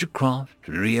larger craft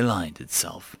realigned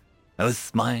itself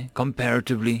with my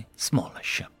comparatively smaller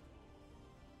ship.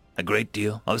 A great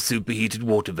deal of superheated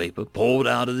water vapor poured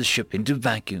out of the ship into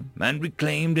vacuum and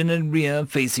reclaimed in a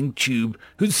rear-facing tube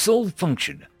whose sole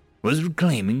function was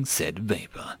reclaiming said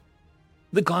vapor.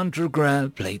 The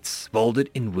contragrav plates folded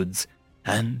inwards,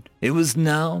 and it was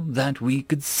now that we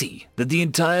could see that the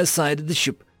entire side of the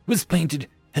ship was painted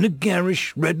in a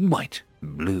garish red and white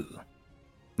blue.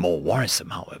 More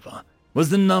worrisome, however, was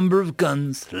the number of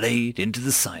guns laid into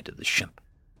the side of the ship.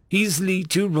 Easily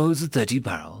 2 rows of 30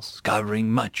 barrels, covering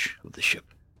much of the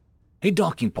ship. A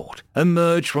docking port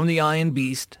emerged from the Iron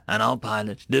Beast, and our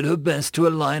pilot did her best to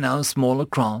align our smaller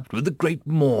craft with the great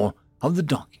maw of the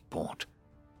docking port.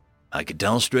 I could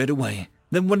tell straight away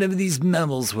that whatever these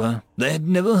mammals were, they had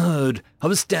never heard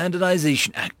of a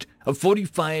Standardization Act of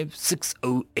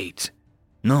 45608,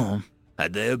 nor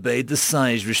had they obeyed the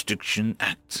Size Restriction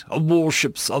Act of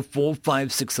Warships of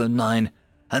 45609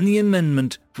 and the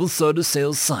amendment for soda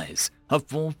sail size of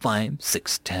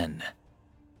 45610.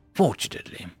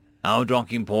 Fortunately, our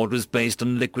docking port was based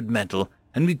on liquid metal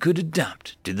and we could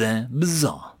adapt to their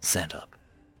bizarre setup.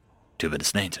 2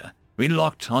 minutes later, we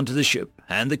locked onto the ship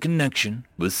and the connection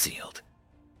was sealed.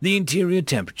 The interior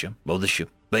temperature of the ship,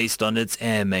 based on its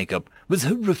air makeup, was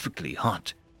horrifically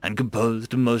hot and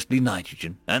composed of mostly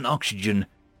nitrogen and oxygen,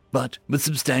 but with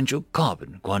substantial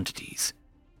carbon quantities.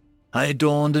 I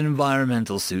adorned an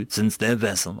environmental suit since their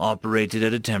vessel operated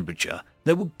at a temperature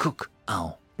that would cook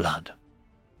our blood.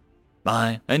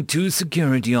 I and 2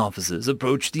 security officers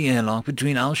approached the airlock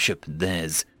between our ship and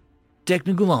theirs.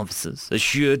 Technical officers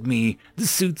assured me the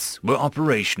suits were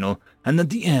operational and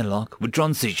that the airlock would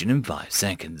transition in 5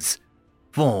 seconds.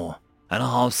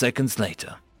 4.5 seconds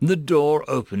later, the door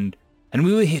opened and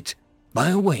we were hit by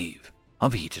a wave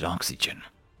of heated oxygen.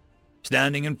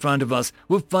 Standing in front of us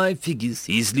were 5 figures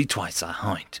easily twice our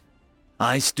height.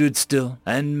 I stood still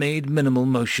and made minimal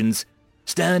motions,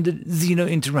 standard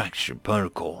xeno-interaction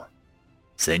protocol.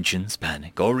 Sentients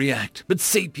panic or react, but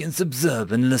sapiens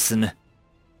observe and listen.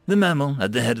 The mammal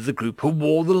at the head of the group, who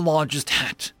wore the largest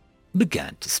hat,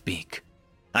 began to speak.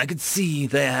 I could see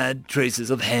they had traces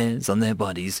of hairs on their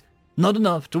bodies, not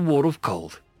enough to ward off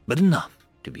cold, but enough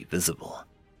to be visible.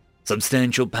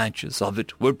 Substantial patches of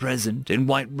it were present in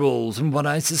white rolls in what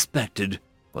I suspected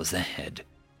was their head.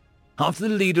 After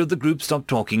the leader of the group stopped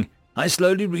talking, I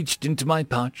slowly reached into my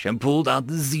pouch and pulled out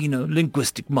the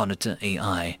Xeno-Linguistic Monitor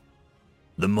AI.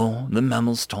 The more the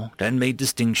mammals talked and made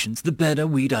distinctions, the better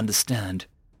we'd understand.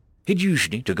 It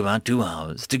usually took about 2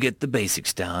 hours to get the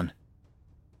basics down.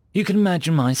 You can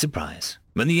imagine my surprise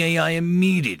when the AI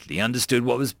immediately understood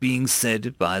what was being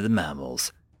said by the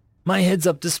mammals. My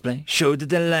heads-up display showed that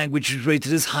their language was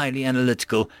rated as highly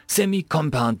analytical,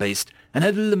 semi-compound-based, and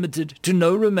had limited to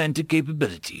no romantic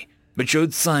capability, but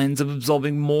showed signs of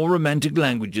absorbing more romantic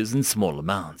languages in small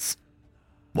amounts.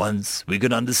 Once we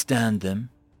could understand them,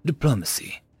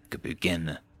 diplomacy could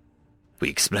begin. We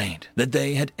explained that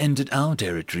they had entered our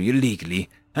territory illegally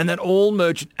and that all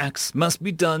merchant acts must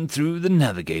be done through the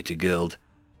Navigator Guild.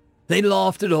 They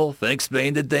laughed it off and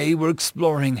explained that they were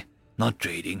exploring, not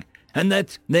trading, and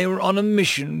that they were on a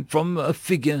mission from a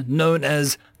figure known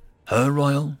as Her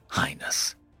Royal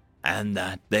Highness, and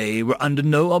that they were under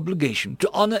no obligation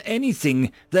to honor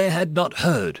anything they had not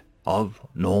heard of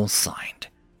nor signed.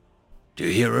 To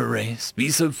hear a race be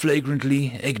so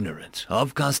flagrantly ignorant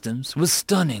of customs was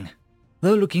stunning,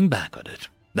 though looking back on it,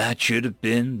 that should have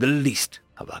been the least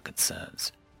of our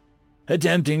concerns.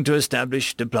 Attempting to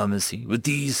establish diplomacy with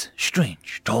these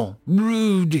strange, tall,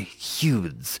 rude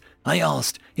youths, I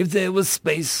asked if there was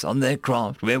space on their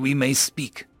craft where we may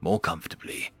speak more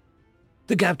comfortably.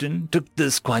 The captain took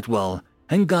this quite well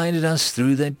and guided us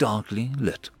through their darkly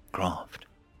lit craft.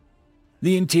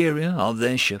 The interior of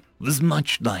their ship was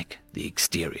much like the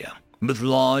exterior, with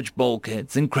large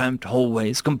bulkheads and cramped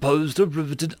hallways composed of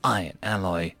riveted iron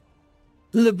alloy.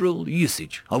 Liberal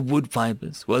usage of wood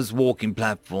fibers was walking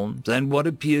platforms, and what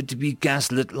appeared to be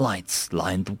gaslit lights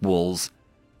lined the walls.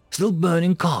 Still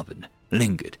burning carbon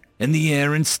lingered in the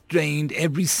air and stained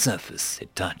every surface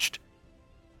it touched.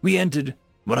 We entered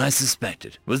what I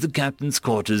suspected was the captain's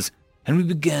quarters, and we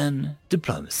began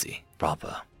diplomacy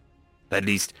proper. At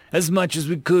least as much as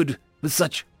we could with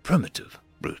such primitive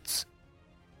brutes.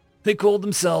 They called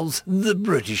themselves the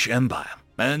British Empire,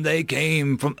 and they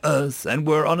came from Earth and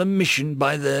were on a mission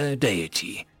by their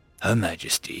deity, Her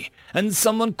Majesty, and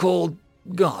someone called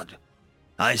God.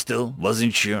 I still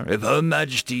wasn't sure if Her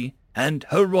Majesty and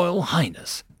Her Royal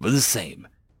Highness were the same,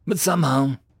 but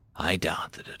somehow I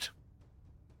doubted it.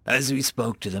 As we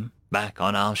spoke to them, back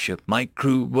on our ship, my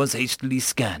crew was hastily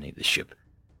scanning the ship.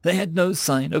 They had no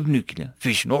sign of nuclear,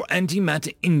 fission, or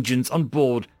antimatter engines on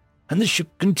board, and the ship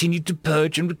continued to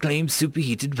purge and reclaim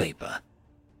superheated vapor.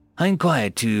 I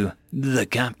inquired to the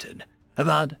captain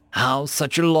about how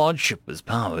such a large ship was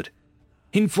powered.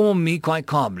 He informed me quite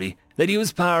calmly that he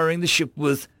was powering the ship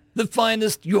with the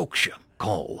finest Yorkshire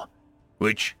coal,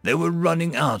 which they were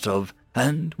running out of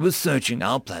and was searching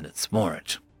our planets for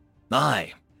it.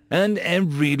 I, and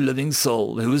every living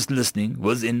soul who was listening,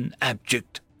 was in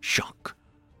abject shock.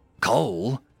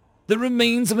 Coal? The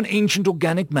remains of an ancient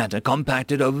organic matter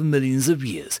compacted over millions of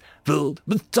years, filled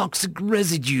with toxic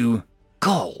residue.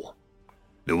 Coal.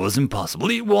 It was impossible.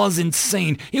 It was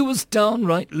insane. It was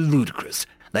downright ludicrous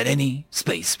that any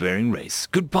spacefaring race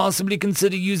could possibly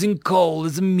consider using coal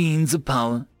as a means of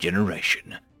power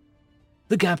generation.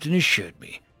 The captain assured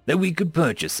me that we could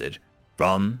purchase it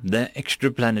from their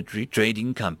extraplanetary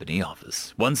trading company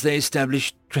office once they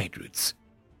established trade routes.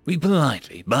 We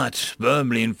politely but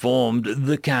firmly informed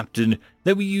the captain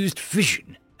that we used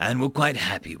fission and were quite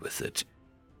happy with it.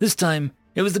 This time,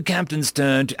 it was the captain's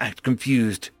turn to act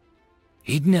confused.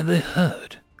 He'd never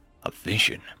heard of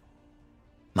fission.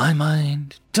 My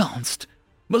mind danced.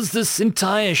 Was this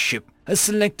entire ship a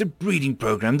selective breeding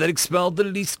program that expelled the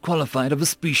least qualified of a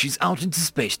species out into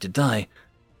space to die?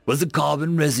 Was the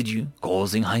carbon residue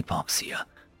causing hypoxia?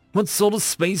 What sort of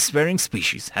spacefaring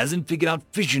species hasn't figured out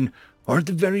fission, or at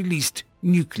the very least,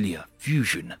 nuclear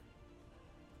fusion?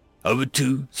 Over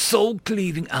 2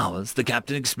 soul-cleaving hours, the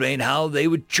captain explained how they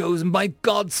were chosen by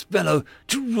God's fellow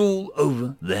to rule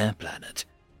over their planet.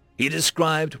 He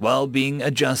described, while being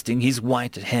adjusting his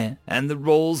white hair and the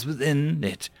rolls within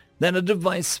it, that a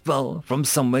device fell from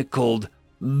somewhere called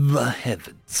the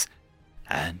heavens,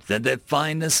 and that their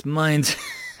finest minds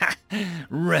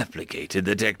replicated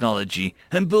the technology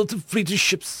and built a fleet of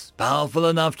ships powerful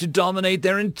enough to dominate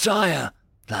their entire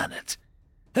planet.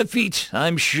 A feat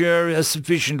I'm sure a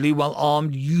sufficiently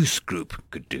well-armed youth group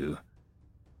could do.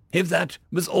 If that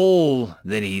was all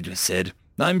that he'd said,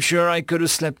 I'm sure I could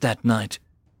have slept that night.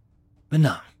 But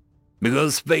no,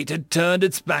 because fate had turned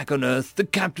its back on Earth, the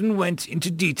captain went into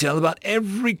detail about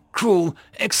every cruel,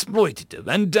 exploitative,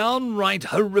 and downright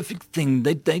horrific thing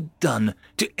that they'd done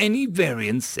to any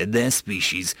variants in their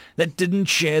species that didn't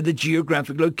share the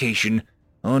geographic location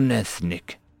or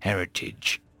ethnic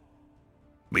heritage.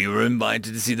 We were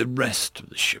invited to see the rest of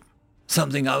the ship,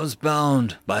 something I was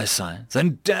bound by science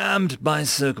and damned by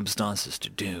circumstances to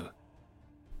do.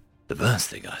 The first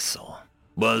thing I saw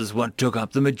was what took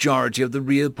up the majority of the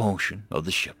rear portion of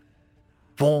the ship.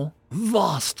 4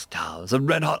 vast towers of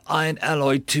red-hot iron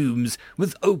alloy tubes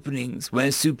with openings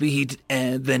where superheated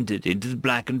air vented into the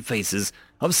blackened faces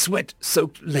of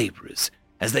sweat-soaked laborers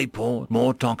as they poured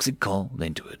more toxic coal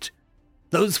into it.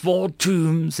 Those 4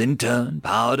 tubes, in turn,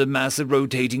 powered a massive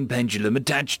rotating pendulum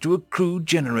attached to a crude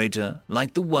generator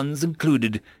like the ones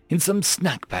included in some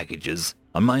snack packages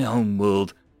on my home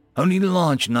world, only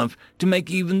large enough to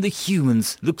make even the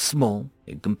humans look small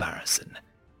in comparison.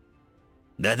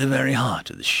 At the very heart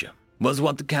of the ship was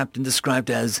what the captain described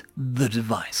as the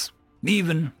device.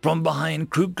 Even from behind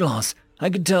crude glass, I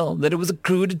could tell that it was a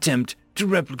crude attempt to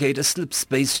replicate a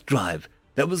slip-space drive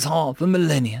that was half a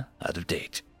millennia out of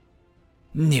date.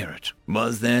 Near it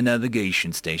was their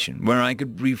navigation station, where I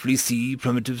could briefly see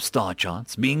primitive star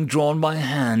charts being drawn by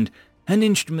hand and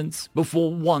instruments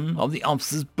before one of the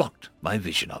officers blocked my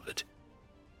vision of it.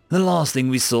 The last thing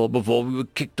we saw before we were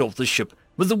kicked off the ship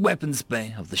was the weapons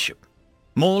bay of the ship.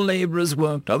 More laborers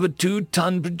worked over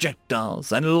 2-ton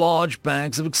projectiles and large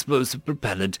bags of explosive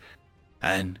propellant,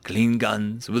 and clean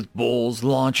guns with balls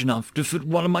large enough to fit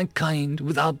one of my kind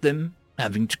without them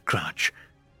having to crouch.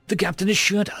 The captain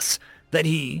assured us that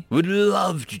he would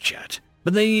love to chat,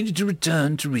 but they needed to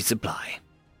return to resupply.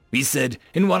 He said,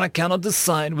 in what I cannot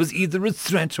decide was either a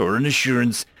threat or an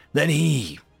assurance, that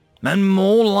he, and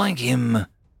more like him,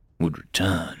 would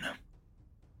return.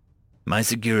 My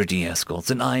security escorts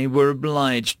and I were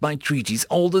obliged by treaties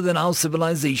older than our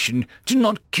civilization to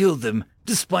not kill them,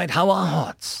 despite how our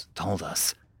hearts told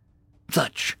us.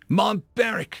 Such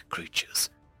barbaric creatures.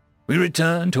 We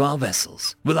returned to our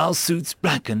vessels, with our suits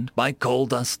blackened by coal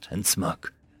dust and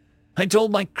smoke. I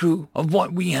told my crew of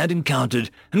what we had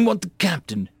encountered and what the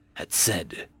captain had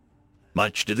said.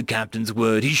 Much to the captain's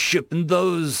word, his ship and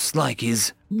those like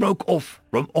his broke off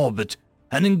from orbit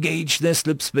and engaged their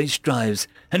slip-space drives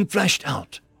and flashed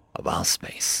out of our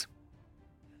space.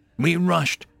 We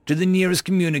rushed to the nearest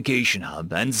communication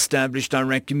hub and established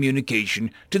direct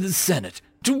communication to the Senate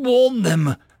to warn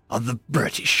them of the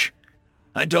British.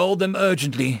 I told them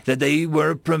urgently that they were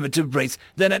a primitive race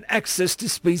that had access to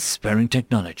space-sparing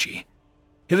technology.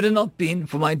 If it had not been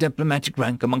for my diplomatic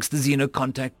rank amongst the Xeno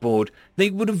Contact Board, they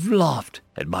would have laughed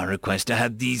at my request to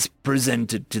have these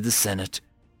presented to the Senate.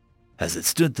 As it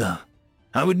stood, though,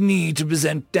 I would need to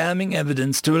present damning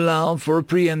evidence to allow for a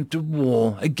preemptive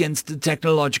war against the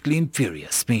technologically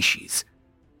inferior species,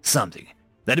 something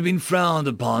that had been frowned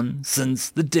upon since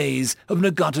the days of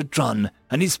Nagatatron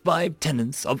and his 5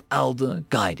 tenets of Alder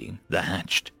guiding the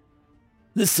hatched.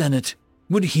 The Senate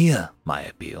would hear my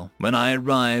appeal when I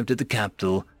arrived at the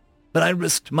capital, but I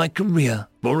risked my career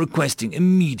for requesting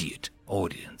immediate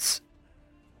audience.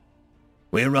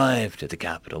 We arrived at the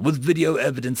capital with video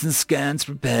evidence and scans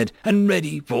prepared and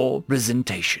ready for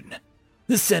presentation.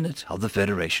 The Senate of the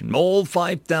Federation, all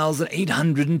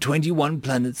 5,821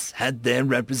 planets, had their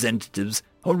representatives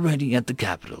already at the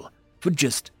capital for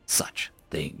just such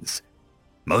things.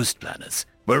 Most planets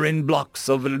were in blocks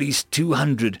of at least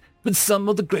 200, but some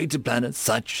of the greater planets,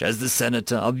 such as the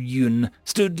Senator of Yun,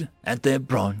 stood at their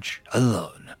branch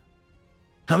alone.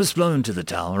 I was flown to the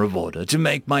Tower of Order to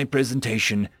make my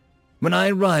presentation. When I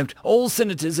arrived, all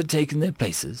senators had taken their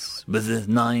places, with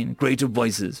the 9 greater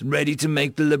voices ready to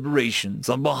make deliberations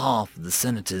on behalf of the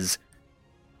senators.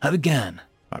 I began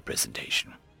my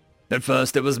presentation. At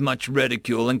first there was much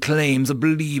ridicule and claims of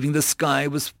believing the sky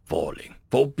was falling,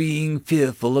 for being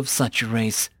fearful of such a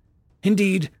race.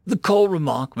 Indeed, the coal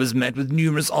remark was met with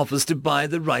numerous offers to buy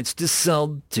the rights to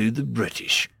sell to the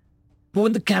British. But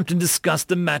when the captain discussed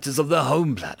the matters of their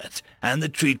home planet and the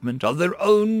treatment of their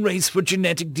own race for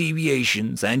genetic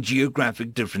deviations and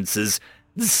geographic differences,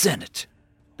 the Senate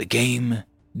became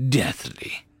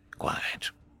deathly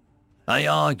quiet. I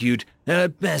argued that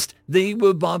at best they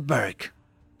were barbaric,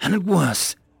 and at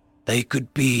worst they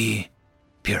could be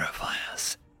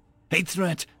purifiers, a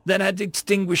threat that had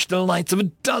extinguished the lights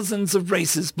of dozens of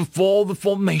races before the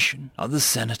formation of the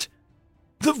Senate.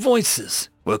 The voices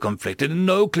were conflicted and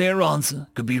no clear answer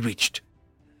could be reached.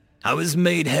 I was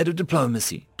made head of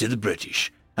diplomacy to the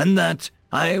British, and that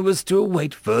I was to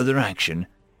await further action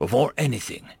before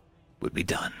anything would be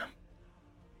done.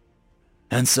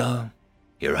 And so,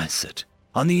 here I sit,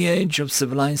 on the edge of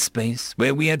civilized space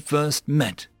where we had first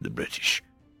met the British,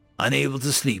 unable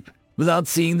to sleep without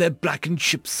seeing their blackened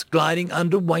ships gliding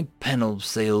under white panel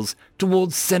sails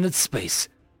towards Senate space,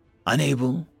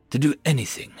 unable to do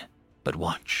anything but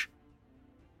watch.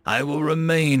 I will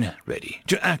remain ready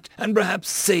to act and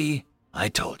perhaps say, "I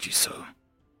told you so."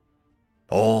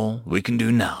 All we can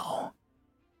do now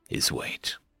is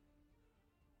wait.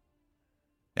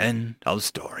 End of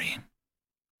story.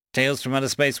 Tales from Outer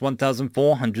Space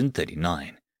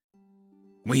 1439.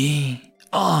 We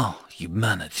Are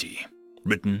Humanity.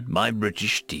 Written by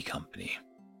British Tea Company.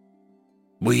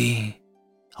 We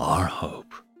are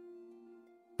hope.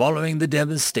 Following the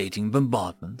devastating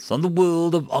bombardments on the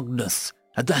world of Ognus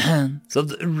at the hands of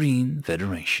the Aryan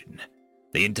Federation,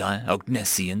 the entire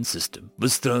Ognesian system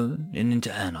was thrown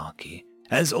into anarchy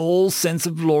as all sense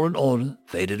of law and order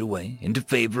faded away into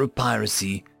favor of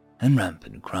piracy and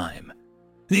rampant crime.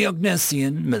 The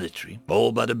Ognesian military,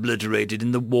 all but obliterated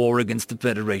in the war against the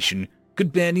Federation,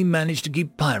 could barely manage to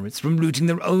keep pirates from looting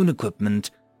their own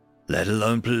equipment, let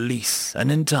alone police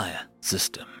an entire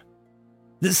system.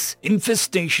 This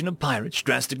infestation of pirates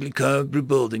drastically curbed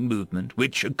rebuilding movement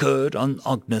which occurred on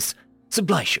Ognus.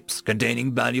 Supply ships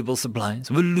containing valuable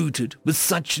supplies were looted with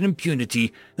such an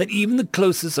impunity that even the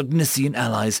closest Ognesian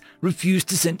allies refused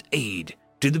to send aid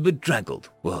to the bedraggled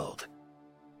world.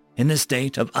 In a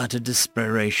state of utter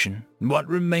desperation, what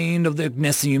remained of the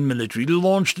Ognesian military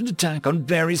launched an attack on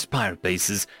various pirate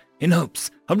bases in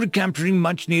hopes of recapturing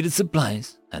much-needed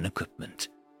supplies and equipment.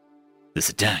 This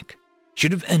attack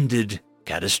should have ended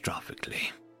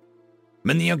catastrophically.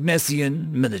 When the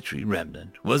Ognesian military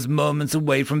remnant was moments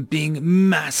away from being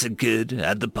massacred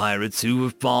at the pirates who were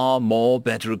far more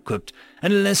better equipped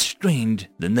and less strained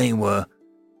than they were,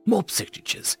 warp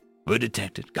signatures were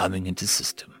detected coming into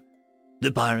system.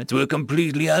 The pirates were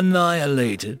completely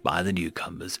annihilated by the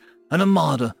newcomers, an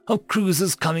armada of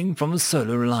cruisers coming from a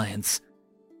solar alliance.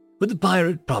 With the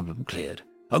pirate problem cleared,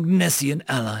 Ognesian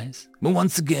allies were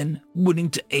once again willing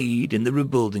to aid in the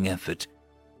rebuilding effort.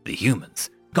 The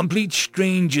humans, complete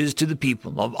strangers to the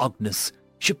people of Ognus,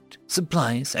 shipped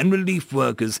supplies and relief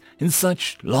workers in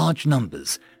such large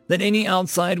numbers that any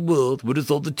outside world would have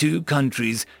thought the two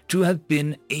countries to have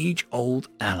been age-old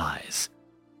allies.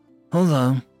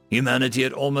 Although humanity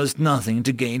had almost nothing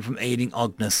to gain from aiding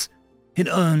Ognus, it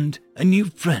earned a new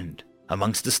friend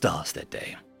amongst the stars that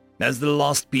day, as the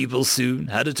lost people soon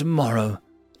had a tomorrow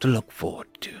to look forward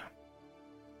to.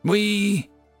 We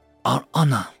are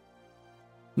honor.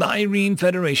 The Aryan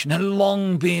Federation had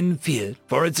long been feared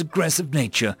for its aggressive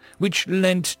nature, which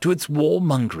lent to its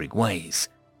warmongering ways.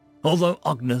 Although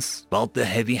Ognus felt the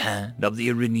heavy hand of the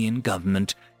Iranian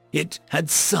government, it had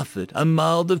suffered a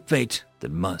milder fate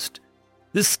than most.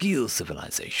 The Skeel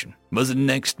civilization was the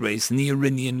next race in the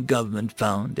Iranian government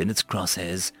found in its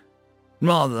crosshairs.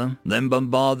 Rather than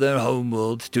bombard their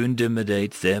homeworld to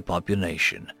intimidate their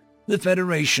population, the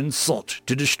Federation sought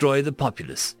to destroy the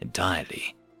populace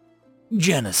entirely.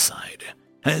 Genocide,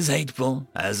 as hateful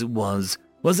as it was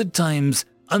at times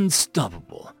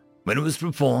unstoppable when it was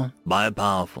performed by a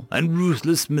powerful and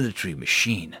ruthless military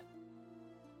machine.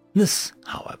 This,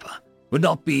 however, would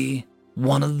not be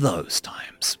one of those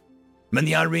times. When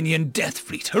the Iranian Death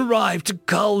Fleet arrived to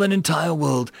cull an entire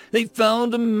world, they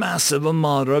found a massive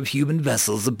armada of human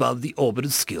vessels above the orbit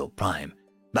of Skeel Prime,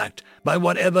 backed by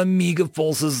whatever meager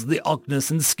forces the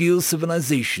Ognus and Skeel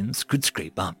civilizations could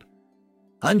scrape up.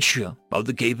 Unsure of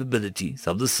the capabilities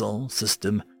of the Sol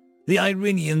system, the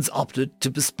Irenians opted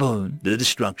to postpone the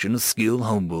destruction of Skil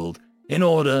homeworld in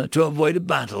order to avoid a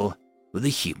battle with the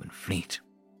human fleet.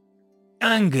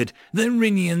 Angered, the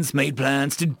Irenians made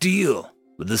plans to deal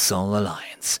with the Sol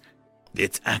Alliance.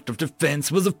 Its act of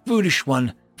defense was a foolish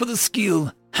one, for the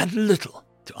Skil had little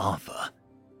to offer.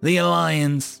 The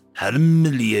Alliance had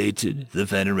humiliated the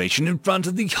Federation in front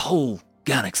of the whole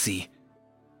galaxy.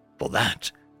 For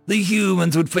that, the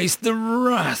humans would face the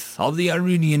wrath of the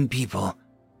Irenian people.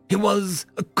 It was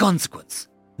a consequence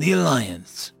the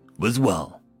Alliance was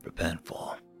well prepared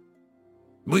for.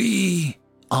 We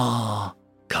are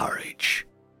courage.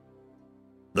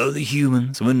 Though the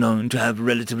humans were known to have a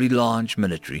relatively large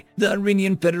military, the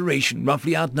Irenian Federation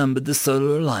roughly outnumbered the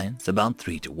Solar Alliance about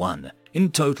 3-1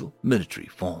 in total military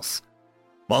force.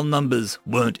 While numbers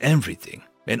weren't everything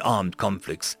in armed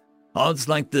conflicts, odds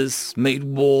like this made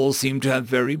war seem to have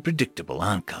very predictable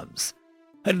outcomes,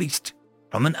 at least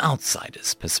from an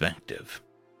outsider's perspective.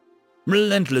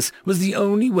 Relentless was the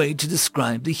only way to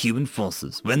describe the human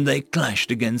forces when they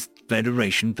clashed against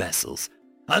Federation vessels.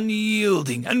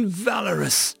 Unyielding and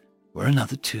valorous were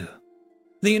another two.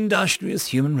 The industrious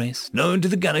human race, known to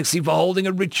the galaxy for holding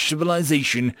a rich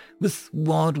civilization with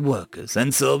ward workers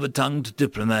and silver-tongued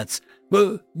diplomats,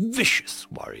 were vicious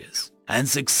warriors and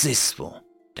successful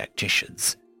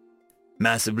tacticians.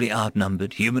 Massively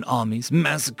outnumbered human armies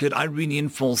massacred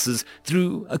Irenian forces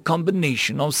through a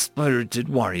combination of spirited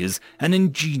warriors and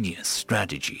ingenious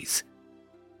strategies.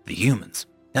 The humans,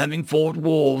 having fought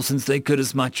wars since they could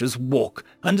as much as walk,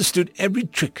 understood every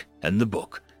trick in the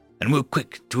book and were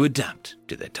quick to adapt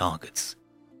to their targets.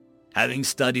 Having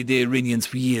studied the Irenians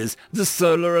for years, the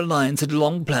Solar Alliance had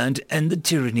long planned to end the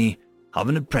tyranny of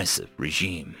an oppressive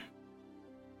regime.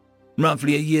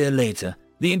 Roughly a year later,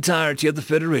 the entirety of the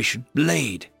Federation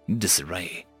laid in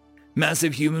disarray.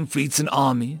 Massive human fleets and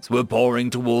armies were pouring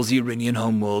towards the Irenian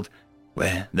homeworld,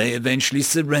 where they eventually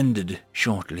surrendered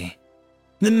shortly.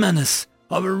 The menace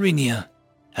of Irenia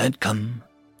had come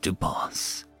to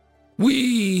pass.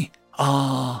 We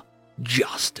are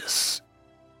justice.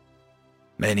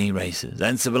 Many races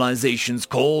and civilizations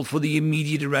called for the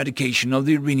immediate eradication of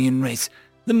the Irenian race.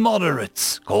 The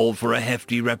moderates called for a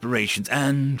hefty reparations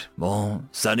and, more,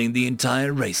 sending the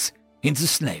entire race into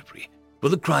slavery for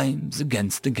the crimes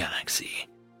against the galaxy.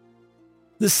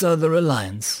 The Solar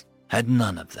Alliance had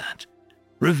none of that.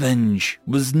 Revenge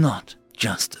was not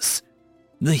justice,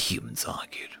 the humans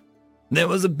argued. There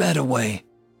was a better way.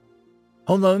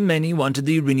 Although many wanted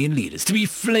the Irenian leaders to be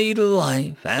flayed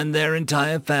alive and their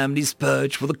entire families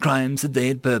purged for the crimes that they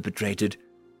had perpetrated,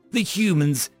 the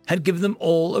humans had given them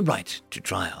all a right to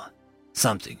trial,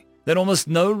 something that almost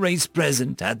no race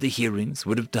present at the hearings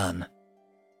would have done.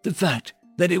 The fact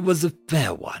that it was a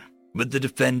fair one, with the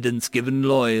defendants given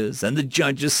lawyers and the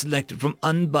judges selected from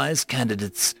unbiased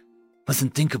candidates, was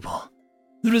unthinkable.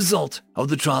 The result of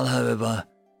the trial, however,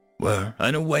 were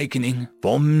an awakening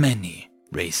for many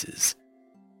races.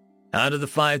 Out of the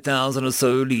 5,000 or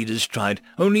so leaders tried,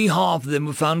 only half of them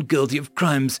were found guilty of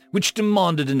crimes which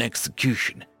demanded an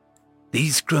execution.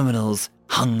 These criminals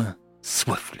hung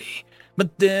swiftly,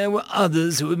 but there were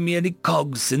others who were merely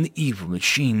cogs in the evil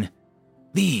machine.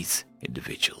 These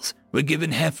individuals were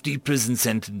given hefty prison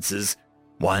sentences,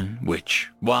 one which,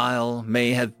 while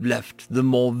may have left the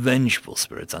more vengeful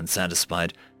spirits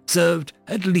unsatisfied, served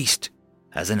at least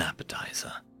as an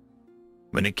appetizer.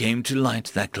 When it came to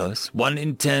light that close, 1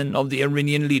 in 10 of the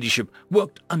Irenian leadership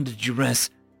worked under duress,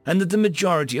 and that the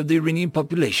majority of the Irenian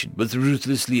population was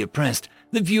ruthlessly oppressed,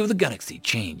 the view of the galaxy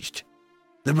changed.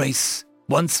 The race,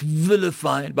 once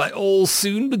vilified by all,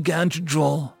 soon began to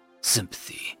draw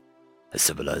sympathy. A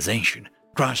civilization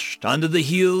crushed under the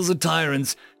heels of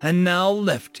tyrants and now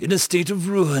left in a state of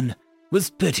ruin was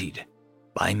pitied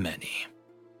by many.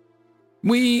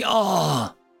 We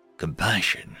are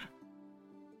compassion.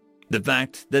 The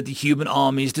fact that the human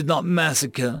armies did not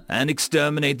massacre and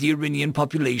exterminate the Irenian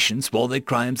populations for their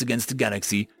crimes against the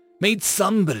galaxy made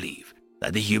some believe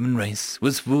that the human race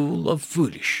was full of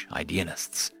foolish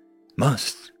idealists.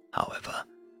 Most, however,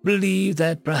 believed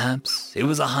that perhaps it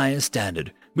was a higher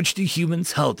standard which the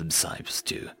humans held themselves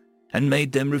to, and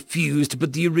made them refuse to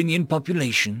put the Irenian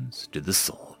populations to the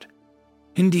sword.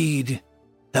 Indeed,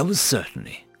 that was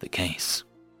certainly the case.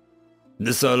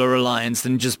 The Solar Alliance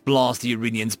didn't just blast the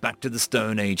Irenians back to the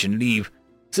Stone Age and leave.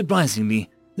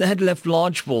 Surprisingly, they had left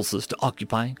large forces to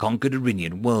occupy conquered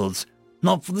Irenian worlds,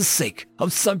 not for the sake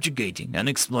of subjugating and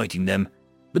exploiting them,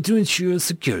 but to ensure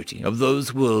security of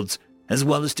those worlds as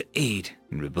well as to aid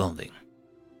in rebuilding.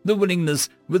 The willingness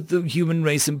with the human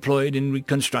race employed in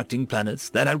reconstructing planets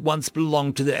that had once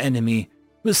belonged to their enemy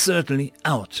was certainly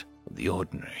out of the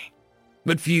ordinary.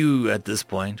 but few at this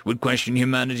point would question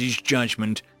humanity's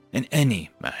judgment in any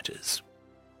matters.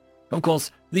 Of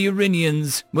course, the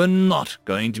Irinians were not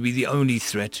going to be the only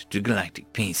threat to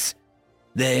galactic peace.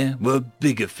 There were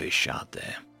bigger fish out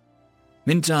there.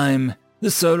 In time,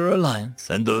 the Solar Alliance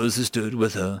and those who stood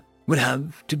with her would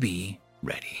have to be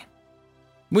ready.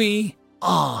 We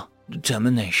are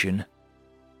determination.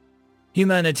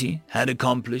 Humanity had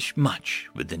accomplished much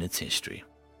within its history.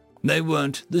 They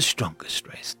weren't the strongest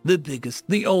race, the biggest,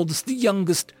 the oldest, the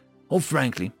youngest, or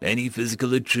frankly, any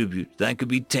physical attribute that could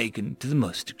be taken to the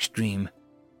most extreme.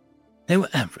 They were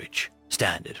average,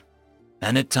 standard,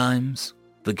 and at times,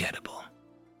 forgettable.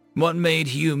 What made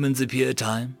humans appear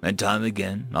time and time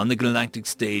again on the galactic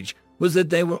stage was that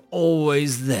they were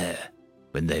always there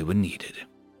when they were needed.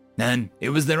 And it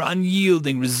was their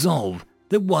unyielding resolve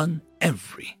that won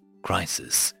every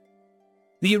crisis.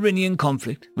 The Irinian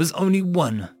conflict was only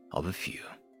one of a few.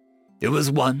 It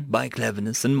was won by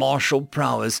cleverness and martial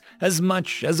prowess as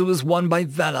much as it was won by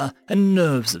valor and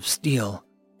nerves of steel.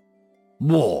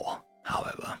 War,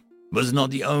 however, was not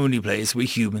the only place where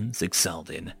humans excelled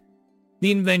in.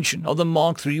 The invention of the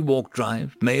Mark III warp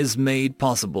drive may have made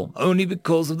possible only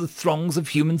because of the throngs of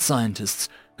human scientists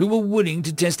who were willing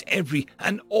to test every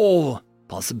and all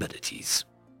possibilities.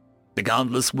 The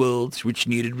countless worlds which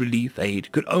needed relief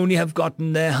aid could only have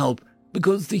gotten their help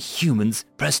because the humans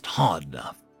pressed hard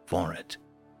enough for it.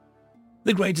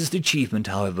 The greatest achievement,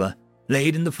 however,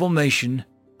 laid in the formation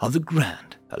of the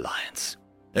Grand Alliance,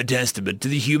 a testament to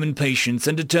the human patience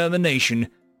and determination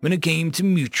when it came to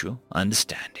mutual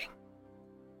understanding.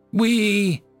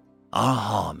 We are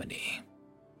harmony.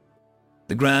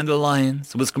 The Grand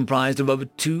Alliance was comprised of over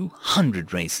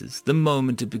 200 races the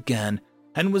moment it began,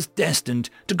 and was destined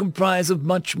to comprise of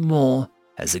much more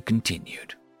as it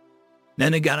continued.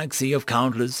 In a galaxy of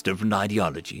countless different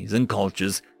ideologies and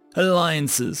cultures,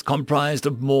 alliances comprised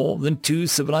of more than two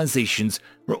civilizations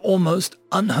were almost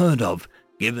unheard of,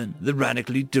 given the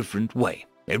radically different way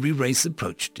every race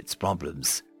approached its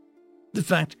problems. The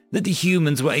fact that the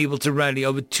humans were able to rally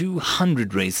over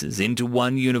 200 races into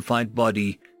one unified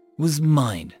body was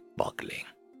mind-boggling.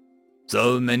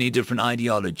 So many different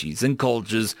ideologies and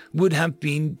cultures would have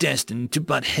been destined to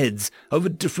butt heads over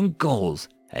different goals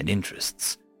and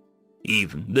interests.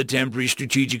 Even the temporary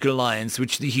strategic alliance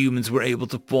which the humans were able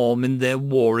to form in their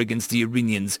war against the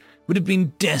Irinians would have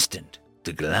been destined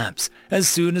to collapse as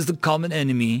soon as the common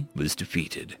enemy was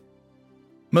defeated.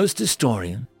 Most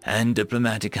historian and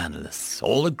diplomatic analysts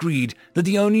all agreed that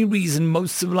the only reason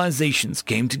most civilizations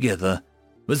came together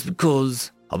was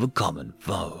because of a common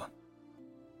foe.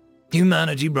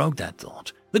 Humanity broke that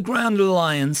thought. The Grand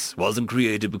Alliance wasn't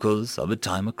created because of a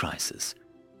time of crisis.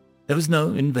 There was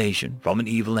no invasion from an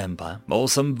evil empire or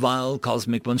some vile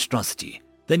cosmic monstrosity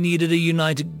that needed a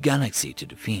united galaxy to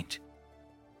defeat.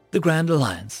 The Grand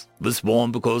Alliance was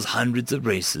born because hundreds of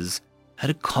races had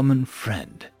a common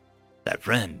friend. That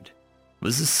friend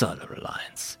was the Solar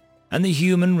Alliance, and the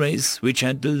human race which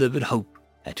had delivered hope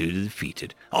to the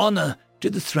defeated, honor to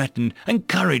the threatened, and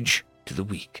courage to the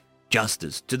weak,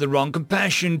 justice to the wrong,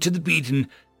 compassion to the beaten,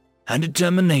 and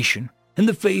determination in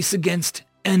the face against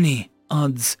any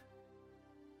odds.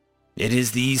 It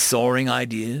is these soaring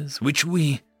ideas which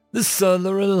we, the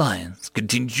Solar Alliance,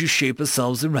 continue to shape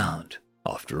ourselves around,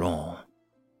 after all.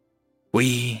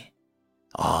 We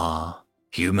are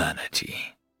humanity.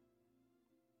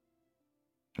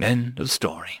 End of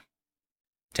story.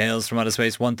 Tales from Outer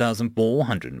Space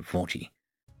 1440.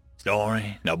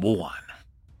 Story number 1.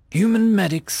 Human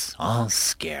medics are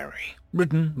scary.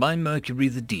 Written by Mercury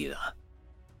the Dealer.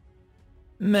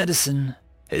 Medicine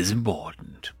is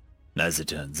important. As it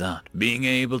turns out, being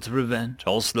able to prevent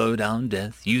or slow down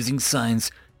death using science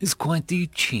is quite the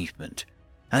achievement,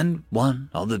 and one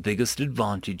of the biggest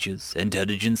advantages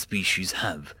intelligent species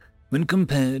have when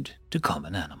compared to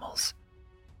common animals.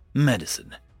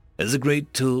 Medicine is a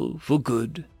great tool for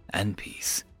good and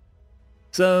peace.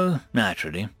 So,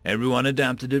 naturally, everyone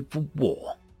adapted it for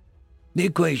war. The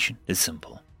equation is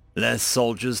simple. Less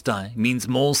soldiers die means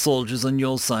more soldiers on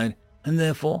your side, and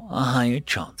therefore a higher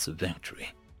chance of victory.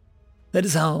 That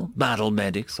is how battle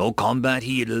medics or combat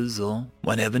healers, or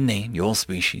whatever name your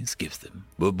species gives them,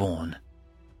 were born.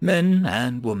 Men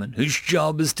and women whose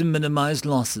job is to minimize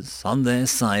losses on their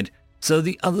side so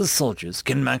the other soldiers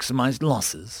can maximize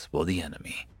losses for the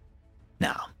enemy.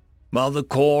 Now, while the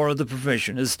core of the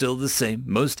profession is still the same,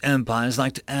 most empires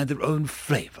like to add their own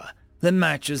flavor that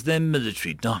matches their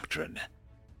military doctrine.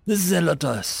 The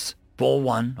Zealotes, for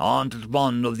one, aren't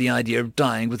fond of the idea of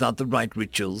dying without the right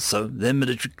rituals, so their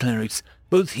military clerics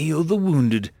both heal the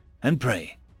wounded and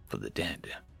pray for the dead.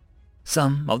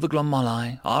 Some of the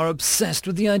Glomali are obsessed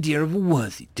with the idea of a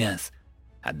worthy death,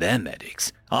 and their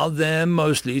medics are there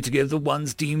mostly to give the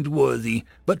ones deemed worthy,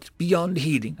 but beyond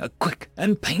healing, a quick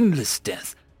and painless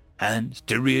death, and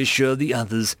to reassure the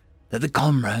others that the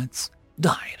comrades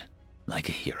died like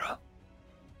a hero.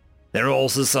 There are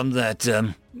also some that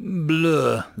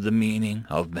blur the meaning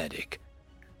of medic.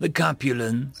 The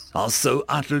Capulans are so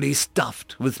utterly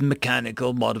stuffed with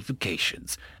mechanical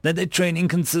modifications that their training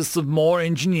consists of more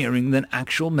engineering than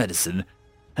actual medicine,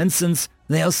 and since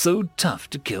they are so tough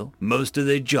to kill, most of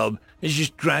their job is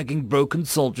just dragging broken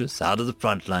soldiers out of the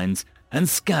front lines and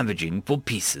scavenging for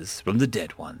pieces from the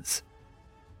dead ones.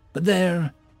 But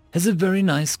there is a very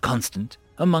nice constant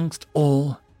amongst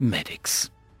all medics: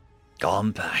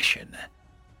 compassion.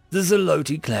 The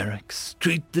Zelote clerics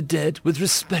treat the dead with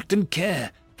respect and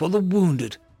care for the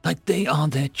wounded like they are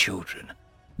their children.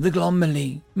 The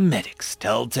Glomali medics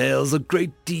tell tales of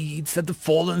great deeds that the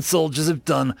fallen soldiers have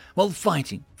done while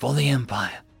fighting for the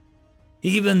Empire.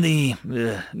 Even the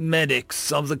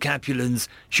medics of the Capulans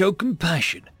show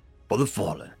compassion for the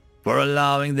fallen, for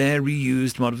allowing their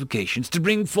reused modifications to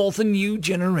bring forth a new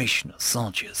generation of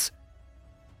soldiers.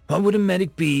 What would a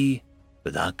medic be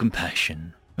without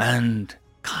compassion and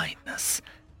kindness?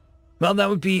 Well, that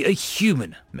would be a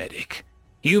human medic.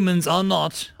 Humans are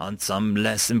not, on some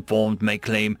less informed may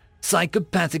claim,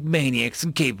 psychopathic maniacs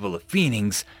incapable of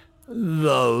feelings,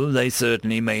 though they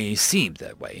certainly may seem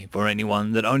that way for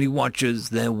anyone that only watches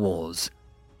their wars.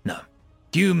 No,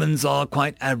 humans are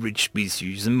quite average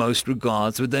species in most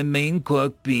regards, with their main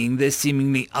quirk being their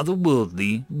seemingly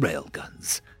otherworldly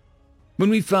railguns. When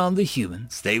we found the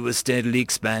humans, they were steadily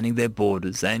expanding their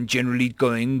borders and generally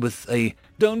going with a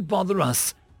 "don't bother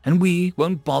us and we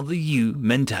won't bother you"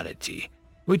 mentality,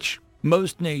 which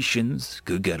most nations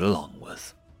could get along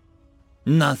with.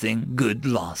 Nothing good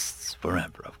lasts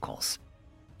forever, of course.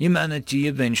 Humanity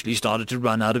eventually started to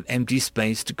run out of empty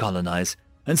space to colonize,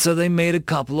 and so they made a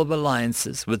couple of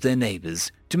alliances with their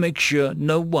neighbors to make sure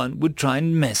no one would try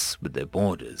and mess with their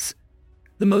borders.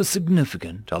 The most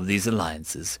significant of these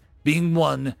alliances being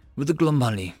one with the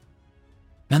Glomali.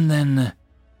 And then,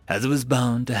 as it was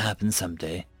bound to happen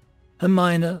someday, a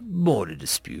minor border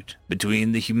dispute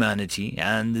between the humanity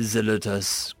and the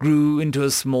Zelotes grew into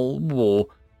a small war,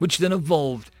 which then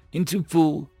evolved into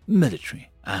full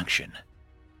military action.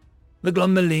 The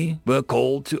Glomali were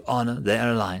called to honor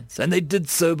their alliance, and they did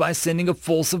so by sending a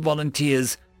force of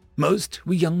volunteers. Most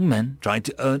were young men trying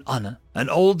to earn honor, and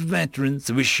old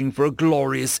veterans wishing for a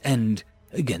glorious end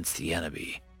against the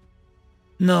enemy.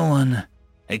 No one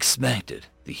expected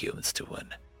the humans to win.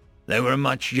 They were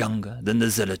much younger than the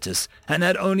Zelotes and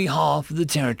had only half of the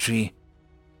territory.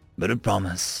 But a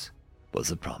promise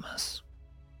was a promise.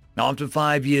 After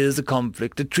 5 years of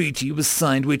conflict, a treaty was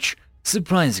signed which,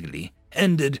 surprisingly,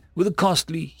 ended with a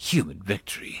costly human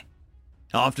victory.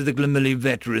 After the Glomali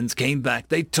veterans came back,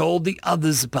 they told the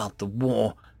others about the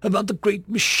war, about the great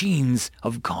machines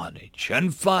of carnage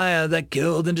and fire that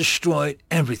killed and destroyed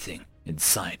everything in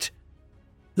sight.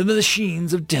 The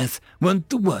machines of death weren't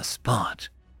the worst part.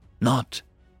 Not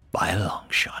by a long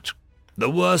shot. The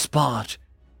worst part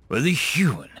were the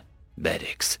human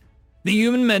medics. The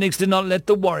human medics did not let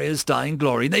the warriors die in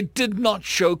glory. They did not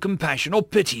show compassion or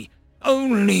pity,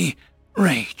 only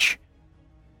rage.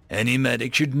 Any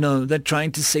medic should know that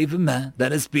trying to save a man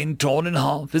that has been torn in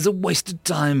half is a wasted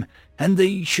time, and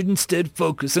they should instead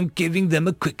focus on giving them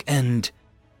a quick end.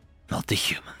 Not the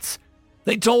humans.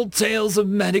 They told tales of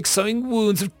medics sewing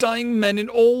wounds of dying men, and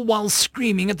all while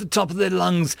screaming at the top of their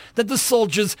lungs that the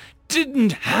soldiers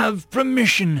didn't have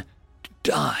permission to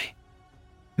die.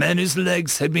 Men whose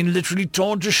legs had been literally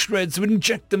torn to shreds would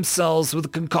inject themselves with a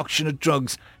concoction of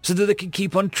drugs so that they could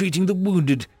keep on treating the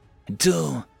wounded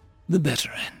until the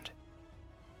better end.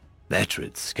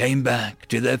 Veterans came back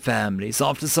to their families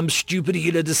after some stupid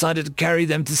healer decided to carry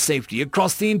them to safety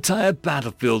across the entire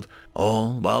battlefield,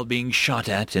 all while being shot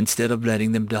at instead of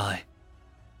letting them die.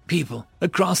 People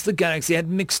across the galaxy had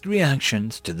mixed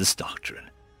reactions to this doctrine.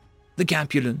 The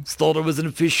Capulans thought it was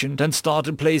inefficient and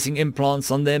started placing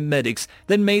implants on their medics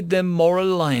that made them more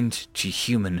aligned to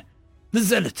human. The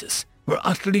Zelotes were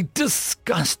utterly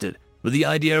disgusted with the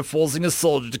idea of forcing a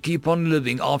soldier to keep on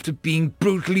living after being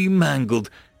brutally mangled,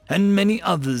 and many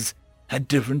others had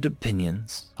different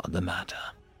opinions on the matter.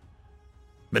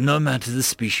 But no matter the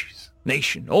species,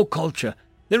 nation, or culture,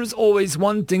 there is always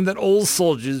one thing that all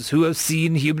soldiers who have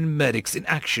seen human medics in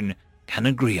action can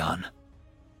agree on.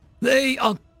 They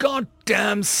are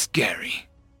goddamn scary.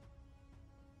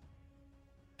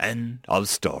 End of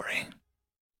story.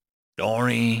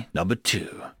 Story number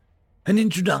 2. An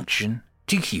introduction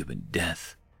to human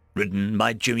death. written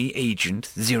by Jimmy Agent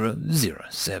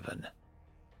 007.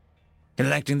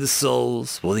 Collecting the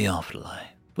souls for the afterlife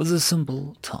was a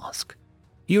simple task.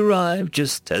 You arrive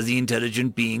just as the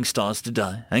intelligent being starts to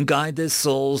die and guide their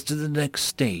souls to the next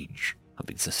stage of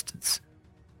existence.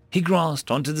 He grasped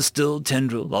onto the still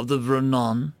tendril of the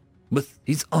Vernon with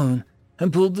his own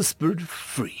and pulled the spirit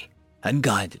free and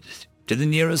guided it to the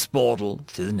nearest portal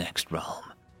to the next realm.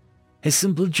 A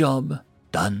simple job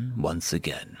done once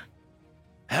again.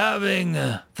 "Having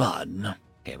fun,"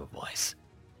 came a voice.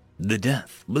 The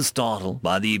Death was startled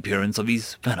by the appearance of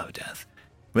his fellow Death,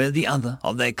 where the other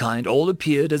of their kind all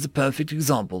appeared as a perfect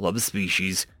example of a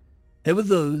species. There were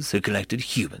those who collected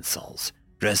human souls,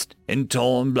 dressed in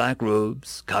torn black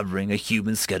robes, covering a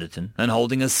human skeleton and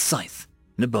holding a scythe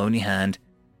in a bony hand.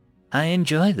 "I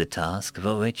enjoy the task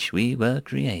for which we were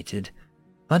created.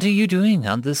 What are you doing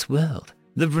on this world?"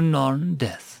 the Vernon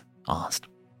Death asked.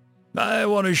 "I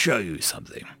want to show you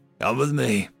something. Come with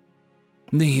me."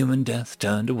 The human Death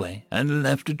turned away and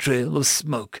left a trail of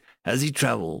smoke as he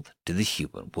traveled to the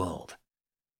human world.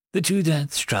 The two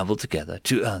Deaths traveled together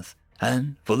to Earth,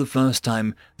 and for the first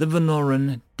time the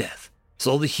Vernon Death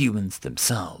saw the humans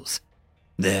themselves.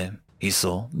 There he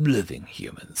saw living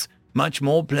humans, much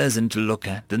more pleasant to look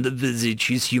at than the visage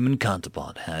his human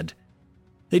counterpart had.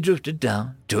 They drifted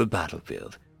down to a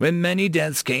battlefield where many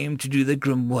Deaths came to do their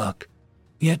grim work.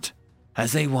 Yet,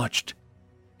 as they watched,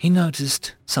 he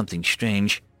noticed something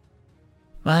strange.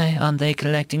 Why aren't they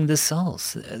collecting the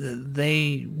souls?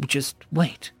 They just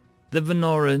wait. The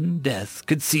Vernon Death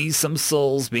could see some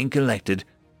souls being collected,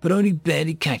 but only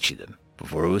barely catching them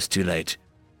before it was too late.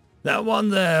 "That one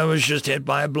there was just hit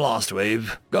by a blast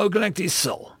wave. Go collect his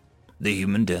soul," the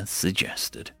human Death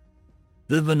suggested.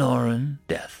 The Vernon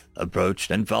Death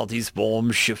approached and felt his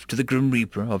form shift to the Grim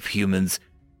Reaper of humans.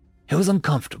 It was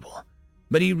uncomfortable,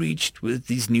 but he reached with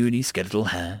his newly skeletal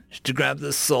hand to grab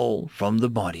the soul from the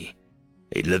body.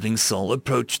 A living soul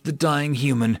approached the dying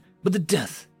human, but the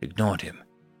Death ignored him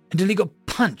until he got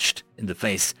punched in the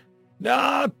face.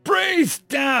 Priest,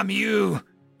 damn you!"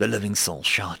 the living soul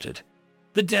shouted.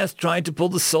 The Death tried to pull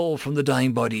the soul from the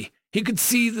dying body. He could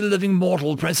see the living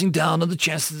mortal pressing down on the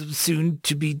chest of the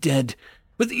soon-to-be dead.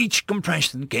 With each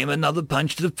compression came another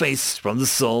punch to the face from the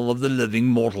soul of the living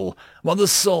mortal, while the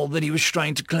soul that he was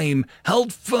trying to claim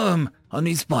held firm on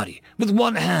his body with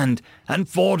one hand and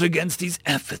fought against his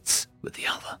efforts with the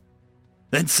other.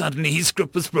 Then suddenly his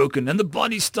grip was broken and the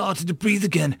body started to breathe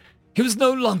again. He was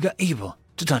no longer able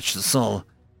to touch the soul.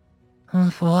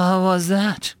 "What was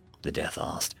that?" the Death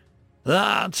asked.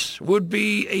 "That would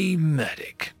be a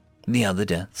medic," the other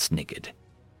Death sniggered.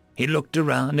 He looked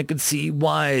around and could see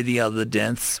why the other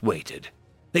Deaths waited.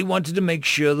 They wanted to make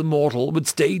sure the mortal would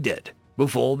stay dead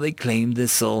before they claimed their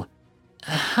soul.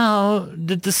 "How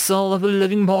did the soul of a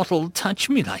living mortal touch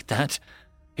me like that?"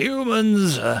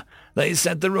 "Humans, they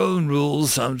set their own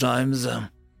rules sometimes.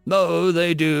 Though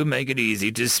they do make it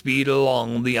easy to speed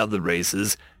along the other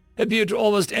races. Appear to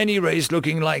almost any race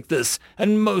looking like this,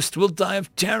 and most will die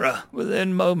of terror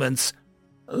within moments.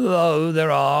 Though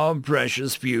there are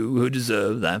precious few who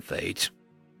deserve that fate."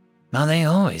 "Are they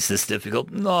always this difficult?"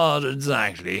 "Not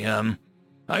exactly. I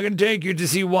can take you to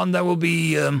see one that will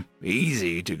be,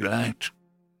 easy to collect."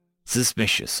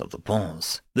 Suspicious of the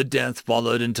pause, the Death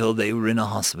followed until they were in a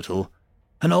hospital.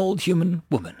 An old human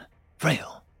woman,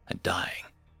 frail and dying,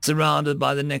 surrounded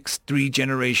by the next 3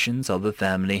 generations of her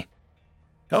family.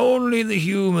 "Only the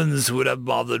humans would have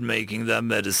bothered making that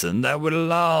medicine that would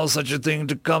allow such a thing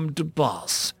to come to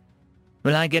pass."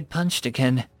 "Will I get punched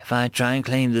again if I try and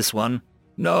claim this one?"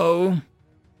 "No.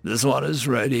 This one is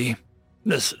ready.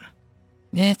 Listen."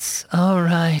 "It's all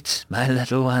right, my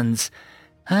little ones.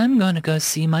 I'm going to go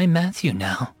see my Matthew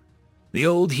now," the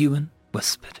old human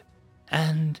whispered.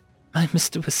 "And my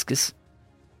Mr. Whiskers."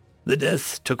 The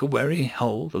Death took a wary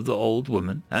hold of the old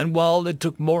woman, and while it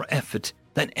took more effort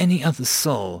than any other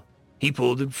soul, he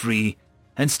pulled it free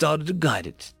and started to guide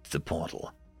it to the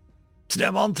portal.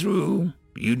 "Step on through.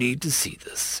 You need to see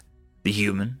this," the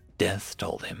human Death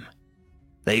told him.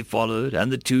 They followed,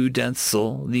 and the 2 Deaths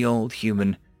saw the old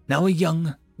human, now a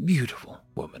young, beautiful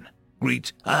woman,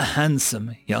 greet a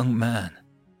handsome young man.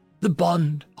 The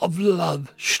bond of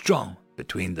love strong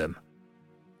between them.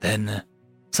 Then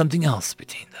something else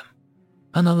between them.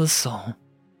 Another soul,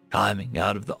 climbing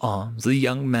out of the arms of the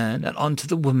young man and onto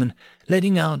the woman,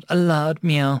 letting out a loud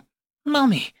meow.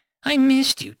 "Mommy, I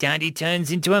missed you. Daddy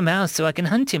turns into a mouse so I can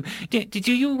hunt him.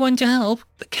 Do you want to help?"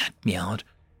 the cat meowed.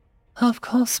 "Of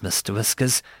course, Mr.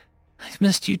 Whiskers. I've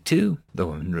missed you too," the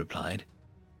woman replied.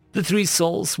 The 3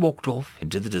 souls walked off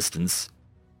into the distance.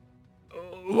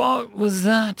 "What was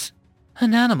that?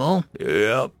 An animal?"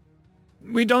 "Yep."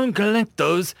 We don't collect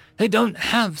those. They don't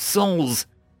have souls.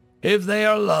 If they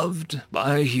are loved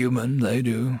by a human, they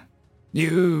do.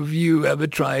 You ever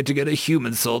tried to get a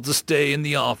human soul to stay in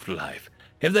the afterlife?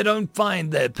 If they don't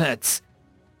find their pets,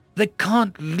 they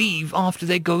can't leave after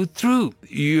they go through.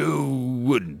 You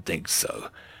wouldn't think so.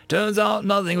 Turns out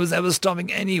nothing was ever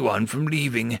stopping anyone from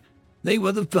leaving. They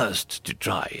were the first to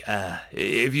try.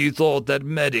 If you thought that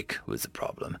medic was the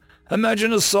problem,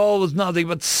 imagine a soul with nothing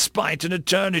but spite and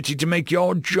eternity to make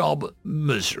your job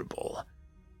miserable.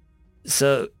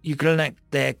 So you collect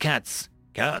their cats.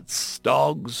 Cats,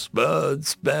 dogs,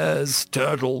 birds, bears,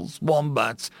 turtles,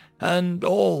 wombats, and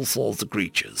all sorts of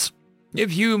creatures.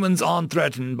 If humans aren't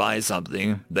threatened by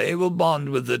something, they will bond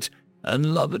with it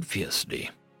and love it fiercely.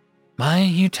 Why are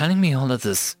you telling me all of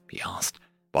this? He asked,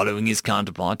 following his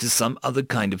counterpart to some other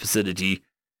kind of facility.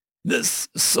 This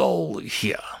soul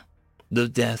here. The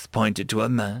death pointed to a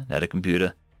man at a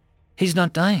computer. He's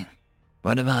not dying.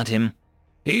 What about him?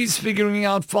 He's figuring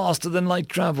out faster than light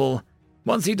travel.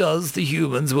 Once he does, the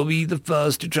humans will be the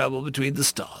first to travel between the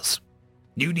stars.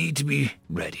 You need to be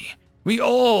ready. We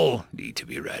all need to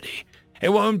be ready. It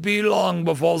won't be long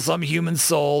before some human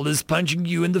soul is punching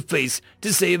you in the face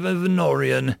to save a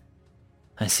Venorian.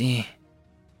 I see.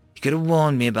 You could have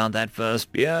warned me about that first.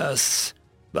 Yes,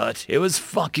 but it was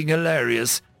fucking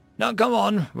hilarious. Now come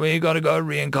on, we gotta go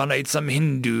reincarnate some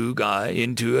Hindu guy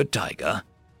into a tiger.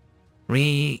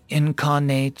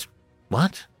 Reincarnate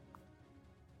what?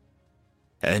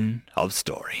 End of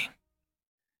story.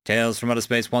 Tales from Outer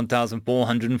Space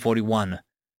 1441.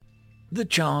 The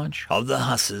Charge of the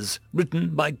Hussars,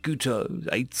 written by Guto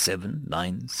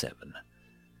 8797.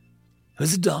 It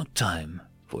was a dark time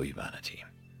for humanity.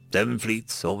 7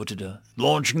 fleets orbited Earth,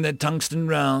 launching their tungsten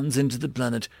rounds into the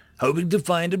planet, hoping to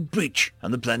find a breach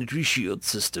on the planetary shield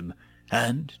system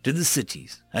and to the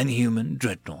cities and human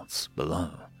dreadnoughts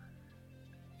below.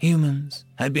 Humans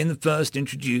had been the first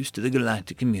introduced to the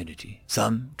galactic community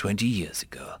some 20 years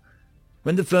ago,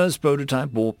 when the first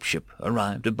prototype warp ship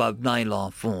arrived above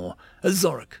Nylar 4, a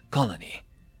Zorik colony.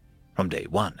 From day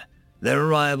one, their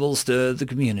arrival stirred the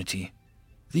community.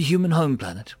 The human home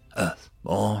planet, Earth,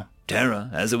 or Terra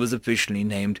as it was officially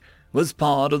named, was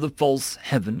part of the false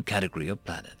heaven category of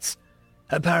planets.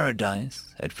 A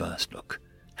paradise at first look,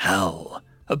 hell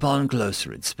upon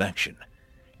closer inspection.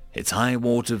 Its high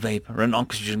water vapor and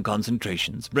oxygen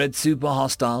concentrations bred super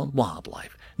hostile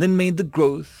wildlife that made the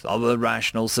growth of a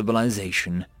rational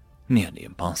civilization nearly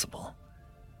impossible.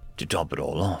 To top it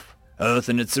all off, Earth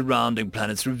and its surrounding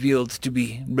planets revealed to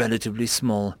be relatively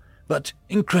small, but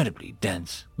incredibly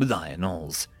dense with iron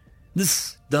ores.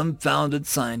 This dumbfounded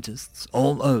scientists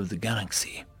all over the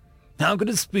galaxy. How could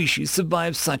a species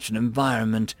survive such an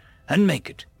environment and make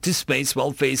it to space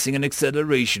while facing an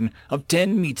acceleration of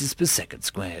 10 meters per second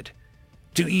squared?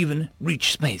 To even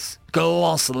reach space,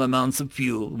 colossal amounts of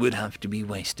fuel would have to be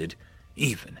wasted,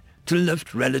 even to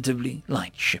lift relatively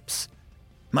light ships,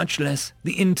 much less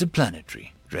the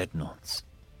interplanetary dreadnoughts.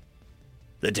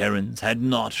 The Terrans had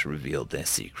not revealed their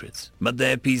secrets, but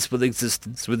their peaceful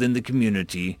existence within the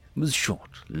community was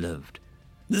short-lived.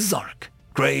 The Zorik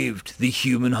craved the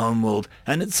human homeworld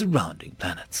and its surrounding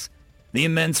planets. The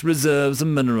immense reserves of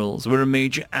minerals were a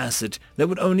major asset that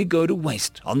would only go to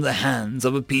waste on the hands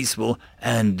of a peaceful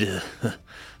and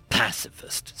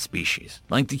pacifist species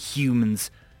like the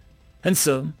humans. And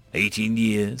so, 18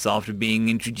 years after being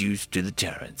introduced to the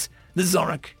Terrans, the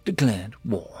Zorik declared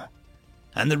war.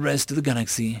 And the rest of the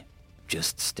galaxy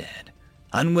just stared,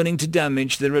 unwilling to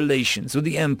damage their relations with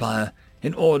the Empire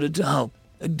in order to help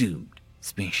a doomed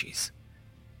species.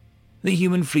 The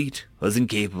human fleet was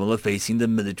incapable of facing the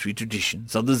military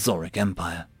traditions of the Zorik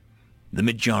Empire. The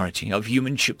majority of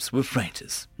human ships were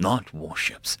freighters, not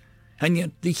warships, and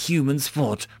yet the humans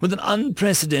fought with an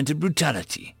unprecedented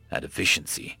brutality and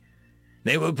efficiency.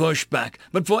 They were pushed back,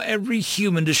 but for every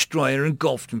human destroyer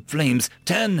engulfed in flames,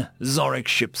 10 Zorik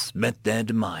ships met their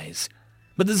demise.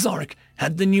 But the Zorik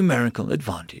had the numerical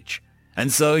advantage,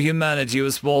 and so humanity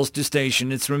was forced to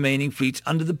station its remaining fleet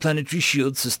under the planetary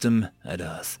shield system at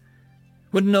Earth.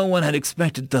 What no one had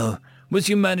expected, though, was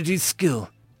humanity's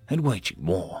skill at waging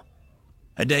war.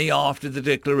 A day after the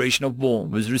declaration of war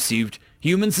was received,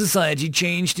 human society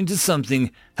changed into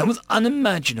something that was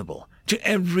unimaginable to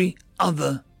every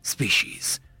other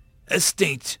species. A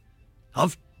state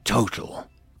of total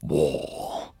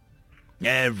war.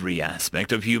 Every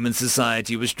aspect of human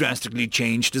society was drastically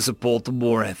changed to support the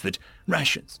war effort.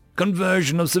 Rations,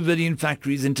 conversion of civilian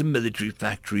factories into military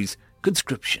factories,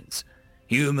 conscriptions.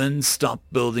 Humans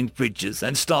stopped building fridges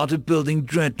and started building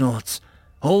dreadnoughts,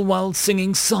 all while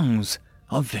singing songs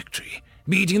of victory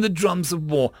beating the drums of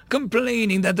war,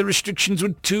 complaining that the restrictions were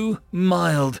too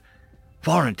mild.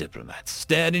 Foreign diplomats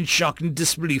stared in shock and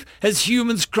disbelief as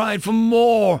humans cried for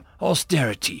more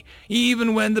austerity,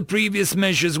 even when the previous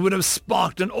measures would have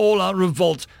sparked an all-out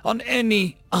revolt on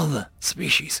any other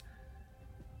species.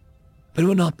 But it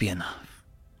would not be enough.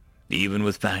 Even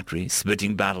with factories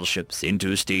splitting battleships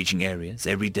into staging areas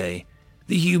every day,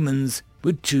 the humans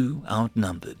were too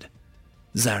outnumbered.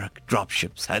 Zarak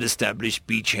dropships had established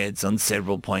beachheads on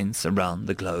several points around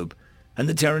the globe, and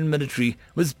the Terran military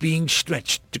was being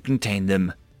stretched to contain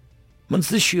them. Once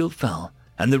the shield fell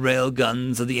and the rail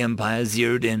guns of the Empire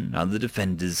zeroed in on the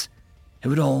defenders, it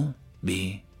would all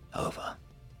be over.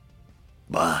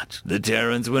 But the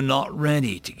Terrans were not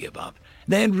ready to give up.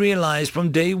 They had realized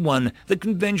from day one that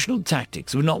conventional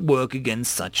tactics would not work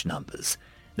against such numbers.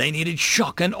 They needed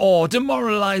shock and awe,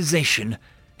 demoralization,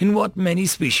 in what many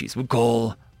species would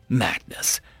call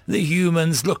madness. The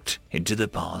humans looked into the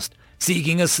past,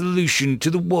 seeking a solution to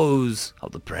the woes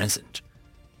of the present.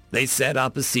 They set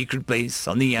up a secret base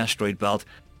on the asteroid belt,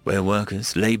 where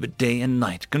workers labored day and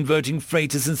night, converting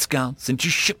freighters and scouts into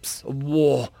ships of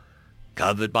war.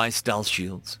 Covered by stealth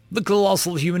shields, the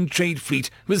colossal human trade fleet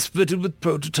was fitted with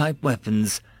prototype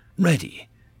weapons, ready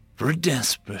for a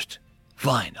desperate,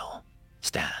 final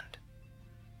stand.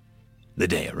 The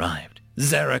day arrived.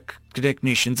 Zarak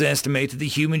technicians estimated the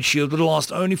human shield would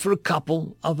last only for a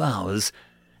couple of hours,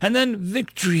 and then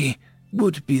victory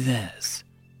would be theirs.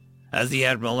 As the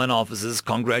admiral and officers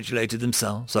congratulated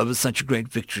themselves over such a great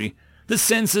victory, the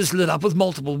sensors lit up with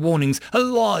multiple warnings. A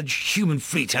large human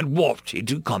fleet had warped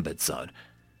into combat zone.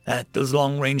 At those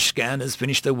long-range scanners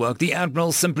finished their work, the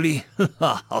admiral simply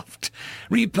laughed.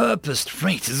 Repurposed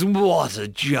freighters, what a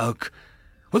joke!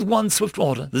 With one swift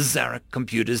order, the Zarak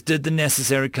computers did the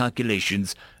necessary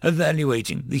calculations,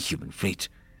 evaluating the human fleet,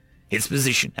 its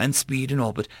position and speed in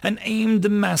orbit, and aimed the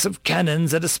massive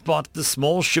cannons at a spot the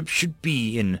small ship should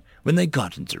be in when they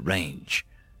got into range.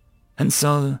 And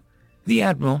so, the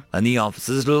admiral and the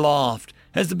officers laughed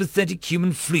as the pathetic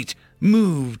human fleet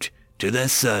moved to their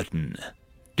certain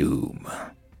doom.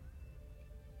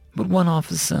 But one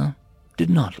officer did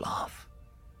not laugh.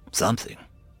 Something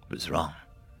was wrong.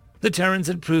 The Terrans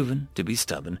had proven to be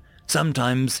stubborn,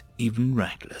 sometimes even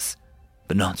reckless,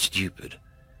 but not stupid.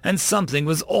 And something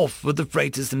was off with the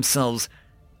freighters themselves.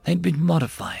 They'd been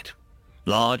modified.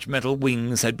 Large metal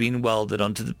wings had been welded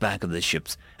onto the back of the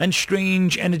ships, and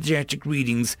strange energetic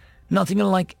readings, nothing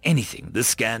unlike anything the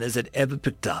scanners had ever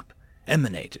picked up,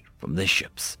 emanated from the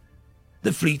ships.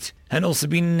 The fleet had also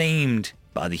been named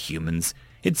by the humans,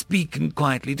 its beacon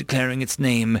quietly declaring its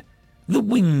name, the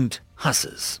Winged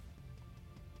Hussars.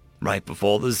 Right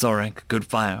before the Zorak could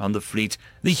fire on the fleet,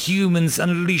 the humans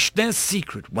unleashed their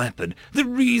secret weapon, the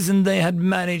reason they had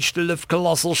managed to lift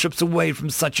colossal ships away from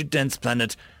such a dense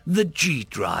planet, the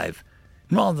G-Drive.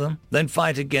 Rather than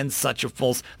fight against such a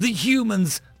force, the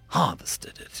humans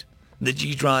harvested it. The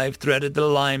G-Drive threaded the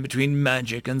line between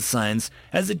magic and science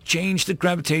as it changed the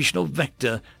gravitational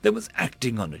vector that was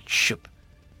acting on its ship.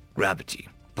 Gravity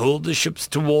pulled the ships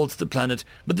towards the planet,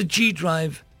 but the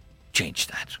G-Drive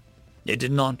changed that. It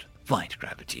did not fight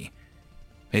gravity.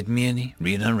 It merely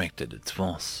redirected its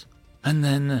force. And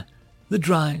then the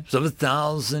drives of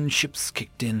 1,000 ships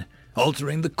kicked in,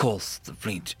 altering the course of the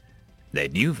fleet. Their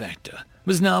new vector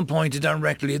was now pointed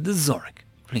directly at the Zorak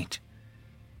fleet.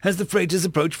 As the freighters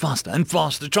approached faster and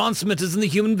faster, transmitters in the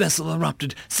human vessel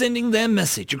erupted, sending their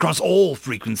message across all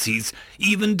frequencies,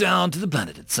 even down to the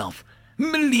planet itself.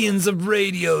 Millions of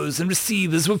radios and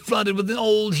receivers were flooded with an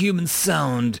old human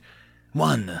sound,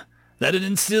 one that had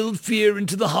instilled fear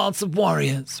into the hearts of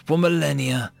warriors for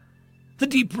millennia. The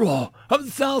deep roar of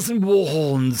 1,000 war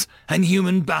horns and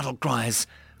human battle cries,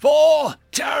 "For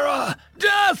Terra!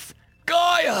 Death!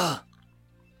 Gaia!"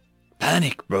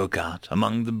 Panic broke out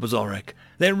among the Zorak.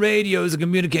 Their radios and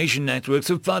communication networks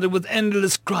were flooded with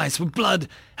endless cries for blood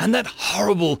and that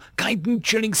horrible,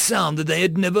 chitin-chilling sound that they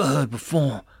had never heard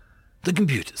before. The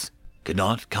computers could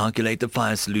not calculate the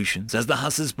fire solutions as the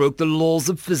Hussars broke the laws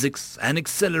of physics and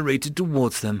accelerated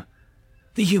towards them.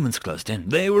 The humans closed in.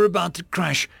 They were about to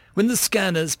crash when the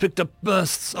scanners picked up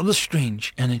bursts of the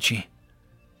strange energy.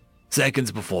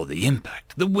 Seconds before the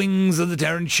impact, the wings of the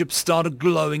Terran ship started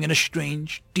glowing in a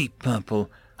strange, deep purple,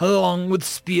 along with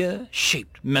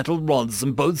spear-shaped metal rods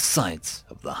on both sides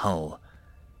of the hull.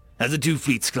 As the two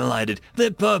fleets collided,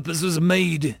 their purpose was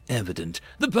made evident.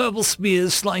 The purple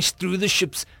spears sliced through the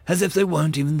ships as if they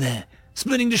weren't even there,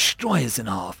 splitting destroyers in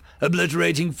half,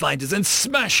 obliterating fighters, and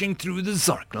smashing through the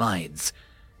Zorak lines.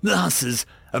 The Hussars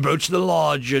approached the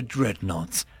larger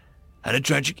dreadnoughts, and a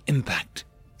tragic impact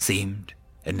seemed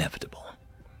inevitable.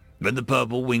 when the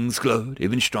purple wings glowed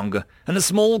even stronger, and a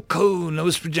small cone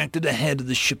was projected ahead of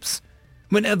the ships.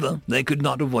 Whenever they could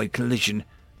not avoid collision,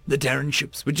 the Terran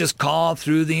ships would just carve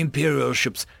through the Imperial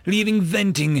ships, leaving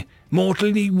venting,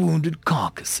 mortally wounded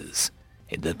carcasses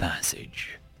in the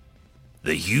passage.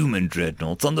 The human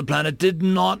dreadnoughts on the planet did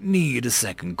not need a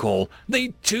second call.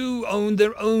 They too owned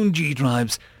their own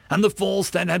G-drives, and the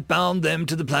force that had bound them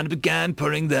to the planet began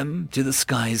pulling them to the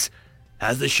skies.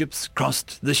 As the ships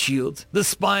crossed the shields, the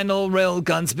spinal rail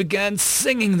guns began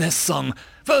singing their song,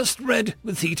 first red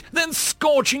with heat, then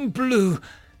scorching blue,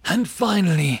 and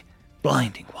finally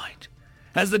blinding white,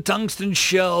 as the tungsten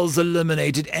shells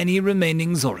eliminated any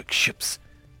remaining Zorik ships.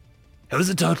 It was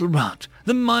a total rout.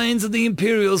 The minds of the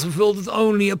Imperials were filled with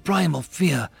only a primal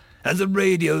fear, as the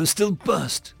radios still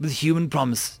burst with human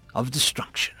promise of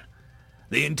destruction.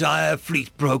 The entire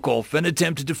fleet broke off and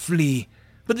attempted to flee,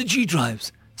 but the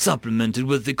G-drives, supplemented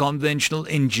with the conventional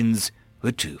engines,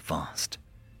 were too fast.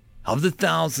 Of the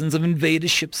thousands of invader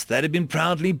ships that had been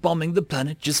proudly bombing the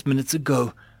planet just minutes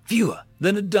ago, fewer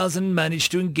than a dozen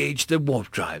managed to engage their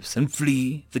warp drives and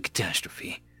flee the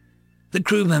catastrophe. The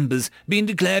crew members being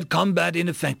declared combat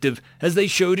ineffective as they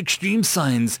showed extreme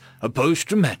signs of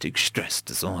post-traumatic stress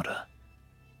disorder.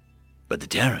 But the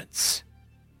Terrans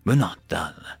were not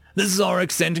done. The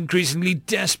Zorik sent increasingly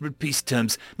desperate peace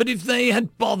terms, but if they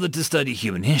had bothered to study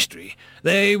human history,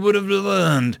 they would have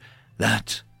learned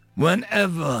that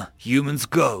whenever humans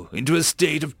go into a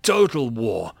state of total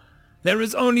war, there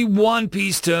is only one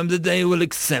peace term that they will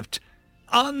accept: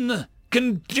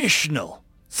 unconditional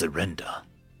surrender.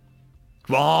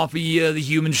 For half a year the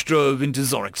humans drove into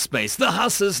Zorik space, the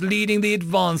Hussars leading the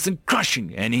advance and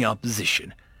crushing any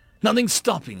opposition. Nothing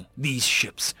stopping these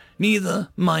ships, neither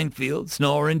minefields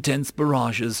nor intense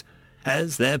barrages,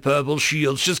 as their purple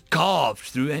shields just carved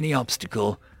through any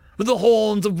obstacle, with the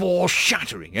horns of war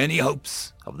shattering any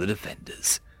hopes of the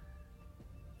defenders.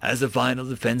 As the final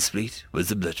defense fleet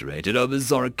was obliterated over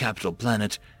Zorik capital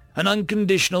planet, an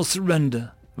unconditional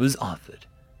surrender was offered.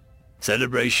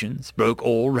 Celebrations broke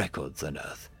all records on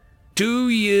Earth. 2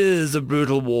 years of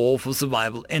brutal war for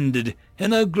survival ended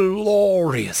in a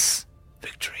glorious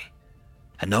victory,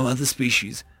 and no other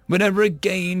species would ever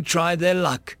again try their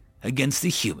luck against the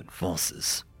human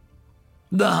forces.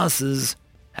 The Hussars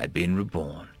had been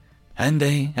reborn, and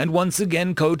they had once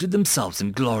again coated themselves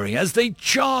in glory as they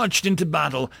charged into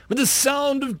battle with the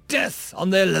sound of death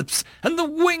on their lips and the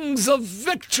wings of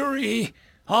victory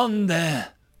on their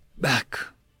back.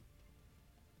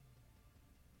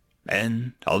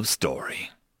 End of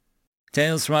story.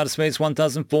 Tales from Outer Space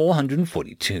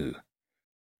 1442.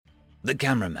 The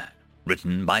Cameraman,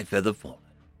 written by Feather Fallen.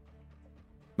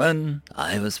 When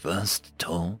I was first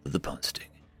told of the posting,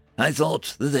 I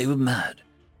thought that they were mad.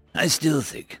 I still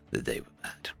think that they were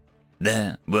mad.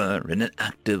 They were in an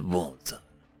active war zone.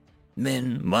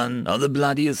 In one of the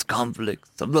bloodiest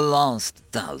conflicts of the last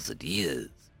 1,000 years.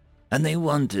 And they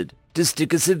wanted to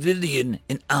stick a civilian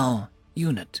in our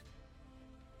unit.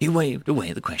 He waved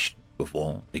away the question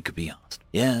before it could be asked.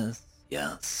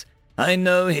 Yes, I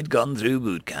know he'd gone through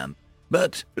boot camp,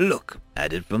 but look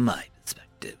at it from my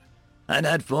perspective. I'd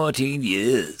had 14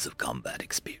 years of combat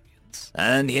experience,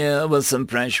 and here was some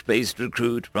fresh-faced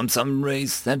recruit from some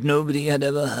race that nobody had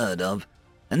ever heard of,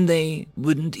 and they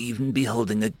wouldn't even be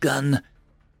holding a gun.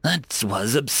 That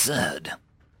was absurd.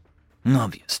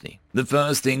 Obviously, the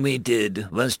first thing we did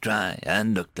was try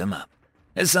and look them up.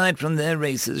 Aside from their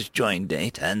race's join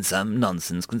date and some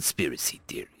nonsense conspiracy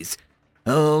theories,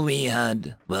 all we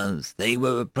had was they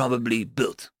were probably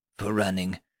built for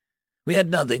running. We had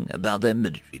nothing about their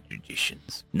military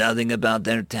traditions, nothing about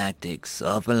their tactics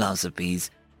or philosophies,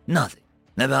 nothing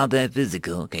about their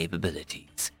physical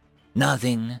capabilities,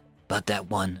 nothing but that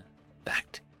one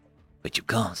fact, which of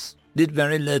course did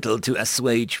very little to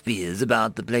assuage fears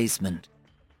about the placement.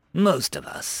 Most of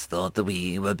us thought that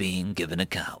we were being given a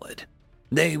coward.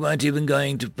 They weren't even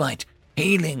going to fight,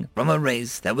 hailing from a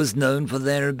race that was known for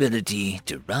their ability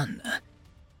to run.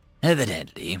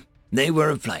 Evidently, they were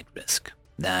a flight risk,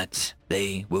 that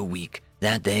they were weak,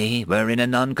 that they were in a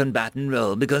non-combatant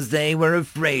role because they were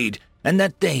afraid, and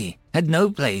that they had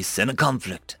no place in a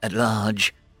conflict at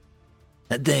large,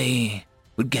 that they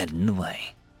would get in the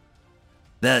way.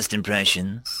 First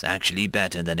impressions, actually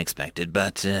better than expected,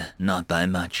 but not by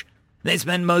much. They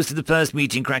spent most of the first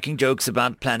meeting cracking jokes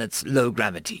about planets' low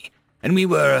gravity, and we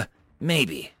were,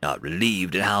 maybe, not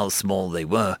relieved at how small they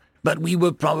were, but we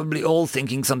were probably all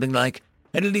thinking something like,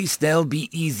 at least they'll be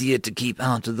easier to keep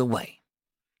out of the way.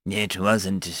 It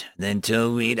wasn't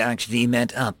until we'd actually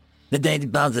met up that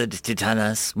they'd bothered to tell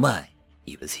us why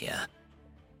he was here.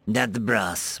 that the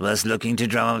brass was looking to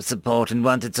drum up support and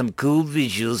wanted some cool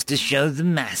visuals to show the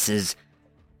masses.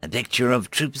 A picture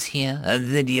of troops here, a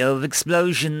video of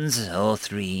explosions, or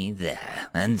 3 there,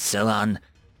 and so on.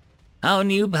 Our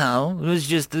new pal was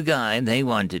just the guy they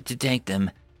wanted to take them.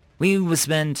 We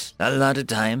spent a lot of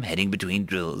time heading between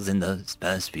drills in those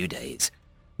first few days.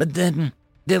 But then,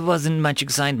 there wasn't much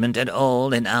excitement at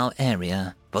all in our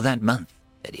area, for that month,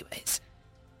 anyways.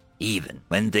 Even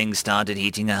when things started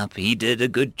heating up, he did a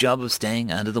good job of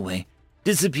staying out of the way,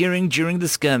 disappearing during the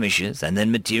skirmishes and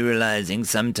then materializing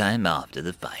sometime after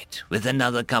the fight, with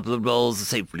another couple of rolls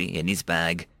safely in his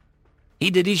bag. He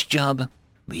did his job,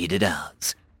 we did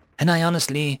ours, and I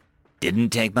honestly didn't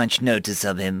take much notice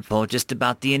of him for just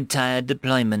about the entire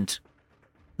deployment.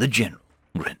 The General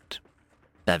grinned.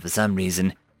 But for some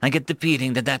reason, I get the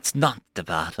feeling that that's not the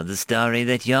part of the story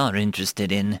that you're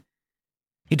interested in.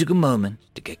 He took a moment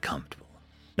to get comfortable,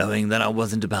 knowing that I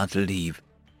wasn't about to leave,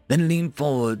 then leaned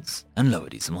forwards and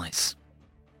lowered his voice.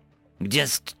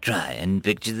 Just try and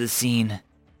picture the scene.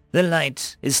 The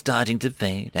light is starting to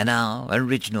fade, and our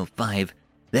original 5,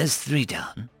 there's 3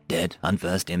 down, dead on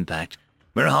first impact.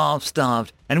 We're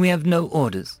half-starved, and we have no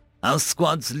orders. Our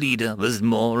squad's leader was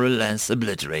more or less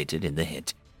obliterated in the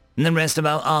hit, and the rest of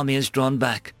our army is drawn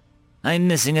back. I'm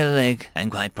missing a leg, and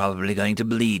quite probably going to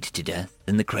bleed to death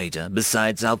in the crater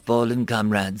besides our fallen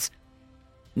comrades.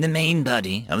 The main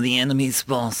body of the enemy's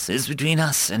force is between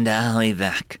us and our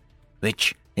evac,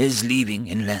 which is leaving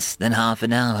in less than half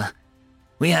an hour.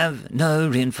 We have no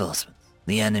reinforcements.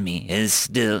 The enemy is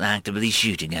still actively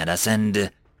shooting at us,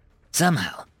 and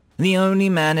somehow, the only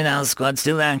man in our squad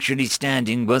still actually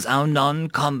standing was our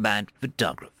non-combat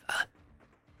photographer.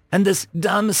 And this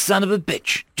dumb son of a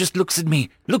bitch just looks me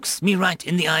right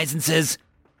in the eyes and says,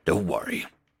 "Don't worry,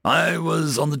 I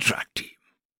was on the track team."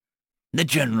 The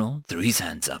General threw his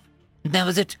hands up. That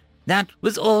was it. That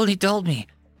was all he told me.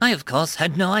 I, of course,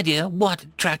 had no idea what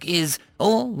track is,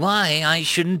 or why I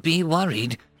shouldn't be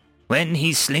worried. When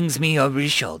he slings me over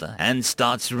his shoulder and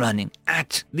starts running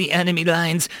at the enemy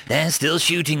lines, they're still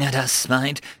shooting at us,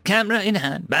 mind. Camera in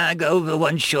hand, bag over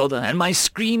one shoulder, and my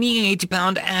screaming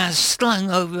 80-pound ass slung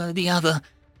over the other.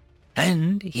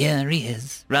 And here he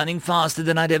is, running faster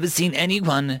than I'd ever seen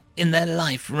anyone in their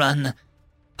life run.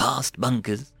 Past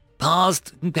bunkers,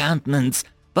 past encampments,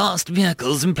 past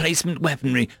vehicles, emplacement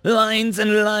weaponry, lines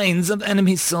and lines of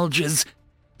enemy soldiers.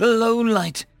 The low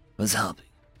light was helping,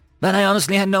 but I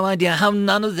honestly had no idea how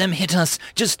none of them hit us,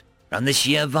 just from the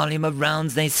sheer volume of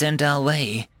rounds they sent our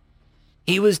way.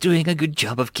 He was doing a good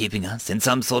job of keeping us in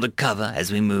some sort of cover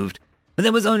as we moved, but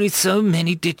there was only so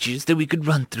many ditches that we could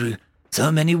run through,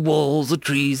 so many walls or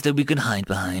trees that we could hide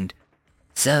behind,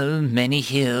 so many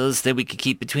hills that we could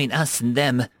keep between us and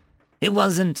them. It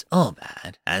wasn't all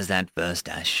bad as that first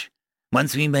dash.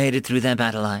 Once we made it through their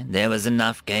battle line, there was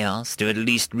enough chaos to at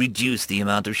least reduce the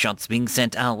amount of shots being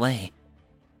sent our way.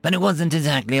 But it wasn't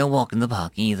exactly a walk in the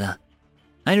park either.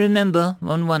 I remember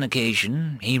on one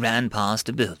occasion he ran past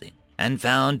a building and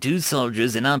found 2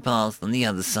 soldiers in our path on the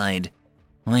other side,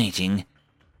 waiting.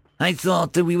 I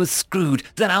thought that we were screwed,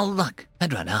 that our luck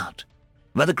had run out.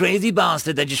 But the crazy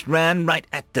bastard that just ran right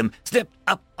at them stepped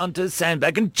up onto a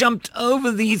sandbag and jumped over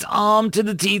these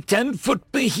armed-to-the-teeth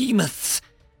 10-foot behemoths.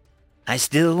 I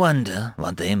still wonder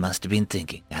what they must have been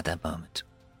thinking at that moment,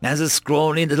 as a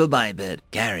scrawny little biped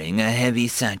carrying a heavy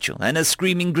satchel and a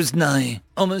screaming Grznai,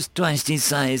 almost twice his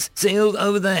size, sailed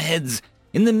over their heads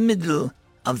in the middle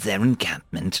of their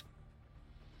encampment.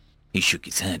 He shook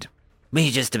his head. We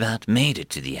just about made it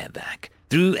to the airback,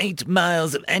 through 8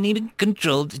 miles of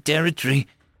enemy-controlled territory,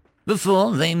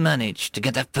 before they managed to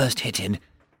get that first hit in.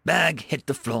 Bag hit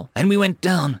the floor, and we went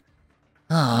down.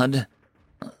 Hard.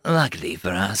 Luckily for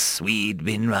us, we'd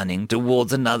been running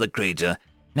towards another crater,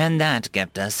 and that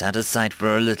kept us out of sight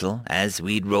for a little as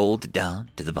we'd rolled down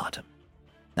to the bottom.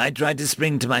 I tried to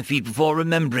spring to my feet before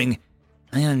remembering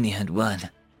I only had one,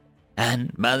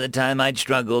 and by the time I'd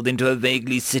struggled into a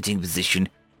vaguely sitting position,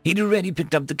 he'd already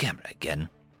picked up the camera again.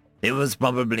 It was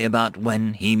probably about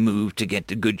when he moved to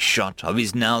get a good shot of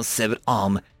his now severed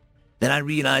arm that I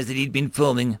realized that he'd been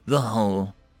filming the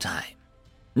whole time.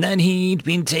 That he'd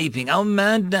been taping our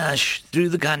mad dash through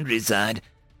the countryside.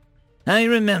 I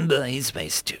remember his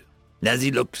face too, as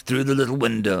he looked through the little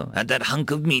window at that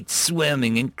hunk of meat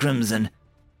swimming in crimson.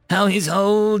 How his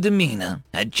whole demeanor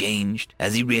had changed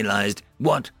as he realized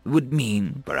what it would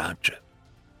mean for our trip.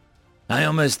 I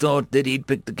almost thought that he'd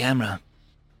picked the camera.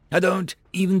 I don't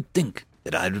even think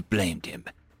that I'd have blamed him,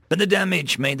 but the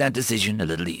damage made that decision a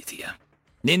little easier.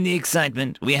 In the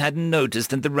excitement, we hadn't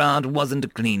noticed that the round wasn't a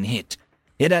clean hit.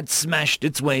 It had smashed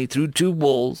its way through 2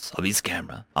 walls of his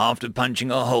camera after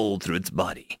punching a hole through its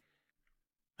body.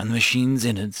 And the machine's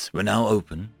innards were now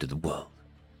open to the world.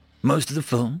 Most of the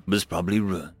film was probably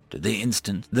ruined the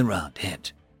instant the round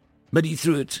hit, but he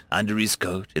threw it under his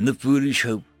coat in the foolish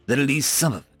hope that at least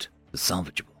some of it was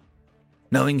salvageable.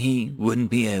 Knowing he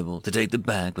wouldn't be able to take the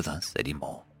bag with us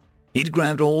anymore, he'd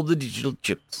grabbed all the digital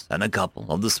chips and a couple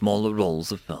of the smaller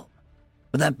rolls of film.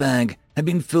 But that bag had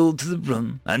been filled to the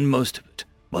brim, and most of it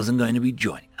wasn't going to be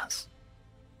joining us.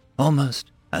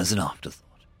 Almost as an afterthought,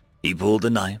 he pulled the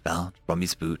knife out from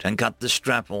his boot and cut the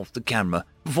strap off the camera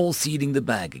before sealing the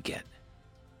bag again.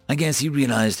 I guess he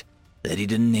realized that he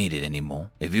didn't need it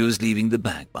anymore if he was leaving the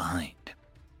bag behind.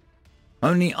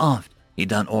 Only after he'd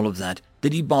done all of that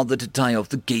did he bother to tie off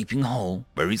the gaping hole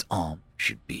where his arm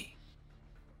should be.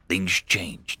 Things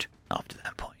changed after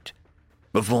that point.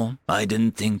 Before, I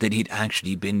didn't think that he'd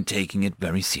actually been taking it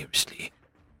very seriously.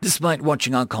 Despite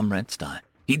watching our comrades die,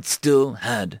 he'd still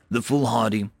had the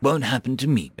foolhardy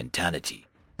won't-happen-to-me mentality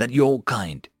that your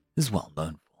kind is well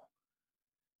known for.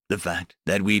 The fact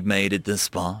that we'd made it this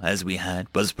far as we had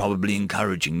was probably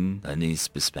encouraging in his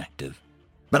perspective,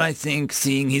 but I think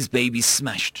seeing his baby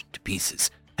smashed to pieces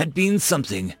had been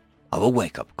something of a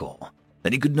wake-up call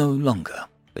that he could no longer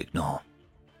ignore.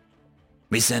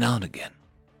 We set out again,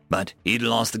 but he'd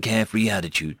lost the carefree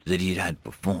attitude that he'd had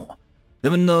before. There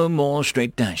were no more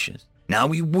straight dashes. Now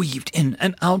we weaved in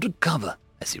and out of cover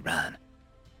as he ran.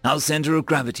 Our center of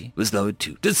gravity was lowered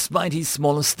too. Despite his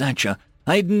smaller stature,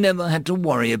 I'd never had to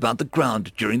worry about the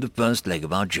ground during the first leg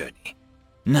of our journey.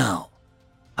 Now,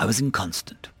 I was in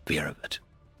constant fear of it.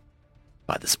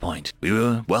 By this point, we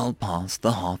were well past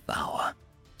the half hour.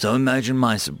 So imagine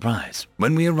my surprise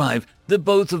when we arrived, the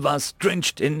both of us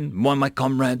drenched in one of my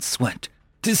comrades' sweat,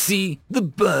 to see the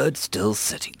bird still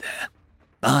sitting there.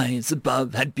 Eyes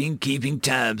above had been keeping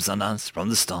tabs on us from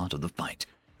the start of the fight,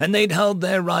 and they'd held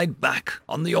their ride back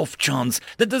on the off chance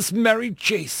that this merry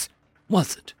chase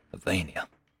wasn't a failure.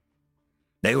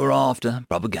 They were after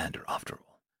propaganda after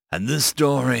all, and this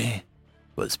story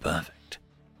was perfect.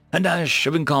 A dash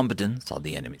of incompetence on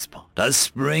the enemy's part, a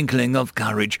sprinkling of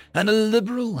courage, and a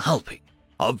liberal helping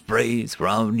of praise for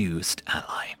our newest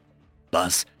ally.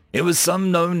 Thus, it was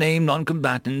some no-name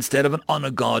non-combatant instead of an honor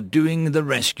guard doing the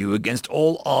rescue against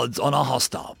all odds on a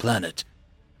hostile planet.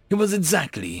 It was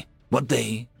exactly what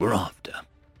they were after,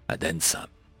 and then some.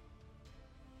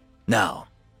 Now,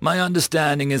 my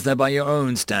understanding is that by your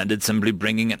own standards, simply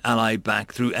bringing an ally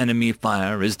back through enemy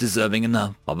fire is deserving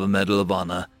enough of a Medal of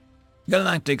Honor.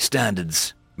 Galactic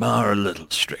standards are a little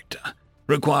stricter,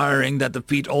 requiring that the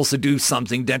feat also do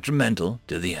something detrimental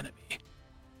to the enemy.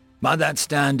 By that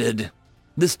standard,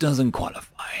 this doesn't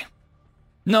qualify.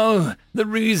 No, the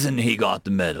reason he got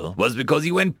the medal was because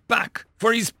he went back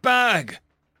for his bag.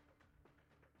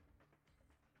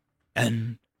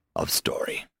 End of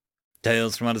story.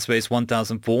 Tales from Outer Space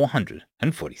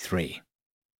 1443.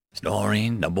 Story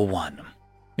number 1.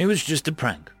 It was just a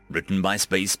prank, written by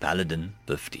Space Paladin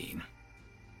 15.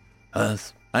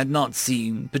 Earth had not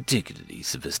seemed particularly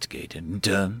sophisticated in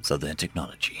terms of their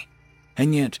technology,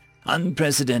 and yet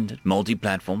unprecedented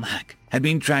multi-platform hack had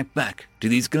been tracked back to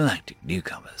these galactic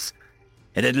newcomers.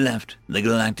 It had left the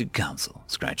Galactic Council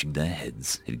scratching their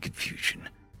heads in confusion.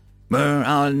 Were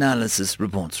our analysis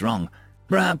reports wrong?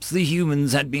 Perhaps the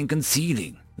humans had been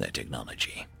concealing their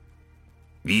technology.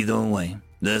 Either way,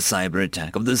 the cyber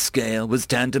attack of this scale was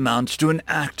tantamount to an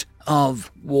act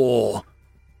of war.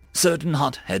 Certain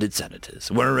hot-headed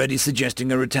senators were already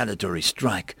suggesting a retaliatory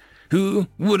strike. Who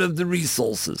would have the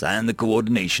resources and the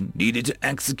coordination needed to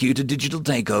execute a digital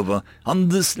takeover on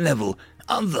this level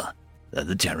other than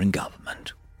the Terran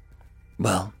government?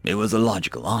 Well, it was a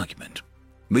logical argument.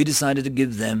 We decided to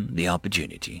give them the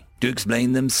opportunity to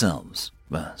explain themselves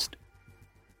first.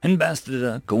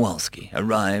 Ambassador Kowalski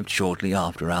arrived shortly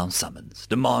after our summons,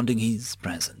 demanding his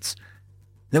presence.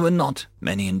 There were not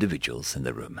many individuals in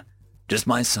the room, just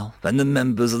myself and the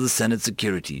members of the Senate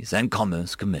Securities and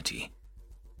Commerce Committee.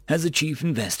 As a chief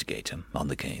investigator on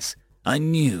the case, I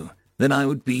knew that I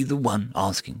would be the one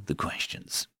asking the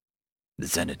questions. The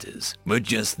senators were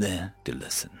just there to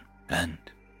listen and,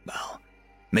 well,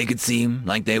 make it seem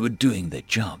like they were doing their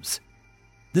jobs.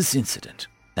 This incident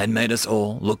had made us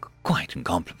all look quite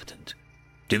incompetent,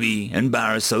 to be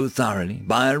embarrassed so thoroughly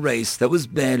by a race that was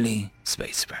barely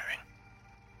spacefaring.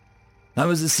 I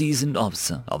was a seasoned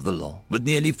officer of the law with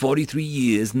nearly 43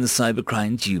 years in the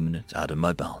cybercrimes unit out of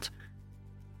my belt.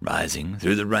 Rising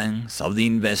through the ranks of the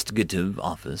investigative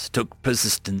office took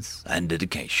persistence and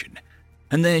dedication,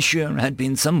 and there sure had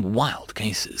been some wild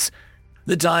cases.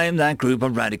 The time that group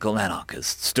of radical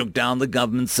anarchists took down the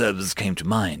government servers came to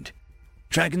mind.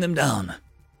 tracking them down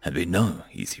had been no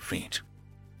easy feat.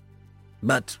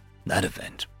 But that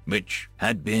event, which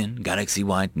had been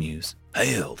galaxy-wide news,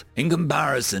 paled in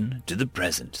comparison to the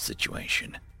present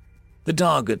situation. The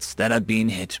targets that had been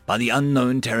hit by the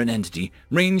unknown Terran entity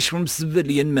ranged from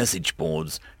civilian message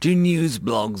boards to news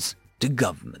blogs to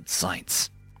government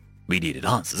sites. We needed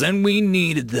answers, and we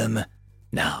needed them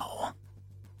now.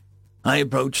 I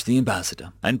approached the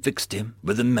ambassador and fixed him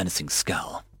with a menacing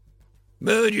scowl.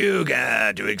 "Would you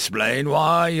care to explain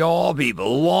why your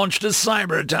people launched a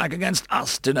cyber attack against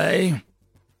us today?"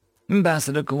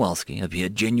 Ambassador Kowalski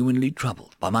appeared genuinely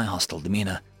troubled by my hostile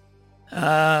demeanor.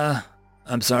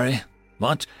 I'm sorry.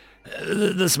 What?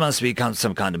 This must be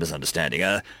some kind of misunderstanding.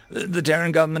 The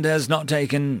Terran government has not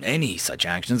taken any such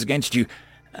actions against you.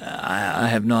 I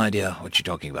have no idea what you're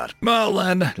talking about. Well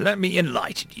then, let me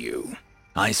enlighten you.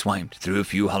 I swiped through a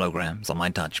few holograms on my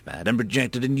touchpad and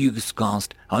projected a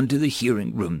newscast onto the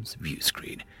hearing room's view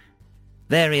screen.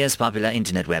 Various popular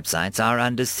internet websites are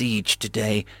under siege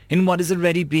today in what is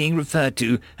already being referred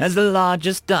to as the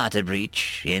largest data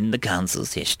breach in the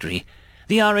Council's history.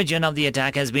 The origin of the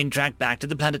attack has been tracked back to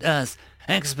the planet Earth.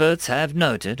 Experts have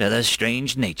noted the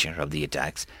strange nature of the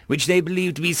attacks, which they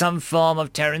believe to be some form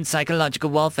of Terran psychological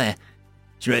warfare.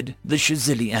 Read the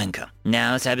Shazili anchor.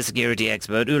 Now cybersecurity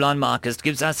expert Ulan Marcus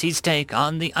gives us his take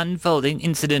on the unfolding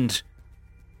incident.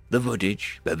 The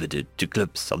footage pivoted to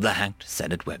clips of the hacked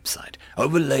Senate website,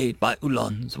 overlaid by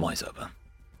Ulan's voiceover.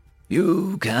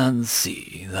 You can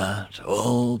see that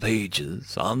all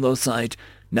pages on the site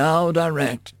now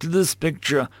direct to this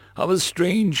picture of a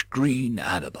strange green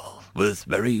animal with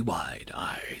very wide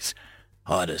eyes.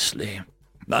 Honestly,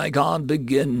 I can't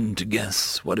begin to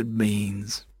guess what it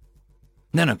means.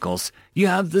 Then, of course, you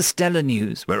have the Stellar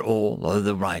News, where all of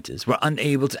the writers were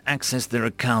unable to access their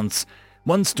accounts.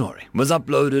 One story was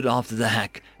uploaded after the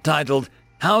hack, titled,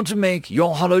 "How to Make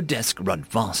Your Holodesk Run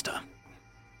Faster."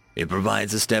 It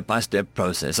provides a step-by-step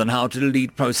process on how to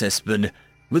delete process spin,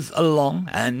 with a long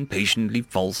and patiently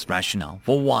false rationale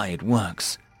for why it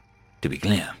works. To be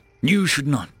clear, you should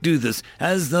not do this,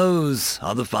 as those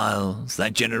are the files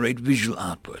that generate visual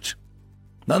output.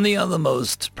 And the other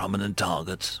most prominent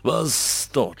target was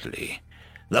Thoughtly,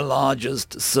 the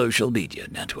largest social media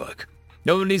network.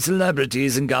 Only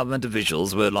celebrities and government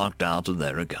officials were locked out of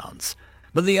their accounts,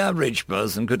 but the average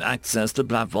person could access the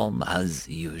platform as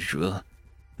usual.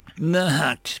 The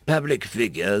hacked public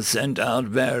figure sent out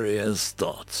various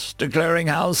thoughts, declaring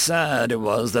how sad it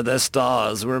was that their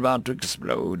stars were about to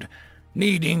explode,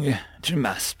 leading to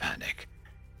mass panic.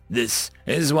 This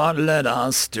is what led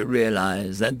us to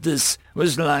realize that this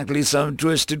was likely some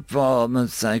twisted form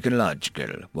of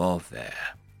psychological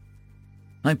warfare.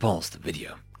 I paused the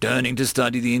video, turning to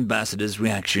study the ambassador's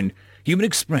reaction. Human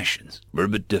expressions were a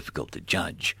bit difficult to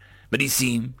judge, but he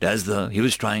seemed as though he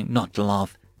was trying not to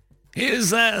laugh.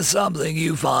 "Is there something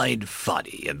you find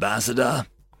funny, Ambassador?"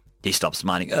 He stopped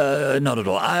smiling. Not at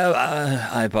all.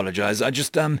 I apologize.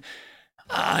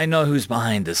 I know who's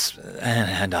behind this,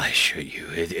 and I assure you,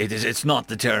 it's not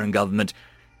the Terran government.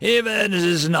 If it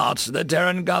is not the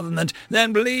Terran government,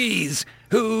 then please,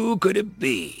 who could it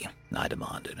be? I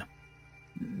demanded.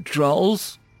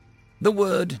 Trolls? The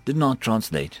word did not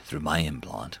translate through my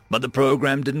implant, but the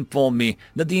program did inform me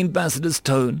that the ambassador's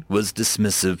tone was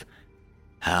dismissive.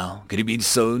 How could he be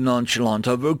so nonchalant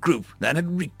over a group that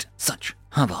had wreaked such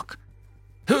havoc?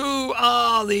 Who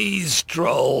are these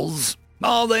trolls?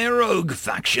 Are they a rogue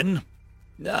faction?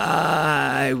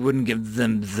 I wouldn't give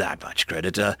them that much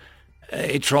credit.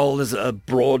 A troll is a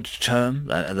broad term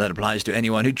that applies to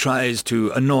anyone who tries to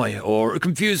annoy or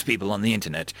confuse people on the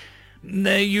internet.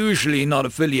 They're usually not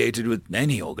affiliated with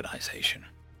any organization.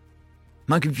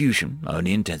 My confusion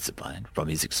only intensified from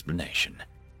his explanation.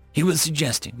 He was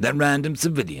suggesting that random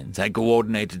civilians had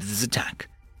coordinated this attack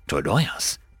to annoy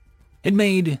us. It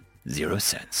made zero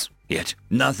sense, yet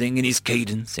nothing in his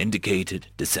cadence indicated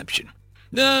deception.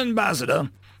 Ambassador,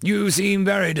 you seem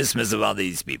very dismissive of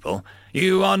these people.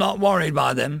 You are not worried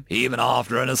by them, even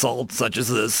after an assault such as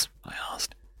this? I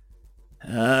asked.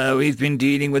 We've been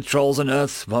dealing with trolls on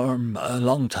Earth for a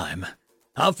long time.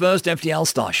 Our first FTL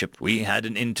starship, we had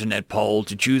an internet poll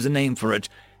to choose a name for it,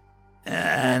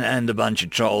 and a bunch of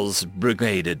trolls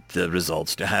brigaded the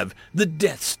results to have the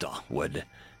Death Star word.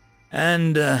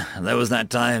 And there was that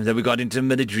time that we got into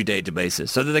military databases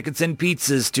so that they could send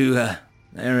pizzas to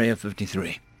Area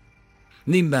 53.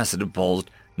 The ambassador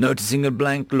paused, noticing a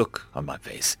blank look on my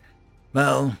face.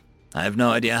 Well, I have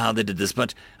no idea how they did this,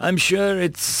 but I'm sure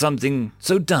it's something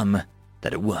so dumb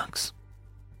that it works.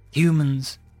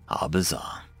 Humans are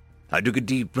bizarre. I took a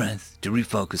deep breath to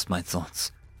refocus my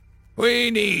thoughts. We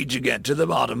need to get to the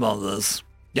bottom of this.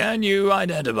 Can you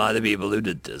identify the people who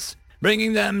did this?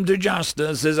 Bringing them to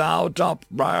justice is our top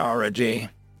priority.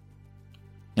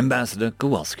 Ambassador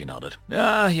Kowalski nodded.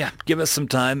 Yeah, give us some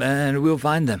time and we'll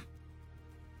find them.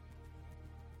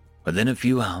 Within a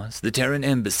few hours, the Terran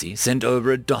embassy sent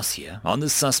over a dossier on the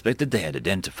suspect that they had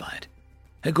identified.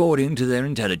 According to their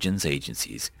intelligence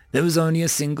agencies, there was only a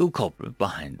single culprit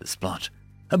behind this plot,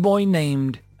 a boy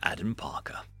named Adam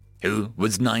Parker, who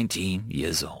was 19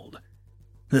 years old.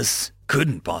 This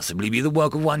couldn't possibly be the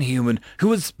work of one human who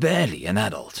was barely an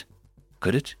adult,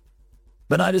 could it?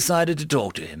 But I decided to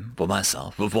talk to him for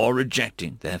myself before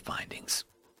rejecting their findings.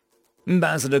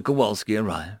 Ambassador Kowalski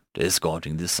arrived,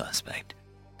 escorting the suspect.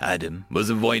 Adam was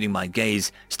avoiding my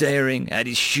gaze, staring at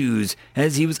his shoes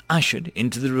as he was ushered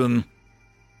into the room.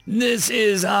 "This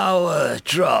is our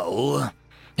troll.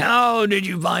 How did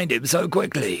you find him so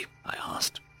quickly?" I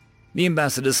asked. The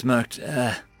ambassador smirked.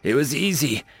 It was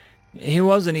easy. He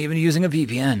wasn't even using a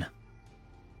VPN.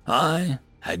 I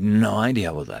had no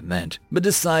idea what that meant, but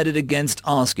decided against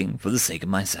asking for the sake of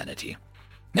my sanity.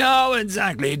 How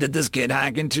exactly did this kid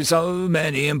hack into so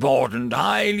many important,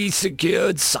 highly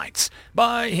secured sites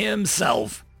by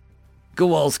himself?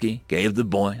 Kowalski gave the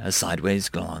boy a sideways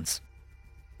glance.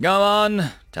 Go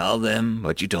on, tell them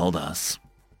what you told us.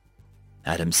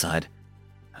 Adam sighed.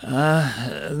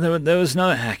 There was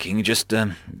no hacking, just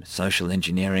social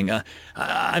engineering.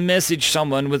 I messaged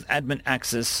someone with admin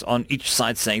access on each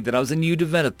site saying that I was a new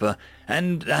developer,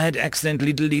 and I had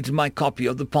accidentally deleted my copy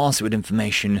of the password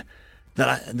information.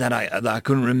 That I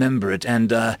couldn't remember it,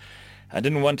 and I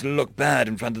didn't want to look bad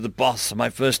in front of the boss on my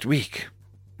first week.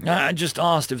 I just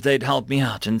asked if they'd help me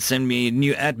out and send me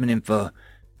new admin info,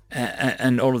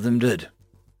 and all of them did.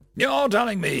 You're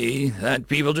telling me that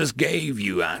people just gave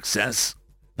you access?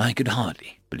 I could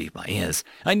hardly believe my ears.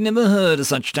 I'd never heard of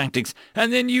such tactics,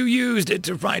 and then you used it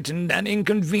to frighten and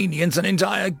inconvenience an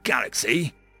entire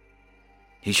galaxy?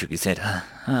 He shook his head.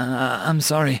 I'm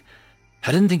sorry.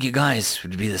 I didn't think you guys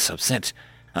would be this upset.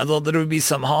 I thought that it would be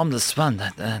some harmless fun,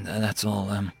 that's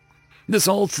all. This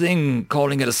whole thing,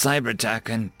 calling it a cyber attack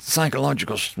and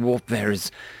psychological warfare it's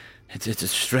a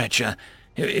stretch.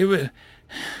 It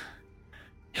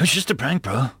was just a prank,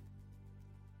 bro.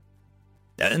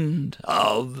 End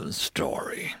of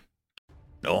story.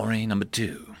 Story number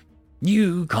 2.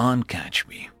 You Can't Catch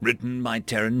Me, written by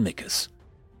Terran Mikas.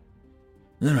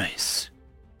 The race.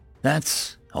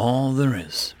 That's all there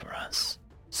is for us.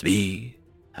 Speed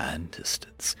and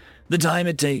distance. The time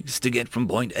it takes to get from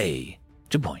point A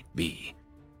to point B.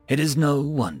 It is no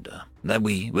wonder that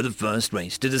we were the first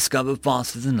race to discover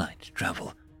faster-than-light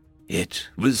travel. It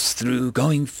was through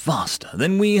going faster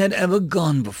than we had ever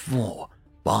gone before,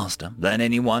 faster than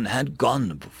anyone had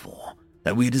gone before,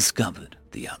 that we discovered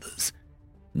the others.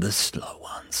 The slow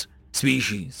ones.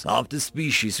 Species after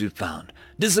species we found.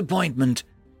 Disappointment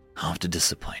after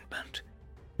disappointment.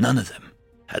 None of them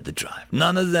had the drive.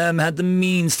 None of them had the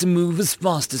means to move as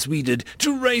fast as we did,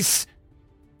 to race,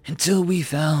 until we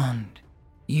found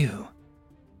you.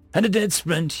 At a dead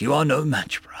sprint, you are no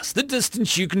match for us. The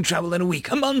distance you can travel in a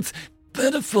week, a month,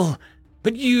 pitiful.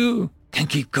 But you can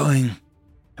keep going.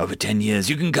 Over 10 years,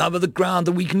 you can cover the ground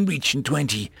that we can reach in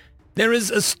 20. There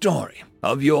is a story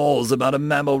of yours about a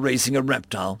mammal racing a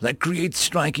reptile that creates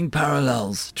striking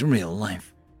parallels to real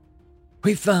life.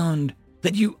 We found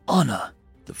that you honor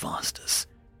the fastest,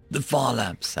 the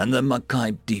Farlaps and the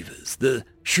Mackay Divas, the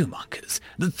Schumachers,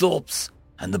 the Thorpes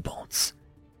and the Bolts.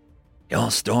 Your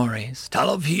stories tell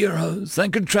of heroes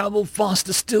that could travel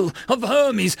faster still, of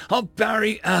Hermes, of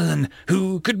Barry Allen,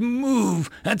 who could move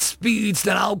at speeds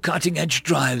that our cutting-edge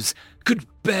drives could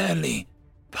barely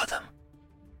fathom.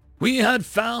 We had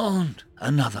found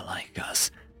another like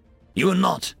us. You were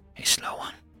not a slow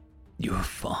one. You were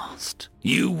fast.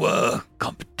 You were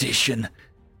competition.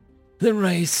 The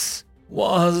race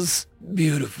was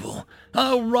beautiful.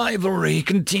 Our rivalry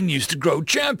continues to grow.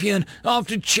 Champion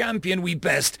after champion we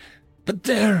best. But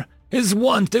there is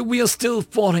one that we are still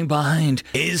falling behind.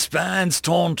 His fans'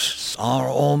 taunts are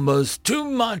almost too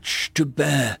much to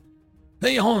bear.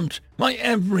 They haunt my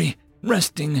every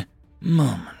resting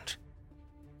moment.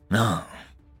 No,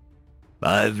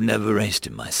 I've never raced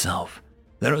him myself.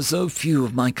 There are so few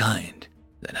of my kind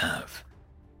that have.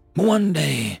 One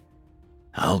day,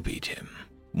 I'll beat him.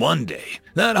 One day,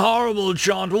 that horrible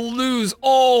chant will lose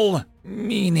all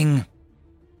meaning.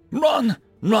 Run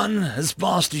as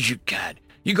fast as you can.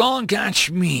 You can't catch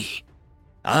me.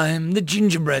 I'm the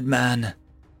gingerbread man.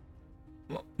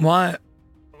 Why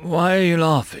are you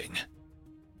laughing?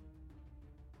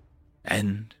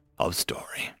 End of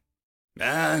story.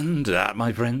 And that,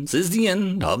 my friends, is the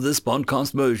end of this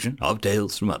podcast version of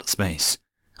Tales from Outer Space.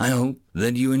 I hope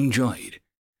that you enjoyed.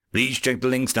 Please check the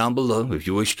links down below if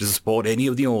you wish to support any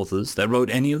of the authors that wrote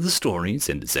any of the stories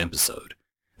in this episode.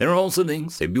 There are also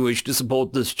links if you wish to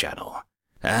support this channel.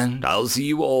 And I'll see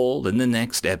you all in the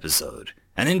next episode.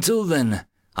 And until then,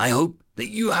 I hope that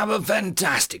you have a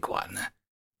fantastic one.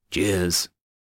 Cheers.